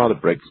be the straw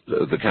that breaks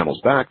the camel's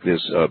back.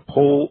 This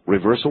pole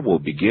reversal will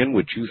begin,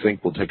 which you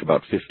think will take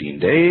about 15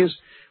 days.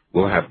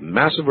 We'll have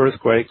massive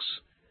earthquakes.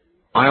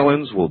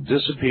 Islands will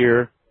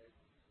disappear.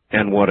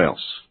 And what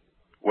else?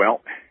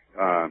 Well,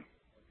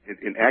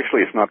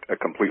 actually, it's not a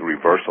complete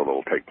reversal that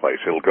will take place.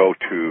 It'll go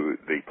to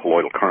the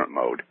poloidal current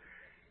mode,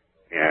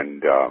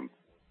 and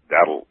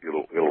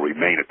it'll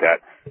remain at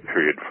that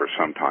period for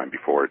some time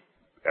before it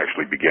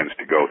actually begins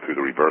to go through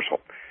the reversal.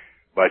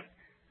 But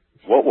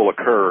what will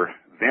occur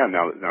then?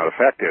 Now the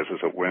fact is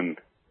that when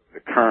the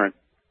current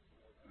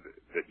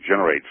that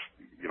generates,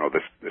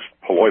 this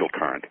poloidal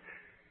current,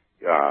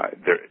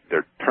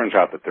 there turns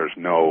out that there's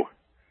no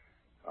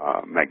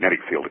magnetic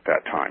field at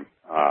that time,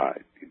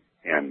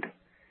 and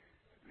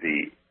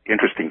the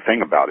interesting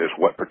thing about it is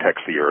what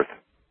protects the Earth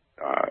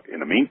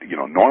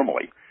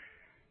normally.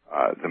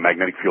 The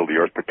magnetic field of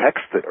the Earth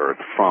protects the Earth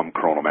from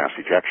coronal mass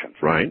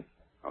ejections. Right.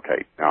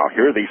 Okay. Now,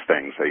 here are these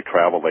things. They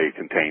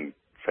contain,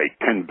 say,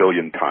 10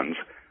 billion tons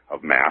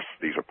of mass.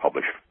 These are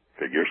published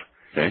figures.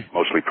 Okay.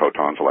 Mostly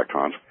protons,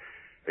 electrons.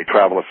 They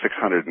travel at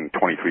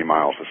 623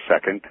 miles a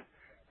second.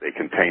 They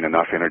contain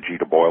enough energy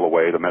to boil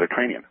away the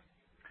Mediterranean.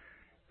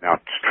 Now,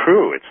 it's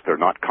true, they're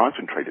not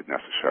concentrated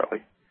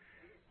necessarily,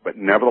 but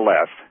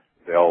nevertheless,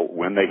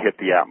 when they hit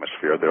the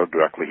atmosphere, they'll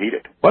directly heat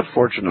it. But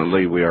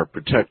fortunately, we are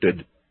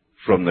protected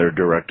from their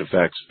direct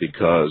effects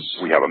because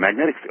we have a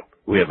magnetic field.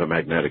 We have a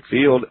magnetic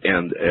field,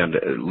 and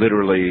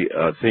literally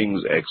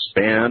things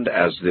expand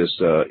as this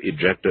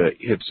ejecta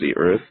hits the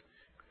Earth,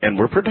 and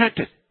we're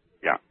protected.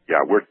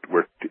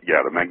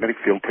 The magnetic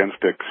field tends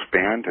to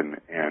expand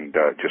and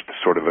just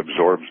sort of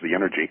absorbs the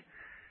energy.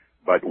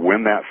 But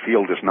when that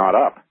field is not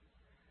up,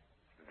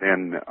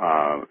 then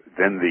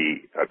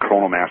the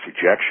coronal mass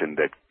ejection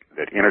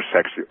that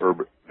intersects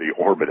the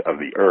orbit of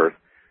the Earth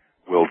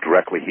will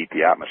directly heat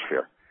the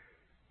atmosphere.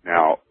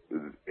 Now,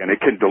 and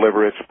it can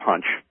deliver its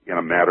punch in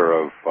a matter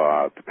of,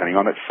 depending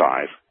on its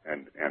size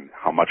and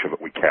how much of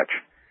it we catch,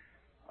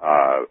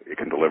 it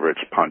can deliver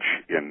its punch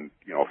in,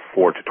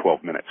 4 to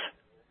 12 minutes.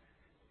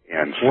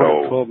 And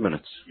 4 to 12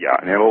 minutes. Yeah,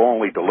 and it'll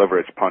only deliver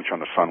its punch on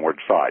the sunward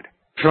side.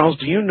 Charles,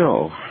 do you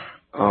know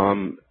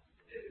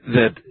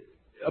that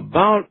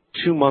about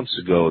 2 months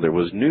ago there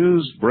was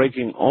news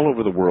breaking all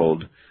over the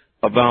world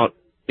about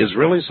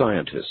Israeli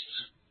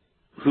scientists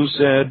who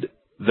said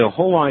the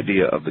whole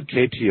idea of the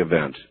KT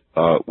event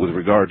with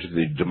regard to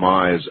the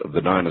demise of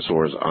the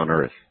dinosaurs on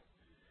Earth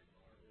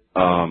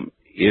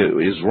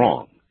is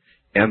wrong.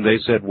 And they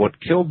said what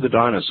killed the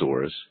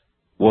dinosaurs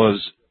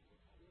was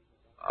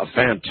a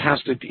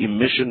fantastic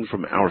emission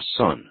from our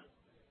sun.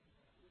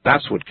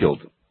 That's what killed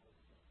them.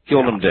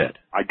 Killed them dead.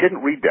 I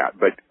didn't read that,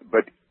 but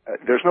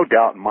there's no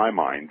doubt in my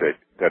mind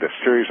that a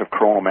series of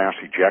coronal mass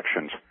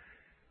ejections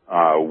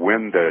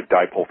when the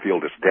dipole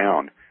field is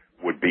down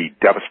would be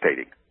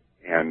devastating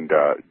and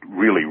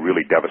really,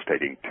 really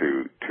devastating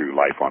to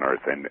life on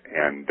Earth.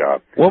 And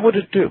what would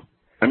it do?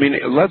 I mean,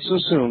 let's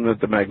assume that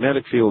the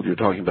magnetic field you're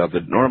talking about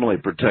that normally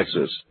protects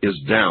us is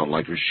down,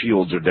 like your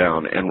shields are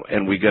down,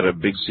 and we get a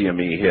big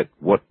CME hit.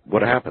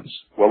 What happens?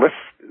 Well,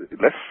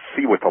 let's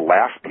see what the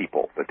last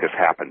people that this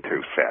happened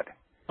to said.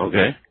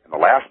 Okay. And the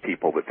last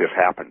people that this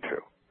happened to,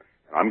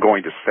 I'm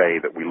going to say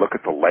that we look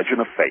at the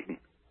legend of Phaeton,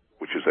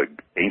 which is an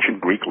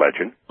ancient Greek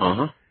legend.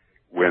 Uh-huh.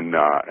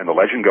 And the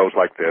legend goes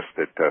like this,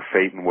 that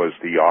Phaeton was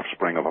the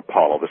offspring of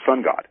Apollo, the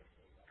sun god.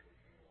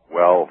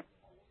 Well,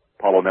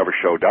 Apollo never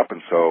showed up,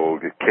 and so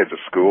the kids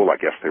at school, I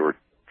guess they were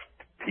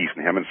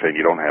teasing him and saying,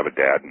 you don't have a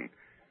dad, and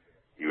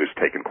he was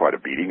taking quite a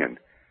beating.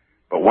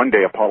 But one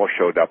day Apollo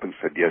showed up and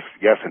said, yes,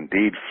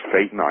 indeed,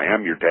 Phaeton, I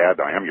am your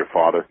dad, I am your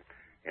father,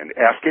 and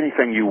ask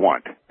anything you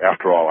want.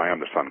 After all, I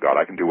am the sun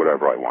god, I can do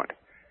whatever I want.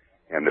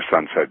 And the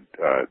son said,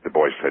 the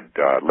boy said,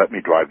 let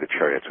me drive the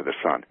chariots of the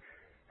sun.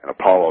 And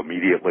Apollo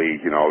immediately,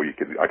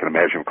 I can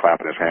imagine him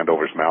clapping his hand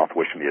over his mouth,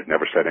 wishing he had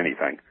never said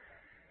anything.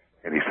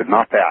 And he said,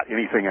 not that,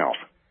 anything else.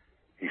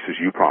 He says,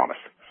 you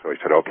promised. So he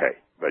said, okay,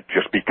 but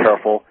just be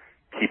careful,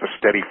 keep a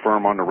steady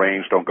firm on the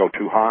reins, don't go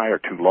too high or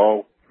too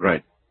low.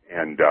 Right.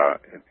 And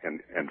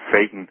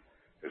Phaeton,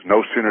 is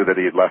no sooner that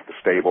he had left the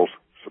stables,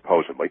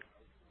 supposedly,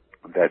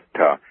 that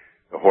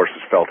the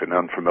horses felt an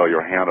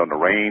unfamiliar hand on the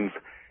reins,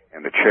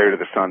 and the chariot of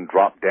the sun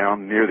dropped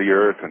down near the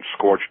earth and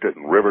scorched it,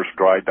 and rivers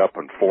dried up,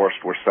 and forests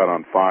were set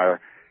on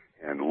fire,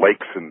 and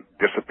lakes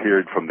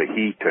disappeared from the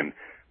heat, and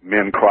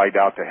men cried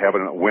out to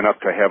heaven, went up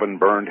to heaven,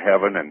 burned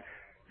heaven, and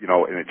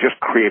it just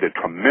created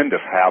tremendous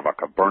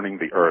havoc of burning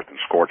the earth and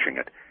scorching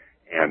it.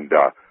 And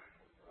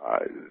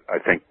I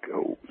think,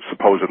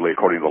 supposedly,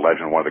 according to the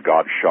legend, one of the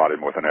gods shot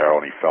him with an arrow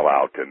and he fell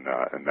out. And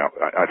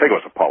I think it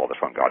was Apollo, the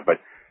sun god.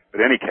 But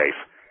in any case,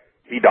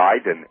 he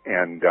died. And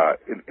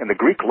in the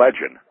Greek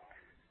legend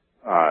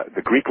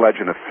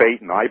of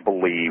Phaeton, I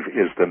believe,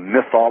 is the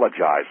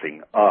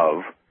mythologizing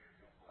of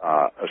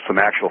some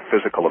actual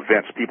physical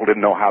events. People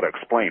didn't know how to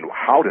explain.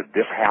 How did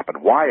this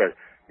happen? Why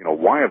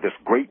are this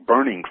great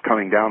burnings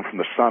coming down from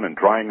the sun and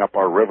drying up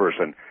our rivers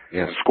and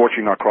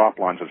scorching our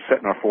croplands and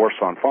setting our forests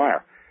on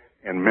fire?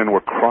 And men were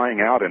crying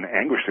out in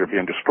anguish they're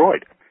being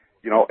destroyed.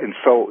 And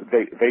so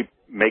they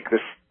make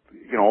this,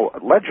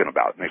 legend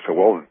about it. And they say,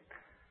 well,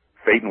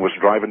 Phaeton was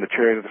driving the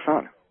chariot of the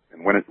sun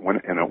and it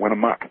went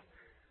amok.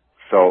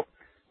 So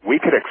we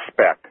could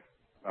expect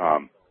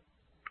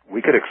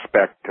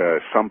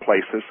some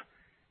places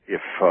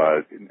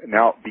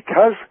now,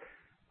 because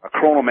a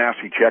coronal mass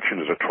ejection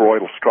is a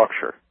toroidal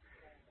structure,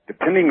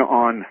 depending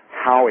on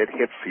how it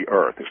hits the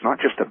Earth, it's not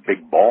just a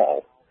big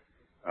ball,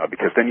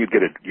 because then you'd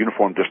get a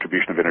uniform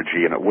distribution of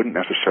energy, and it wouldn't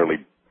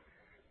necessarily,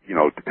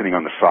 depending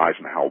on the size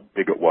and how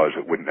big it was,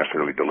 it wouldn't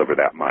necessarily deliver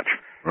that much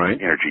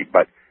energy.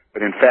 But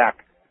in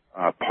fact,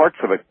 parts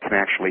of it can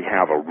actually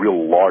have a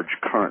real large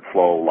current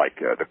flow, like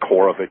the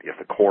core of it. If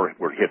the core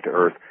were to hit the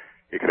Earth,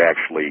 it could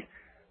actually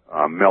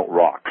melt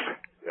rocks,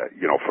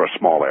 for a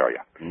small area.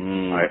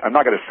 I'm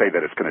not going to say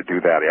that it's going to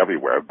do that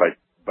everywhere, but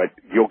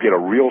you'll get a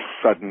real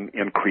sudden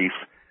increase.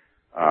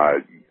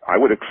 I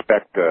would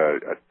expect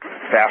a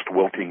fast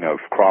wilting of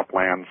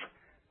croplands,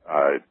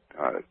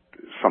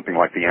 something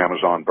like the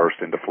Amazon burst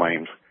into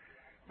flames.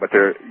 But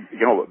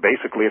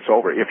basically it's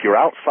over. If you're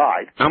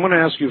outside... I'm going to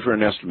ask you for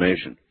an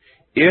estimation.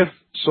 If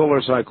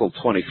solar cycle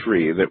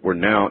 23 that we're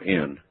now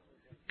in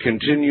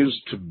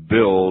continues to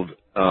build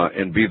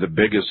and be the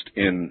biggest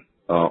in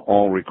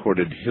all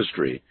recorded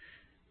history,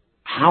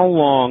 how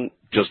long,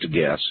 just a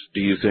guess,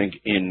 do you think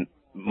in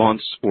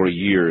months or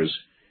years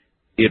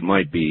it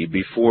might be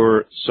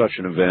before such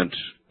an event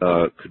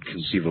could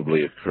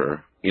conceivably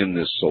occur in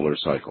this solar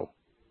cycle?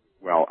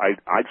 Well,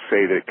 I'd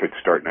say that it could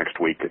start next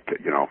week. It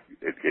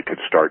could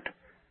start.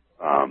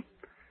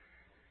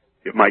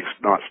 It might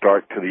not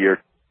start to the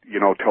year,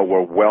 till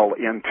we're well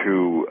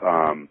into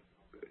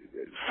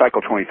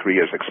cycle 23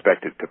 is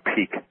expected to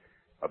peak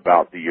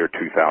about the year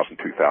 2000,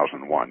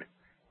 2001.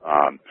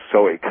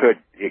 So it could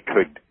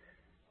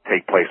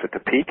take place at the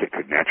peak. It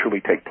could naturally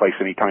take place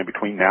anytime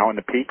between now and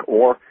the peak,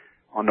 or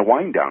on the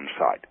wind down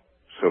side.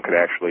 So it could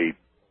actually,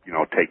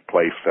 take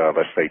place,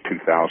 let's say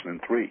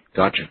 2003.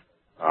 Gotcha.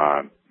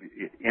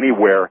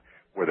 Anywhere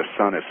where the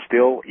sun is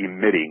still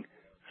emitting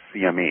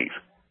CMEs.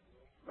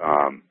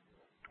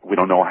 We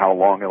don't know how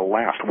long it'll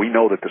last. We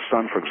know that the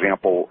sun, for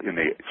example, in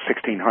the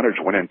 1600s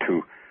went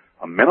into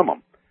a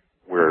minimum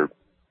where,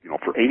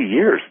 for 80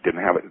 years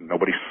didn't have it.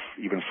 Nobody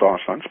even saw a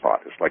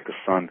sunspot. It's like the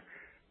sun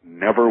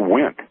never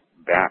went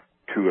back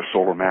to a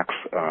solar max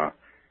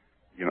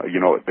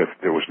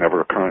there was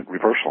never a current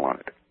reversal on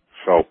it.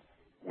 So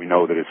we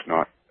know that it's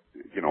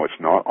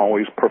not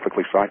always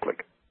perfectly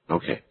cyclic.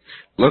 Okay.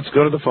 Let's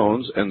go to the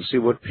phones and see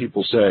what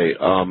people say.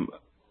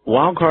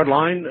 Wildcard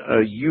line,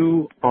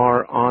 you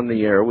are on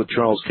the air with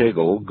Charles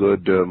Cagle.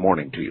 Good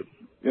morning to you.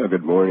 Yeah,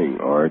 good morning,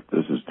 Art.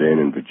 This is Dan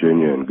in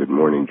Virginia, and good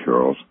morning,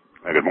 Charles.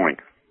 Good morning.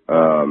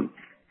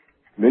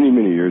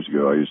 Many years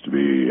ago, I used to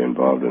be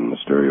involved in the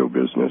stereo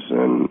business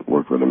and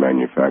worked with a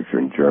manufacturer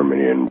in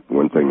Germany, and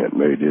one thing that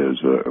made his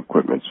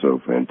equipment so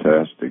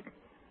fantastic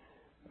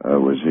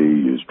was he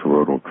used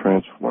toroidal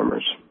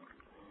transformers,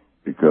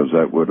 because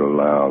that would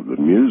allow the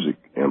music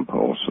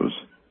impulses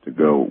to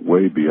go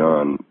way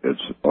beyond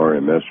its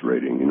RMS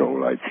rating,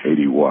 like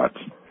 80 watts.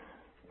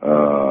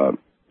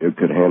 It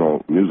could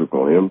handle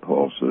musical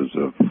impulses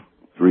of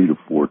 3 to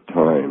 4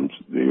 times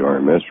the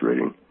RMS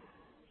rating.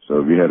 So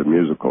if you had a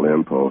musical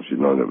impulse, that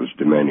was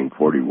demanding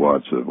 40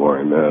 watts of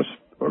RMS,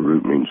 or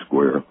root mean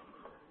square,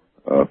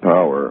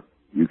 power,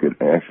 you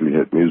could actually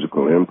hit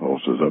musical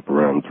impulses up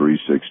around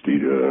 360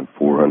 to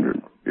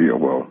 400.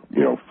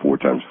 4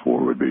 times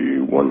 4 would be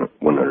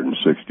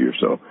 160 or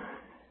so.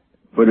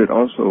 But it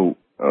also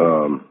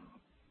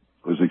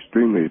was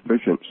extremely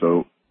efficient,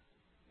 so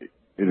it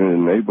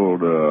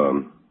enabled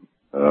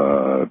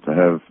to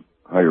have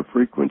higher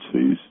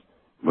frequencies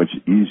much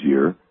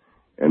easier,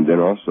 and then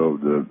also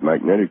the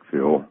magnetic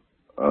field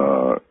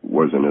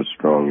wasn't as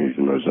strong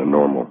as a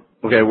normal.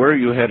 Okay, where are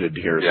you headed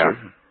here, sir?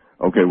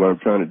 Okay, what I'm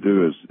trying to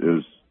do is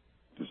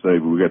to say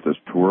we got this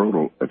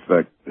toroidal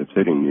effect that's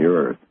hitting the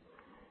Earth,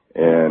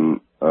 and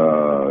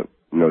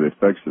the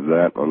effects of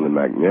that on the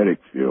magnetic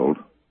field,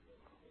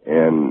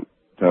 and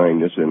tying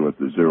this in with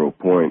the 0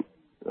 point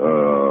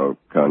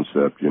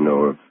concept,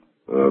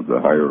 of the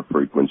higher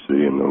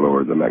frequency and the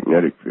lower the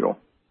magnetic field.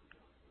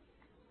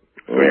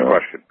 What's your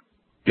question?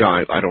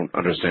 Yeah, I don't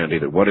understand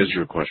either. What is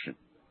your question?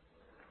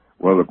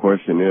 Well, the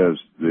question is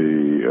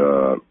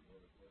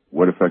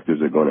what effect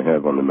is it going to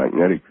have on the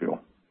magnetic field?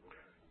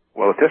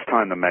 Well, at this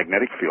time, the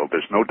magnetic field,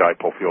 there's no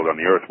dipole field on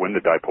the Earth when the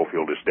dipole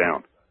field is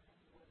down.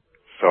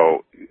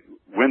 So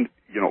when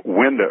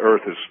the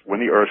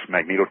Earth's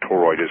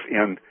magnetotoroid is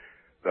in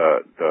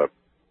the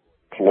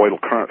poloidal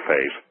current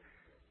phase,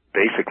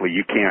 basically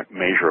you can't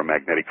measure a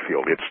magnetic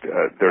field.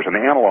 There's an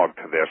analog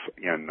to this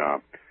in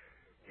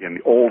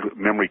old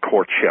memory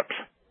core chips.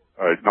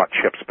 Not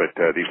chips, but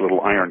these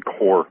little iron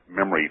core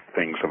memory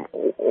things of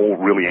old,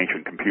 really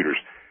ancient computers.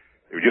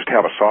 They would just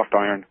have a soft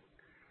iron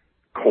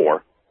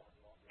core,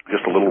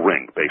 just a little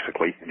ring,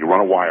 basically, and you run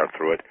a wire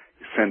through it,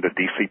 you send a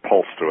DC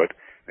pulse through it,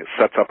 and it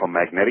sets up a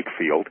magnetic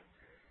field.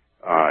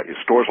 It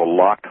stores a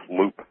locked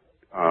loop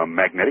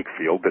magnetic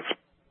field that's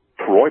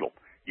toroidal.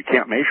 You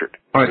can't measure it.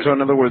 All right, so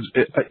in other words,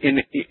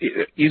 in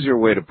easier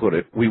way to put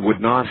it, we would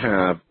not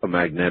have a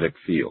magnetic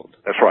field.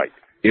 That's right.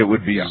 It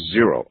would be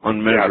zero,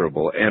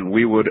 unmeasurable, and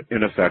we would,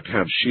 in effect,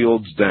 have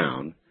shields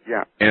down.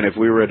 Yeah. And if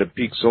we were at a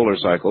peak solar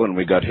cycle and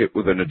we got hit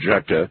with an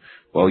ejecta,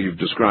 well, you've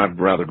described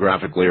rather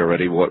graphically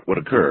already what would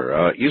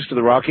occur. East of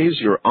the Rockies,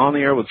 you're on the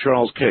air with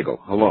Charles Cagle.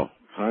 Hello.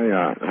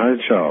 Hi,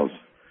 Charles.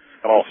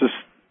 Hello.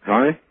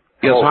 Hi?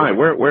 Yes, hi.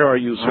 Where are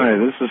you, sir? Hi,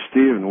 this is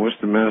Steve in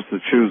Worcester,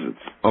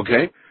 Massachusetts.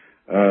 Okay.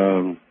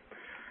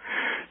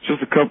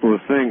 Just a couple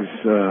of things.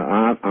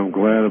 I'm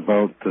glad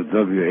about the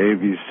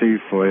WABC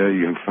for you.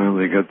 You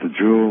finally got the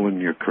jewel in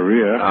your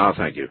career. Oh,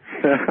 thank you.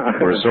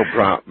 We're so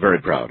very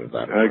proud of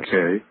that.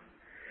 Okay.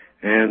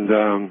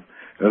 And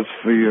as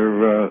for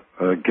your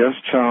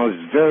guest, Charles,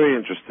 very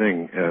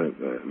interesting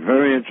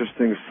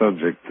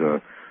subject.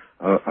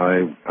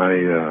 I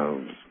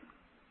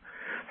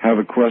have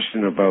a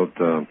question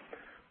about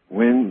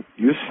when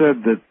you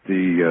said that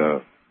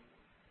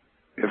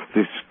if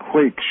this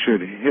quake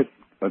should hit,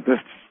 this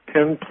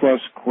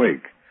 10-plus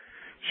quake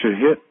should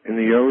hit in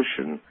the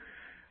ocean,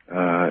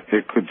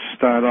 it could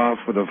start off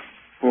with a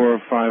 400 or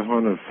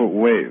 500 foot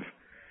wave.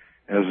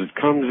 As it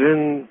comes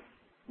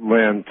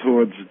inland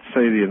towards,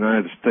 say, the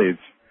United States,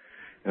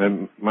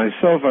 and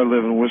myself, I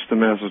live in Worcester,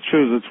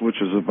 Massachusetts,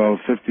 which is about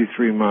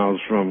 53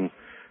 miles from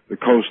the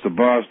coast of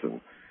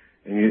Boston,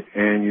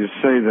 and you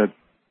say that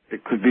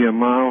it could be a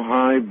mile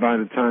high by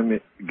the time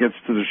it gets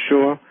to the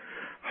shore.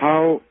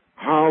 How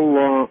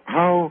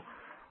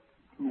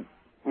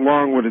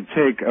long would it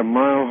take a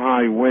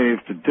mile-high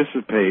wave to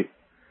dissipate?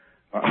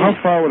 How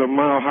far would a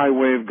mile-high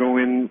wave go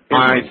in?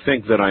 I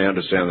think that I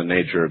understand the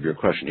nature of your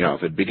question. Yeah,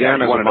 if it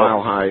began as a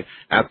mile-high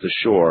at the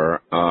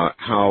shore,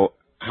 how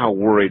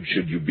worried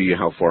should you be?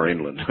 How far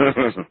inland?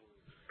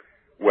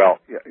 Well,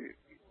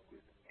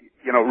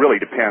 it really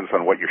depends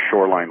on what your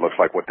shoreline looks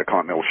like, what the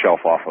continental shelf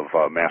off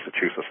of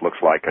Massachusetts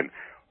looks like, and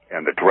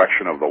the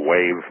direction of the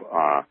wave.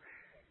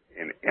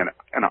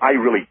 And I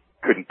really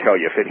couldn't tell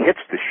you if it hits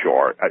the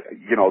shore.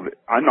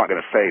 I'm not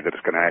going to say that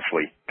it's going to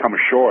actually come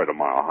ashore at a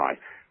mile high.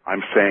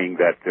 I'm saying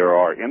that there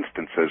are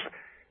instances,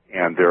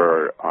 and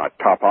there are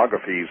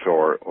topographies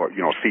or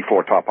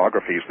seafloor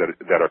topographies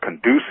that are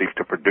conducive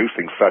to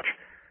producing such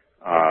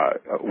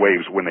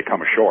waves when they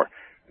come ashore.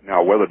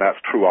 Now, whether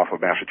that's true off of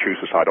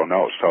Massachusetts, I don't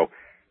know. So,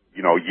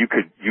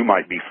 you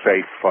might be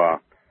safe,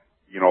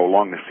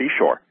 along the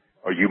seashore,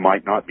 or you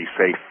might not be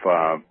safe,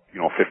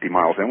 50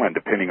 miles inland,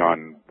 depending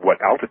on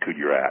what altitude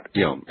you're at.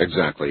 Yeah,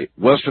 exactly.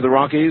 West of the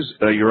Rockies,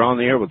 you're on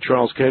the air with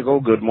Charles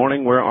Cagle. Good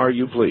morning. Where are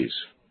you, please?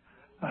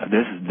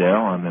 This is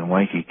Dell. I'm in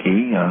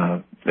Waikiki.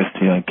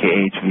 Listening on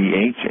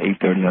KHVH,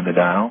 830 on the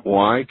dial.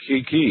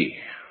 Waikiki.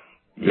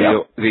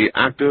 Yep. The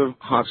active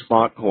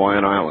hotspot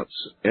Hawaiian Islands.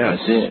 Yes.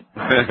 That's it.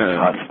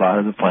 Hotspot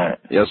of the planet.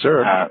 Yes,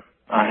 sir.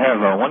 I have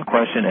one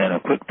question and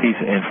a quick piece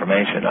of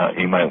information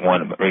you might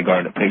want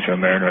regarding the picture of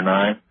Mariner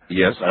 9.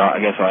 Yes. But I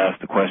guess I'll ask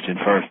the question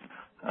first.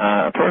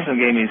 A person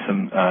gave me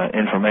some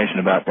information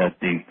about that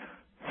the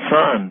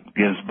sun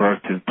gives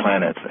birth to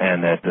planets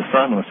and that the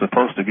sun was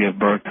supposed to give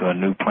birth to a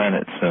new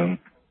planet soon.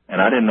 And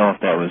I didn't know if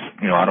that was,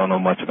 I don't know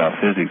much about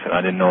physics, and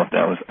I didn't know if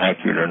that was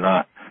accurate or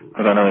not.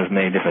 Because I know there's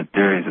many different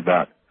theories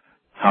about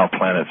how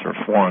planets are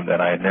formed that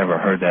I had never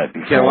heard that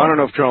before. Yeah, well, I don't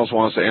know if Charles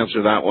wants to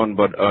answer that one,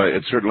 but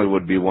it certainly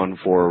would be one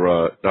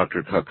for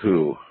Dr.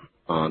 Kaku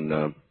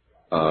on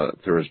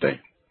Thursday.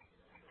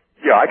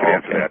 Yeah, I can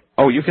answer that.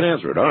 Oh, you can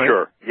answer it. All right.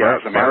 Sure. Yeah,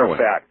 as a matter of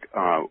fact,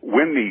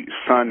 when the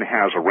sun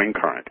has a ring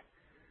current,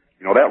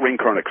 that ring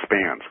current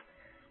expands.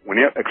 When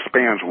it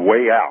expands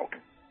way out,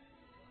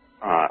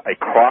 a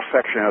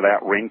cross-section of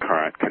that ring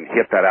current can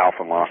hit that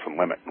alpha and Lawson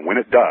limit. And when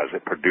it does,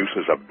 it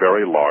produces a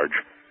very large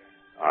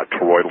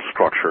toroidal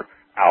structure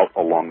out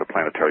along the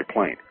planetary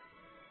plane.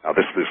 Now,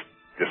 this is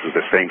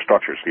the same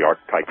structure. It's the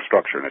arc-type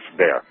structure, and it's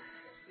there.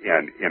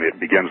 And it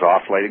begins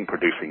oscillating,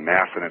 producing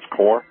mass in its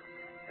core,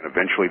 and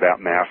eventually that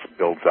mass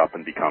builds up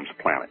and becomes a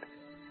planet.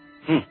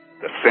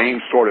 The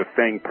same sort of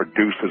thing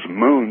produces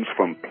moons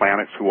from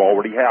planets who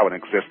already have an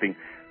existing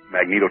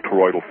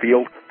magnetotoroidal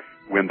field.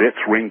 When its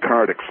ring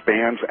current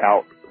expands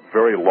out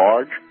very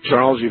large.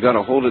 Charles, you've got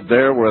to hold it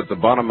there. We're at the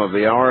bottom of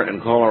the hour,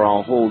 and caller,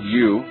 I'll hold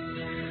you.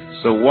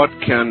 So what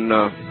can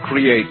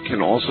create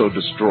can also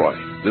destroy.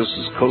 This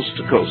is Coast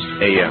to Coast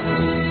AM.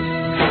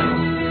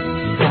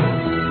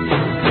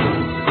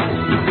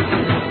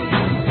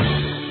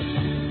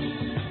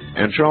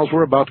 And Charles,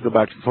 we're about to go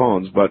back to the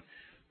phones, but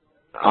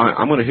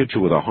I'm going to hit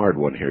you with a hard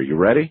one here. You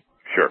ready?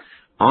 Sure.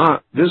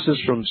 This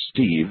is from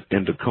Steve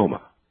in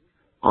Tacoma.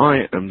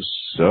 I am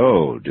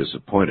so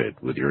disappointed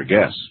with your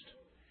guest.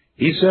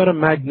 He said a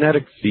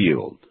magnetic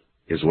field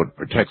is what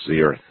protects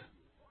the Earth.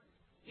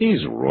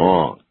 He's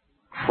wrong.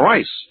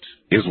 Christ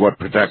is what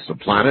protects the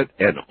planet,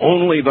 and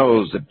only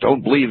those that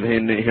don't believe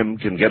in him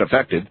can get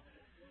affected.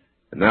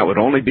 And that would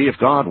only be if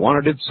God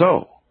wanted it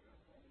so.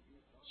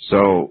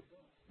 So,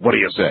 what do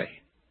you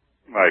say?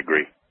 I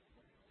agree.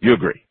 You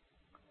agree?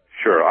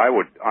 Sure. I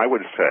would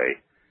say,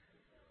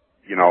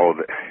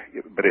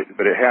 but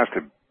it has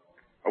to.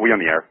 Are we on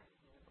the air?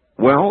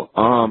 Well,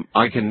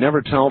 I can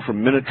never tell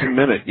from minute to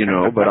minute,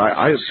 but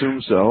I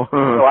assume so.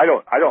 No, I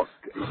don't.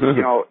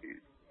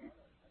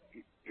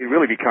 It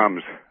really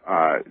becomes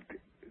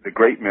the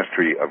great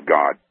mystery of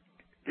God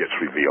gets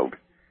revealed,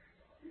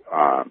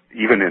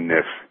 even in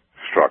this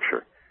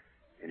structure,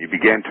 and you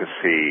begin to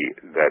see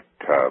that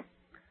that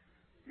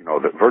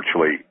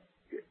virtually,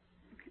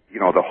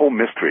 the whole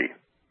mystery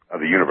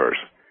of the universe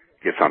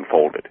gets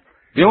unfolded.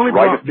 The only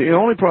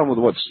problem with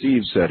what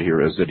Steve said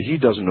here is that he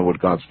doesn't know what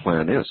God's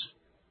plan is.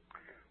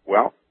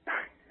 Well,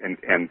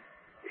 and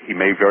he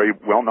may very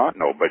well not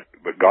know, but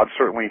God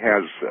certainly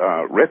has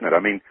written it. I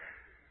mean,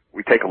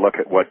 we take a look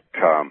at what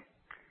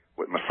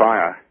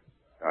Messiah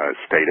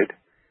stated,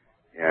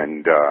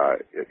 and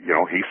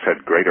he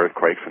said great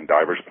earthquakes in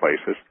divers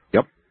places.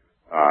 Yep.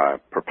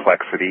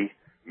 Perplexity,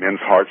 men's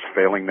hearts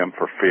failing them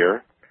for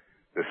fear,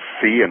 the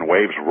sea and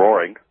waves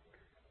roaring,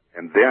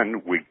 and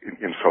then we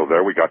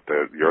got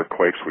the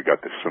earthquakes, we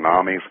got the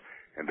tsunamis,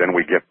 and then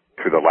we get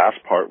to the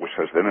last part, which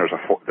says, then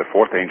the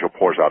fourth angel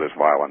pours out his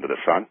vial unto the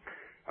sun,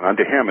 and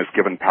unto him is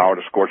given power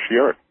to scorch the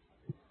earth.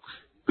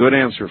 Good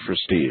answer for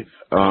Steve.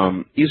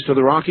 East of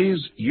the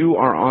Rockies, you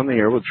are on the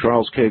air with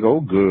Charles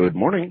Cagle. Good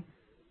morning.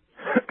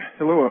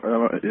 Hello,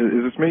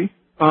 is this me?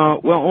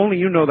 Well, only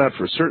you know that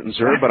for certain,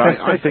 sir, but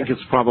I think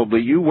it's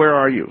probably you. Where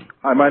are you?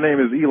 Hi, my name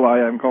is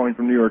Eli. I'm calling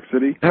from New York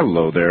City.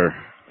 Hello there.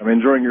 I'm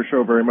enjoying your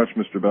show very much,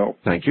 Mr. Bell.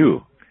 Thank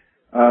you.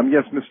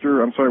 Yes,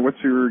 I'm sorry,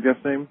 what's your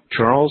guest name?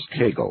 Charles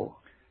Cagle.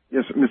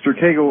 Yes, Mr.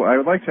 Cagle, I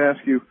would like to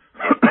ask you,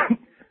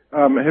 I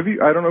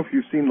don't know if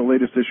you've seen the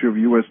latest issue of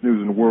U.S.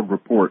 News and World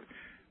Report.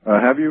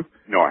 Have you?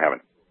 No, I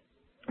haven't.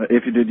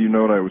 If you did, you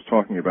know what I was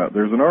talking about.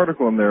 There's an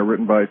article in there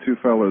written by two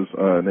fellas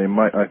named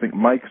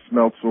Mike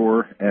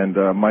Smeltzor and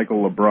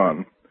Michael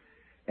LeBron.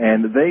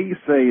 And they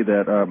say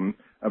that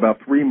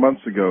about 3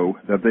 months ago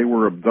that they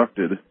were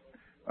abducted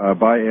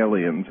by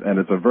aliens, and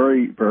it's a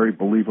very, very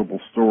believable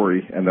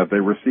story, and that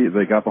they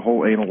got the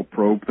whole anal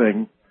probe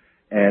thing,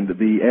 and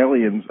the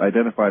aliens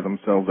identify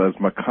themselves as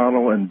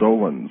McConnell and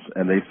Dolans,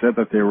 and they said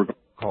that they were...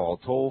 Call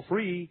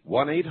toll-free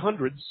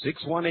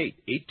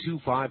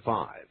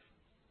 1-800-618-8255.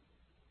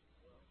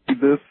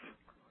 This?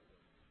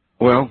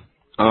 Well,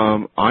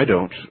 I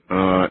don't,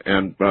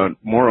 and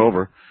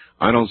moreover,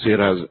 I don't see it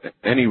as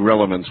any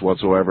relevance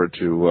whatsoever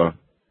to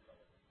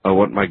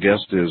what my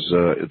guest is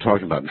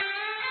talking about.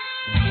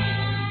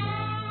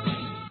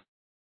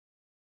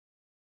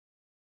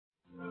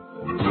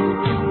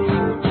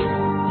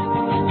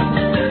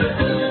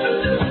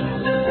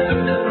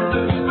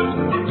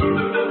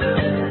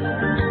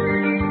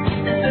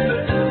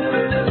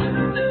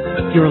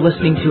 You're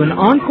listening to an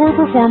encore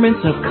performance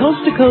of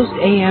Coast to Coast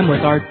AM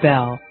with Art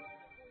Bell.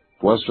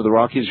 West of the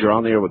Rockies, you're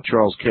on the air with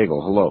Charles Cagle.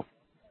 Hello.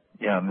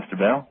 Yeah, Mr.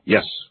 Bell?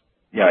 Yes.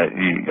 Yeah,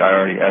 I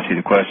already asked you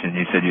the question.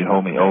 You said you'd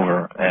hold me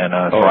over, and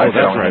that's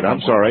right.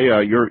 I'm sorry.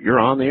 You're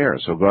on the air,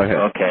 so go ahead.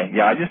 Okay.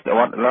 Yeah,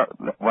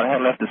 what I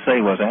had left to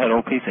say was I had a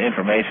little piece of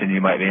information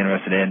you might be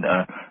interested in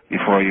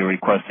before you're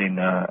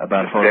requesting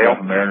about a photograph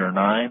of Mariner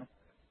 9.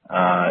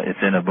 It's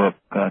in a book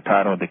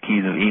titled The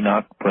Keys of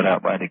Enoch, put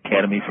out by the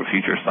Academy for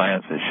Future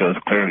Science. It shows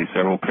clearly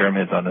several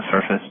pyramids on the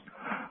surface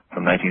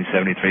from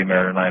 1973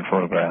 Mariner 9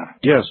 photograph.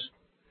 Yes.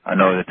 I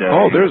know that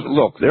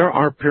there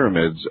are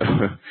pyramids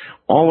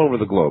all over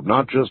the globe,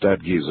 not just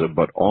at Giza,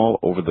 but all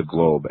over the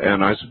globe.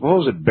 And I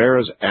suppose it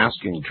bears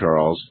asking,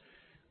 Charles,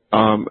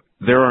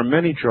 there are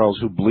many, Charles,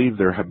 who believe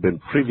there have been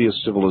previous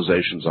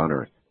civilizations on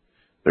Earth.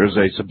 There's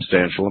a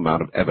substantial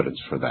amount of evidence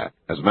for that.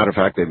 As a matter of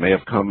fact, they may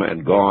have come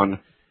and gone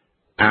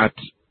at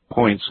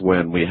points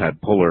when we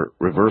had polar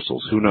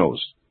reversals. Who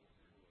knows?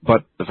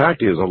 But the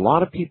fact is, a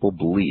lot of people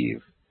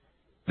believe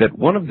that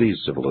one of these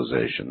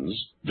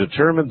civilizations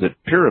determined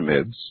that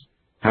pyramids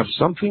have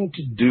something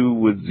to do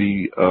with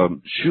the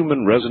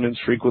Schumann resonance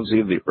frequency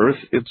of the Earth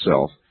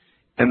itself,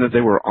 and that they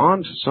were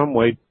on to some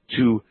way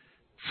to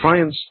try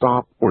and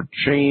stop or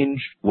change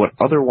what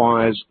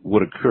otherwise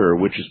would occur,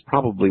 which is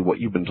probably what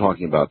you've been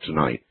talking about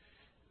tonight.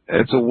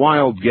 It's a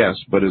wild guess,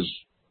 but is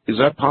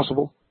that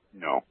possible?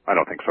 No, I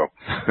don't think so.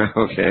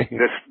 Okay.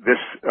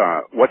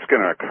 What's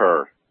going to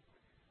occur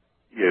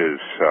is,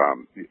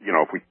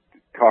 if we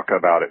talk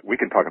about it, we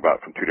can talk about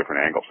it from two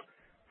different angles.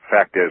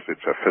 Fact is,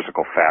 it's a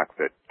physical fact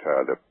that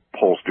the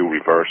poles do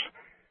reverse.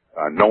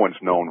 No one's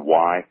known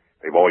why.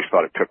 They've always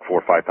thought it took 4,000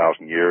 or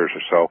 5,000 years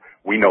or so.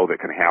 We know that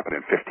can happen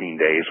in 15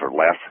 days or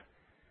less.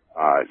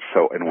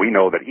 And we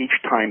know that each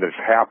time that's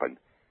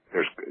happened,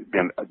 there's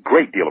been a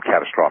great deal of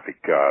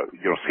catastrophic,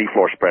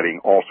 seafloor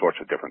spreading, all sorts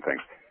of different things.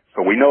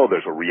 So we know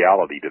there's a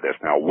reality to this.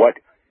 Now,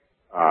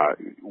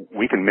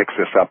 we can mix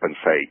this up and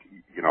say,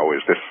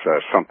 is this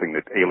something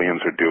that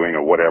aliens are doing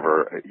or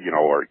whatever,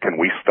 or can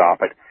we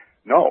stop it?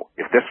 No.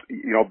 If this,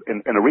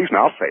 and the reason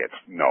I'll say it's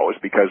no is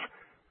because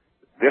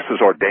this is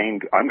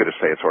ordained. I'm going to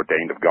say it's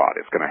ordained of God.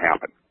 It's going to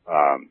happen.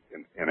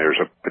 And there's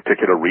a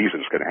particular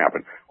reason it's going to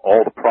happen.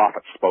 All the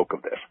prophets spoke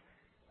of this.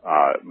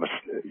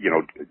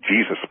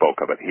 Jesus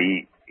spoke of it.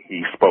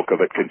 He spoke of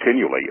it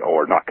continually,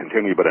 or not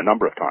continually, but a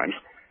number of times.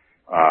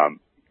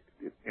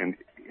 And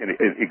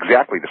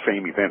exactly the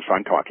same events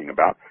I'm talking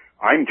about.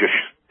 I'm just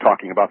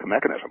talking about the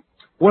mechanism.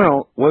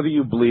 Well, whether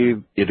you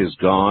believe it is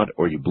God,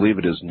 or you believe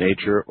it is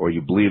nature, or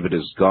you believe it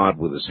is God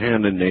with his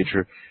hand in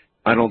nature,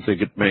 I don't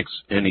think it makes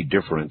any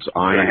difference. It's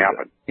going to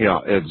happen.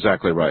 Yeah,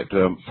 exactly right.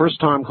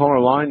 First-time caller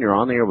line, you're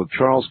on the air with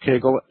Charles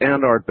Cagle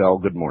and Art Bell.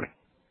 Good morning.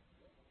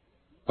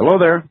 Hello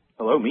there.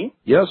 Hello, me?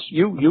 Yes,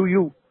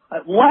 you.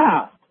 At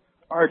last!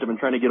 Art, I've been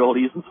trying to get hold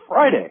of you since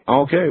Friday.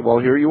 Okay, well,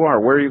 here you are.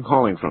 Where are you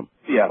calling from?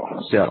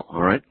 Seattle.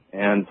 All right.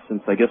 And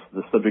since I guess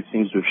the subject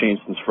seems to have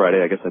changed since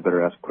Friday, I guess I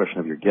better ask a question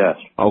of your guest.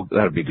 Oh,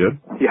 that'd be good.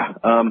 Yeah.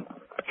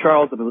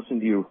 Charles, I've been listening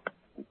to you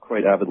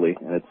quite avidly,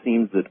 and it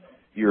seems that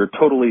you're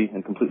totally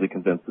and completely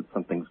convinced that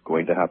something's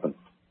going to happen.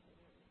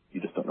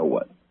 You just don't know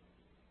what.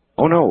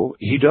 Oh, no,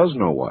 he does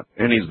know what,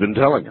 and he's been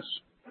telling us.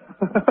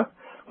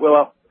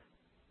 Well,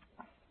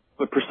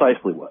 but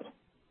precisely what?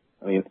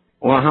 I mean...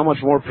 Well, how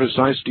much more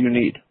precise do you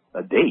need?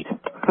 A date.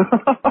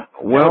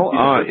 Well,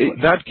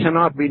 that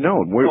cannot be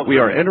known. We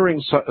are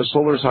entering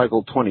solar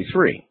cycle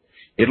 23.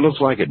 It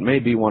looks like it may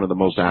be one of the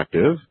most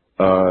active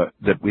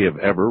that we have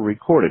ever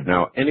recorded.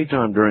 Now,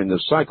 anytime during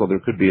this cycle, there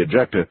could be a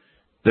ejecta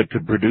that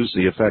could produce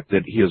the effect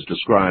that he has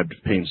described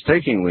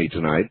painstakingly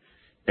tonight,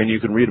 and you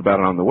can read about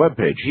it on the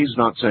webpage. He's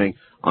not saying,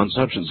 on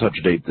such and such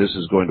a date, this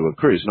is going to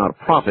occur. He's not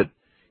a prophet.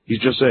 He's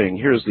just saying,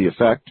 here's the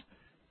effect,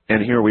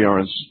 and here we are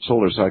in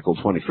solar cycle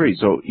 23.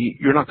 So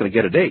you're not going to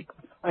get a date.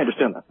 I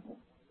understand that.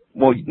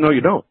 Well, no,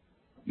 you don't.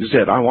 You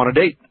said, I want a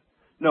date.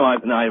 No, I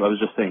was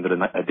just saying that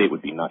a date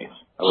would be nice.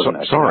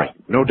 Sorry,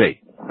 no date.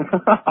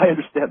 I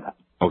understand that.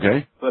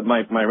 Okay. But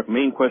my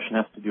main question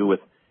has to do with,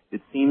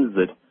 it seems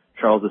that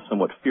Charles is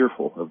somewhat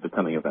fearful of the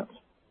coming events.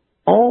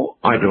 Oh,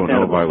 I don't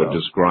know if I would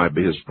describe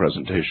his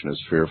presentation as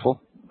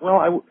fearful.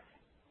 Well,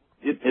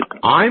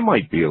 I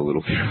might be a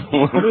little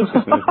fearful.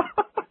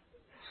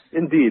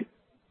 Indeed.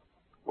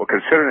 Well,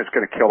 considering it's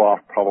going to kill off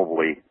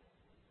probably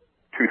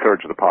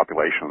 2/3 of the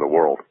population of the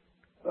world.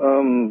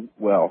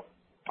 Well,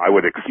 I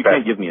would expect. You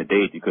can't give me a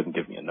date. You couldn't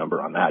give me a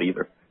number on that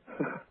either.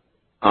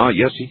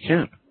 Yes, he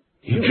can.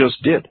 He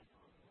just did.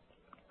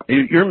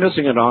 You're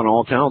missing it on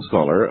all counts,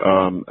 caller.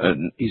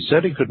 And he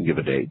said he couldn't give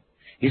a date.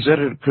 He said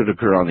it could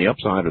occur on the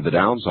upside or the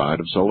downside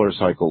of solar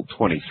cycle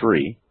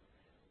 23.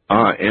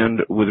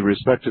 And with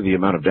respect to the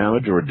amount of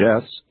damage or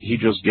deaths, he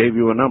just gave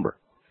you a number.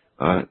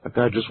 That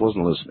guy just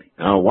wasn't listening.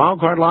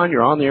 Wildcard line,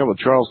 you're on the air with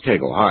Charles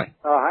Cagle. Hi.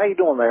 How you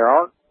doing there,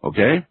 Art?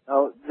 Okay.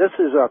 This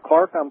is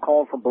Clark. I'm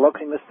calling from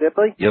Biloxi,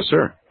 Mississippi. Yes,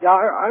 sir.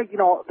 Yeah,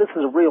 this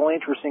is a real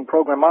interesting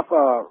program. I've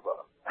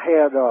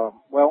had, a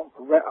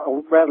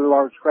rather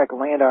large tract of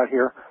land out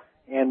here,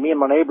 and me and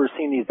my neighbors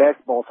seen these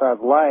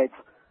basketball-sized lights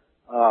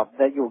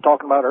that you were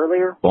talking about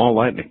earlier? Ball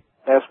lightning.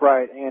 That's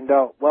right. And,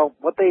 well,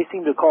 what they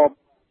seem to call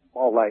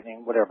ball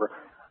lightning, whatever.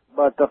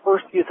 But the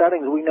first few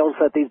sightings, we noticed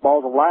that these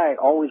balls of light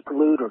always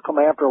prelude or come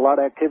after a lot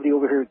of activity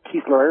over here at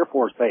Keesler Air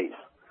Force Base.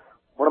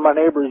 One of my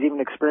neighbors even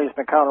experienced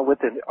an encounter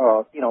with a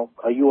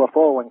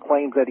UFO and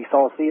claims that he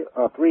saw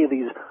three of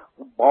these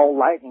ball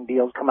lightning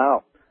deals come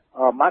out.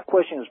 My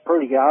question is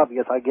pretty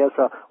obvious, I guess.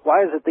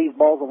 Why is it these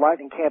balls of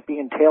lightning can't be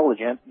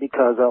intelligent?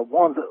 Because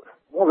ones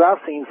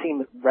I've seen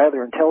seem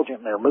rather intelligent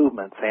in their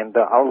movements, and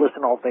I'll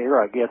listen off the air,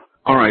 I guess.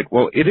 All right.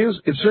 Well, it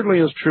certainly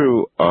is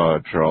true,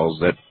 Charles,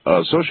 that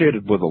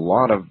associated with a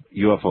lot of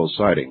UFO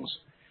sightings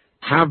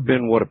have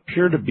been what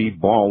appear to be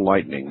ball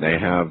lightning. They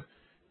have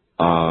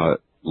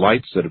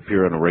lights that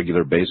appear on a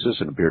regular basis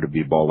and appear to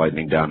be ball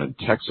lightning down in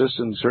Texas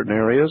in certain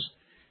areas.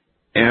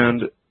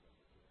 And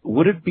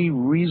would it be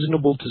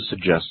reasonable to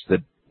suggest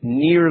that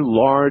near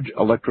large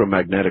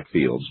electromagnetic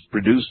fields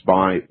produced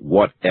by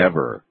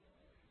whatever,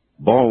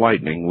 ball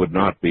lightning would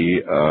not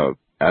be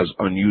as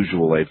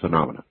unusual a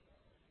phenomenon?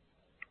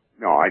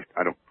 No, I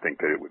don't think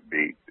that it would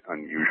be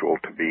unusual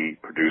to be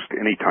produced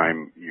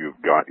anytime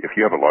if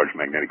you have a large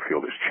magnetic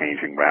field that's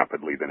changing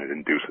rapidly, then it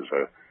induces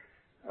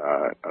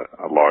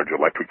a large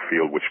electric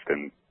field, which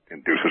then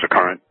induces a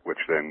current, which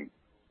then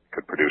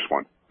could produce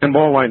one. And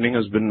ball lightning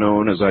has been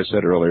known, as I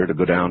said earlier, to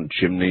go down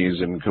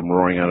chimneys and come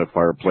roaring out of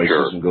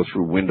fireplaces and go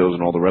through windows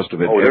and all the rest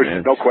of it. Oh,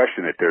 there's no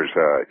question that there's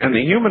and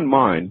the human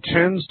mind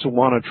tends to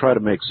want to try to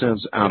make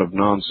sense out of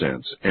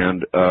nonsense.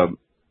 And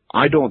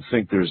I don't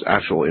think there's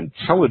actual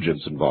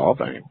intelligence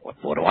involved. I mean,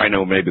 what do I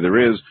know? Maybe there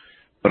is.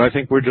 But I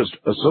think we're just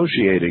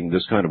associating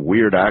this kind of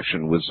weird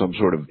action with some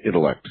sort of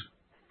intellect.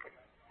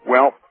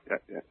 Well,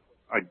 that's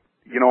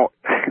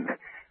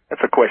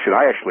a question.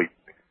 I actually,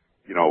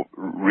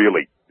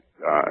 really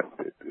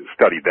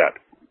studied that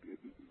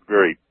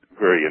very,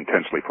 very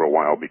intensely for a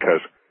while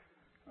because,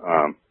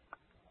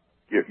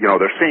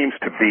 there seems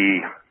to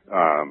be,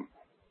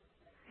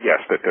 yes,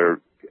 that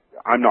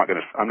I'm not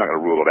going to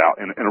rule it out.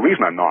 And the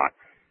reason I'm not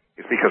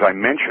is because I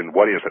mentioned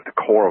what is at the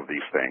core of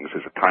these things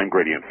is a time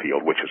gradient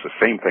field, which is the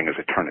same thing as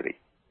eternity.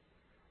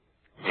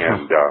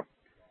 And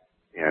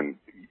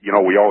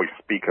we always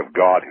speak of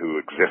God who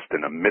exists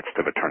in the midst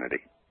of eternity.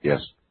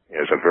 Yes.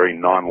 As a very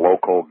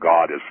non-local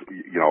God is,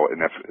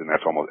 and that's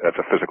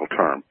a physical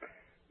term,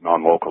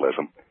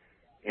 non-localism.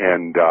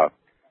 And,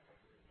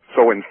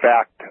 so in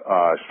fact,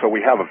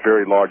 we have a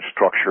very large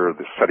structure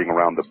that's setting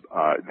around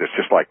that's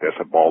just like this,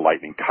 a ball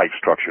lightning type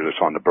structure that's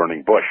on the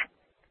burning bush.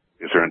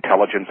 Is there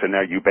intelligence in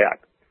there? You bet.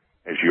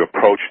 As you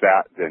approach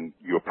that, then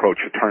you approach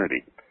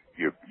eternity.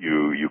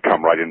 You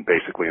come right in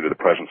basically into the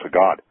presence of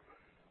God.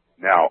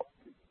 Now,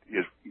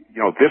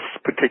 this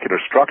particular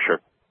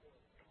structure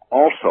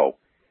also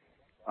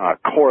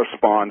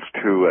corresponds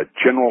to a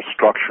general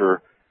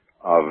structure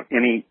of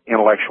any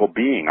intellectual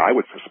being, I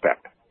would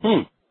suspect.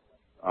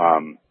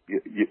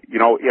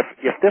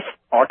 If this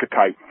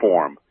archetype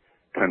form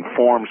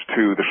conforms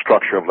to the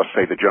structure of, let's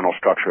say, the general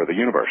structure of the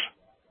universe,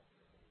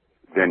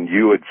 then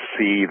you would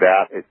see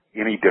that at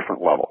any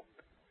different level.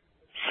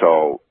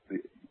 So,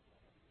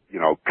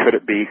 could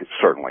it be?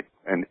 Certainly.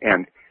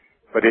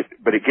 But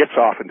it gets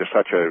off into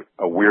such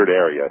a weird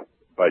area.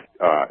 But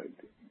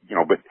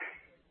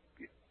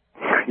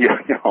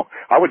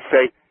I would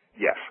say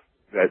yes,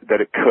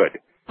 that it could.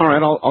 All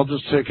right, I'll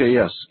just take a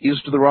yes.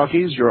 East of the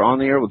Rockies, you're on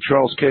the air with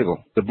Charles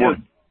Cagle. Good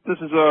morning. This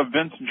is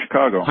Vince in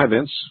Chicago. Hi,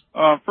 Vince.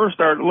 First,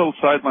 a little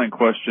sideline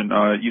question.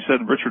 You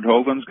said Richard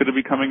Hoagland's going to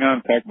be coming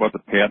on to talk about the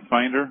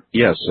Pathfinder?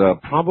 Yes,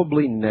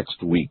 probably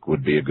next week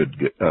would be a good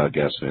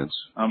guess, Vince.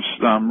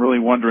 I'm really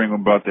wondering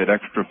about that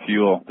extra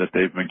fuel that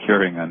they've been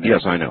carrying on there.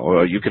 Yes, I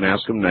know. You can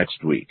ask them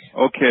next week.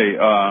 Okay.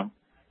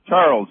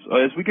 Charles,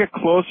 as we get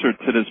closer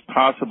to this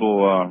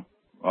possible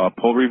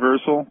pole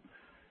reversal,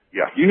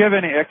 yes. Do you have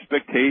any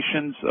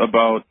expectations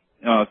about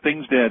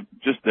things that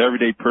just the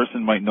everyday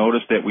person might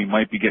notice that we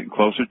might be getting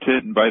closer to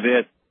it? And by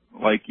that,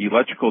 like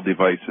electrical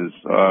devices,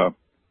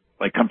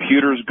 like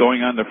computers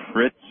going on the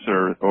fritz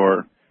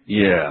or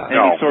yeah,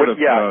 any sort of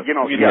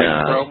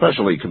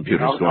especially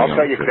computers going on the fritz. I'll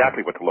tell you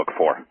exactly what to look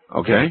for.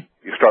 Okay.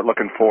 You start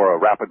looking for a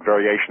rapid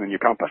variation in your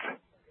compass.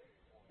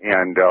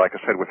 And like I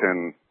said,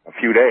 within a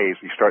few days,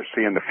 you start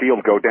seeing the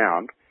field go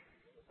down.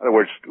 In other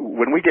words,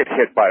 when we get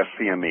hit by a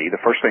CME, the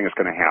first thing that's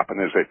going to happen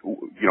is that,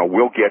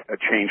 we'll get a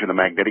change in the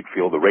magnetic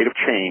field. The rate of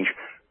change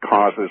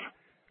causes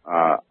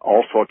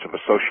all sorts of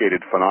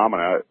associated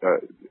phenomena.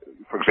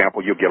 For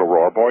example, you'll get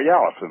aurora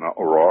borealis and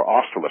aurora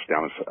australis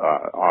down in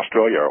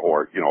Australia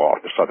or,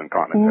 off the southern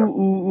continent.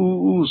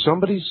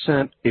 Somebody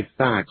sent a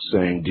fax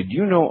saying, did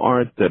you know,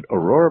 Art, that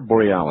aurora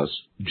borealis,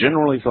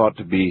 generally thought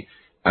to be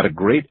at a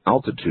great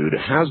altitude,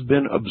 has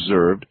been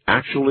observed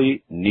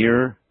actually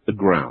near the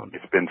ground?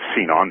 It's been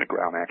seen on the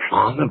ground, actually.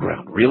 On the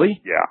ground,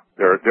 really? Yeah.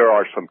 There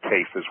are some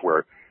cases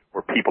where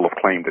people have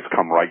claimed it's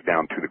come right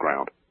down to the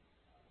ground.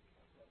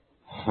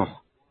 Huh.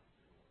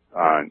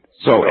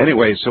 So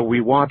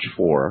we watch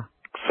for...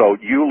 So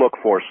you look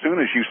for, as soon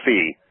as you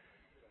see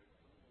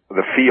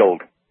the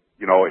field,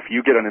 if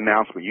you get an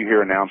announcement, you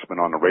hear an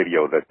announcement on the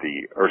radio that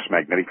the Earth's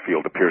magnetic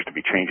field appears to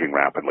be changing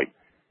rapidly.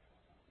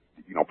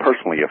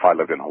 Personally, if I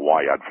lived in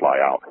Hawaii, I'd fly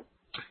out.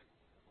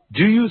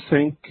 Do you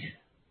think,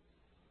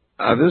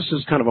 this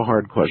is kind of a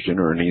hard question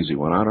or an easy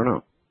one, I don't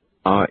know.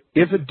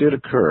 If it did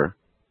occur,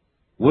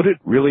 would it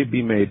really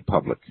be made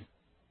public?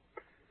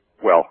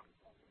 Well,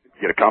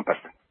 get a compass.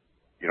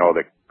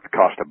 That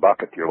cost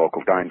 $1 at your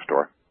local dime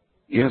store.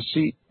 Yeah,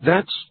 see,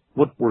 that's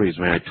what worries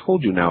me. I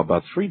told you now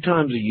about 3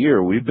 times a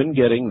year we've been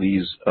getting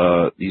these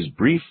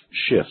brief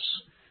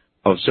shifts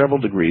of several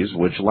degrees,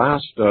 which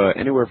last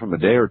anywhere from a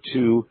day or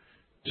 2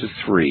 to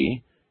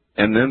 3,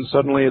 and then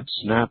suddenly it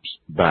snaps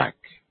back.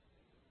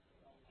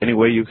 Any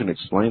way you can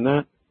explain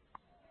that?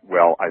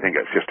 Well, I think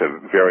it's just a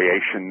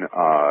variation.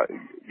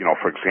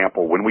 For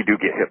example, when we do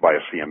get hit by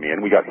a CME,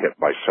 and we got hit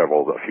by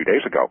several a few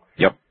days ago.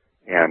 Yep.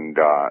 And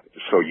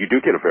so you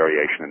do get a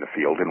variation in the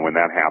field, and when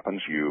that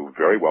happens, you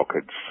very well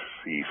could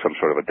see some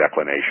sort of a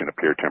declination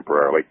appear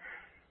temporarily.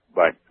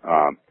 But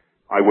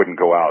I wouldn't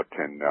go out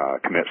and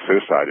commit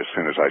suicide as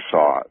soon as I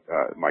saw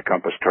my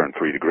compass turn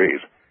 3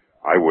 degrees.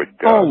 I would.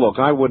 Look,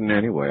 I wouldn't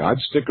anyway. I'd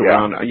stick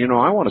around. I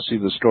want to see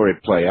the story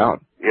play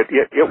out.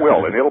 It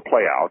will, and it'll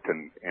play out,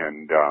 and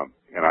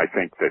I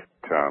think that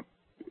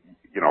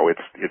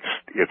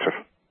it's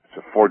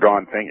a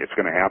foregone thing. It's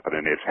going to happen,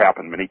 and it's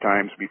happened many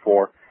times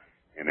before.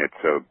 And it's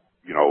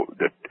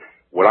that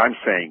what I'm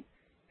saying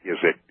is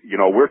that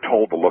we're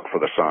told to look for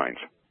the signs.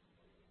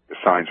 The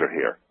signs are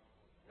here.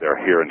 They're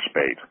here in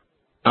spades.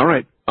 All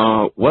right,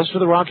 west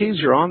of the Rockies,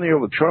 you're on the air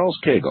with Charles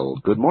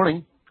Cagle. Good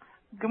morning.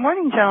 Good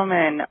morning,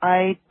 gentlemen.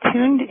 I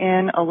tuned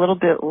in a little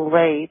bit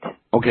late.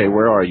 Okay,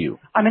 where are you?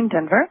 I'm in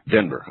Denver.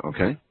 Denver,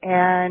 okay.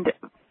 And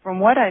from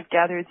what I've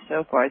gathered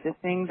so far, the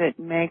thing that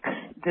makes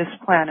this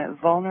planet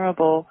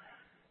vulnerable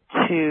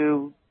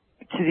to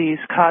these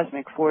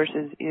cosmic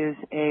forces is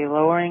a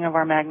lowering of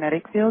our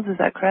magnetic fields. Is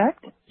that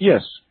correct?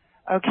 Yes.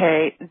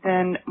 Okay,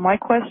 then my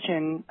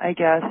question, I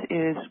guess,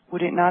 is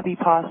would it not be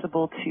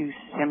possible to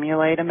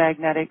simulate a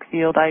magnetic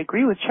field? I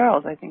agree with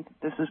Charles. I think that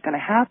this is going to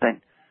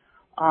happen.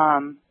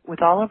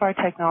 With all of our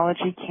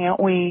technology, can't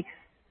we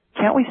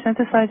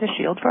synthesize a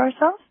shield for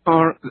ourselves?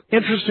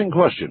 Interesting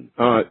question.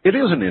 It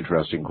is an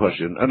interesting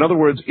question. In other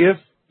words,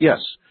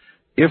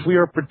 if we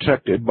are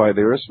protected by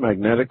the Earth's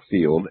magnetic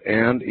field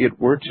and it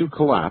were to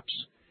collapse,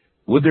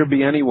 would there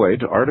be any way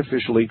to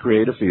artificially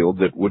create a field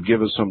that would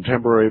give us some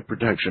temporary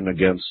protection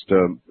against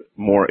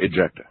more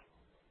ejecta?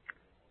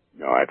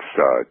 No,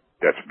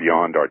 that's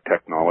beyond our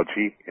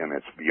technology, and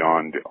it's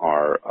beyond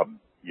our.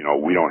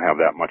 We don't have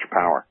that much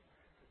power.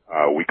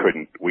 We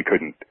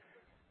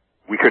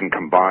couldn't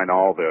combine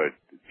all the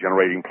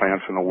generating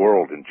plants in the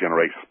world and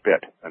generate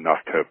spit enough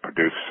to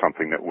produce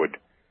something that would,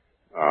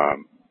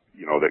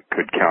 that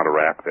could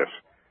counteract this.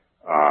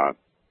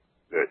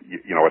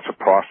 It's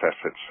a process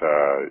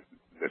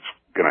that's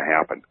going to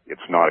happen.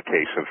 It's not a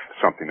case of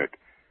something that,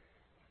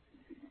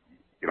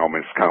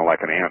 it's kind of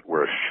like an ant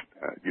where,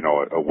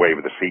 a wave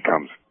of the sea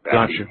comes back.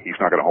 Gotcha. He's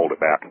not going to hold it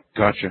back.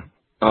 Gotcha.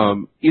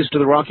 East of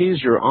the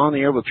Rockies, you're on the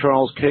air with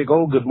Charles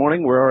Cagle. Good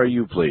morning. Where are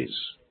you, please?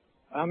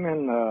 I'm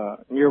in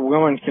near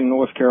Wilmington,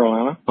 North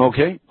Carolina.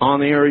 Okay. On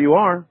the air you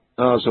are.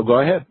 So go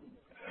ahead.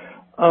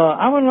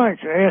 I would like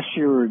to ask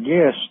your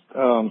guest,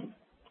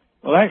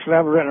 well, actually,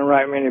 I've written and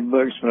write many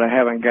books, but I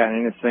haven't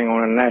gotten anything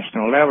on a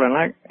national level.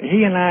 And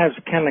he and I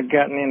have kind of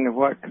gotten into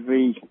what could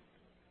be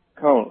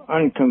called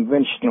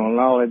unconventional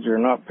knowledge, or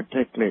not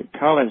particularly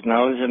college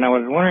knowledge. And I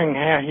was wondering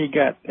how he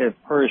got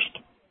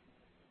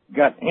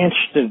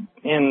interested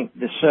in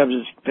the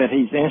subjects that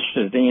he's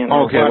interested in.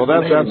 Okay, well,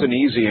 that's an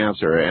easy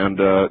answer. And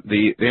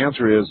the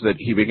answer is that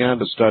he began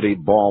to study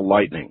ball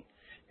lightning.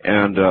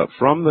 And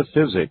from the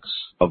physics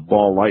of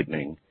ball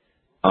lightning,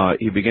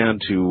 he began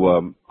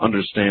to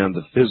understand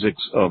the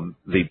physics of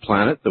the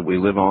planet that we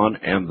live on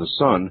and the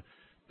sun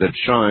that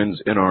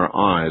shines in our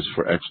eyes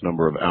for X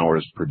number of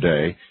hours per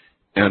day,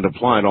 and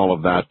applied all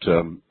of that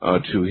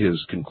to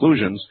his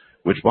conclusions,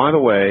 which, by the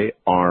way,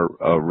 are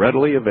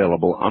readily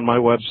available on my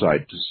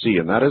website to see.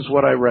 And that is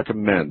what I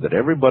recommend, that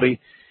everybody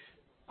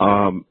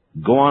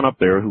go on up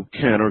there who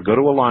can, or go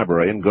to a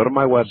library and go to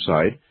my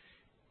website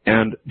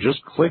and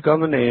just click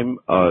on the name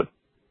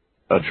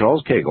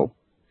Charles Cagle,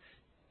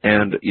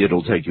 and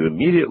it'll take you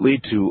immediately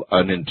to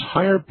an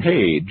entire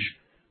page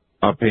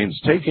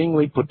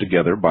painstakingly put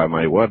together by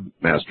my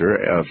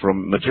webmaster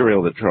from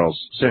material that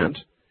Charles sent,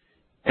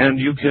 and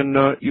you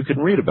can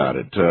read about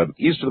it.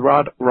 East of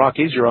the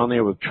Rockies, you're on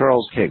there with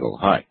Charles Cagle.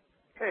 Hi.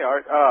 Hey,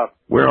 Art.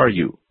 Where are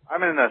you?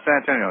 I'm in San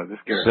Antonio.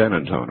 Just curious. San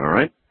Antonio, all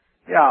right.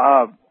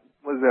 Yeah.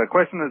 Was the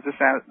question that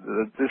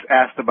just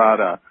asked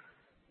about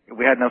if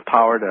we had enough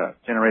power to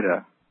generate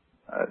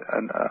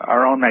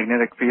our own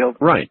magnetic field?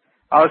 Right.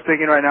 I was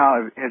thinking right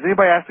now, has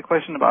anybody asked a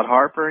question about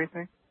HAARP or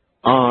anything?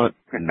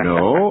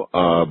 No,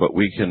 but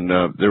we can,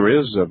 there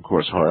is, of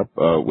course,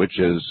 HAARP, which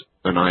is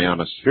an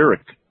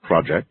ionospheric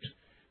project.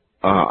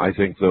 I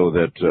think, though,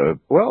 that, as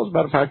a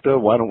matter of fact,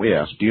 why don't we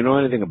ask? Do you know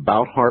anything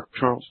about HAARP,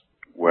 Charles?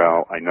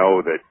 Well, I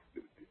know that,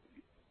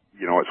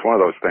 it's one of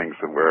those things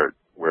that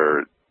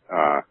where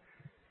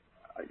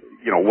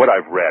what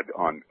I've read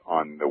on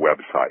the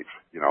websites,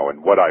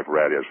 and what I've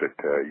read is that,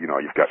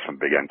 you've got some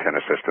big antenna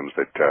systems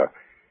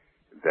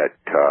that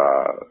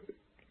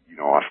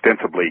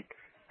ostensibly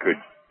could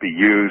be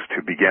used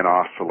to begin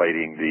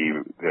oscillating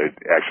the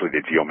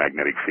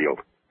geomagnetic field.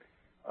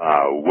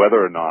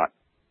 Whether or not,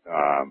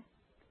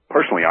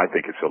 personally, I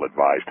think it's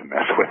ill-advised to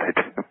mess with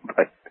it,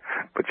 but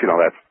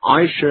that's...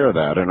 I share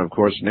that, and of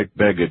course Nick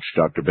Begich,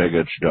 Dr.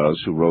 Begich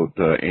does, who wrote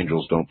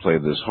Angels Don't Play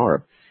This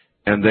Harp.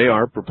 And they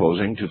are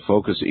proposing to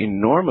focus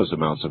enormous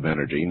amounts of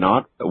energy,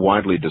 not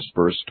widely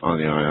dispersed on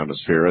the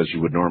ionosphere as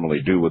you would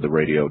normally do with a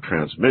radio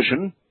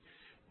transmission,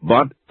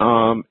 but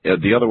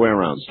the other way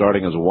around,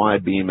 starting as a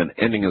wide beam and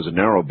ending as a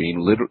narrow beam,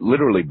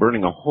 literally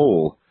burning a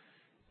hole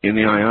in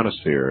the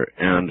ionosphere.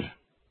 And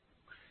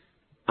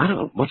I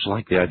don't much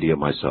like the idea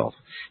myself.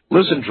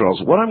 Listen, Charles,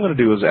 what I'm going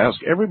to do is ask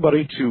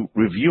everybody to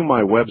review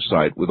my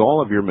website with all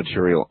of your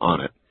material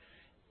on it.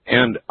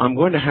 And I'm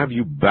going to have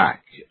you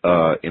back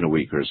in a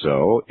week or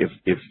so,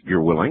 if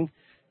you're willing,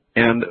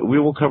 and we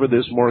will cover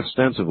this more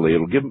extensively.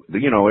 It'll give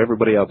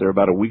everybody out there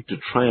about a week to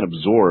try and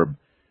absorb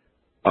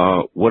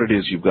what it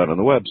is you've got on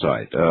the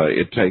website.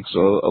 It takes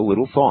a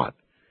little thought.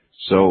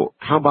 So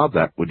how about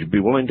that? Would you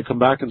be willing to come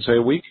back and say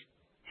a week?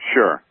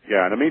 Sure.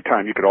 Yeah. In the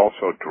meantime, you could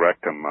also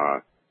direct them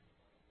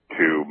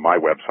to my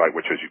website,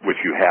 which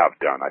you have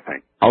done, I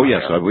think. Oh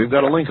yes, we've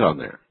got a link on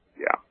there.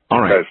 Yeah.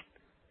 All right. Because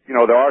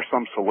there are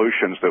some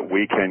solutions that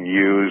we can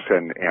use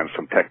and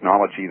some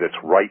technology that's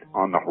right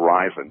on the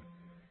horizon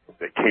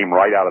that came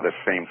right out of this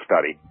same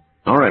study.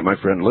 All right, my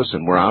friend,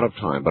 listen, we're out of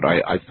time, but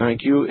I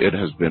thank you. It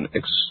has been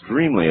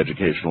extremely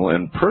educational,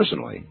 and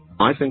personally,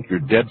 I think you're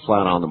dead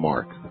flat on the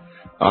mark.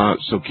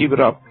 So keep it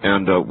up,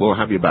 and we'll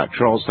have you back.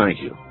 Charles, thank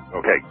you.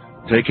 Okay.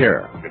 Take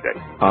care. Good day.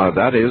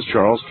 That is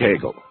Charles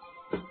Cagle.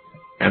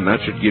 And that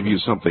should give you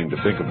something to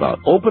think about.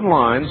 Open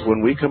lines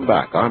when we come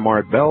back. I'm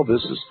Art Bell.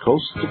 This is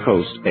Coast to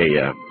Coast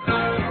AM.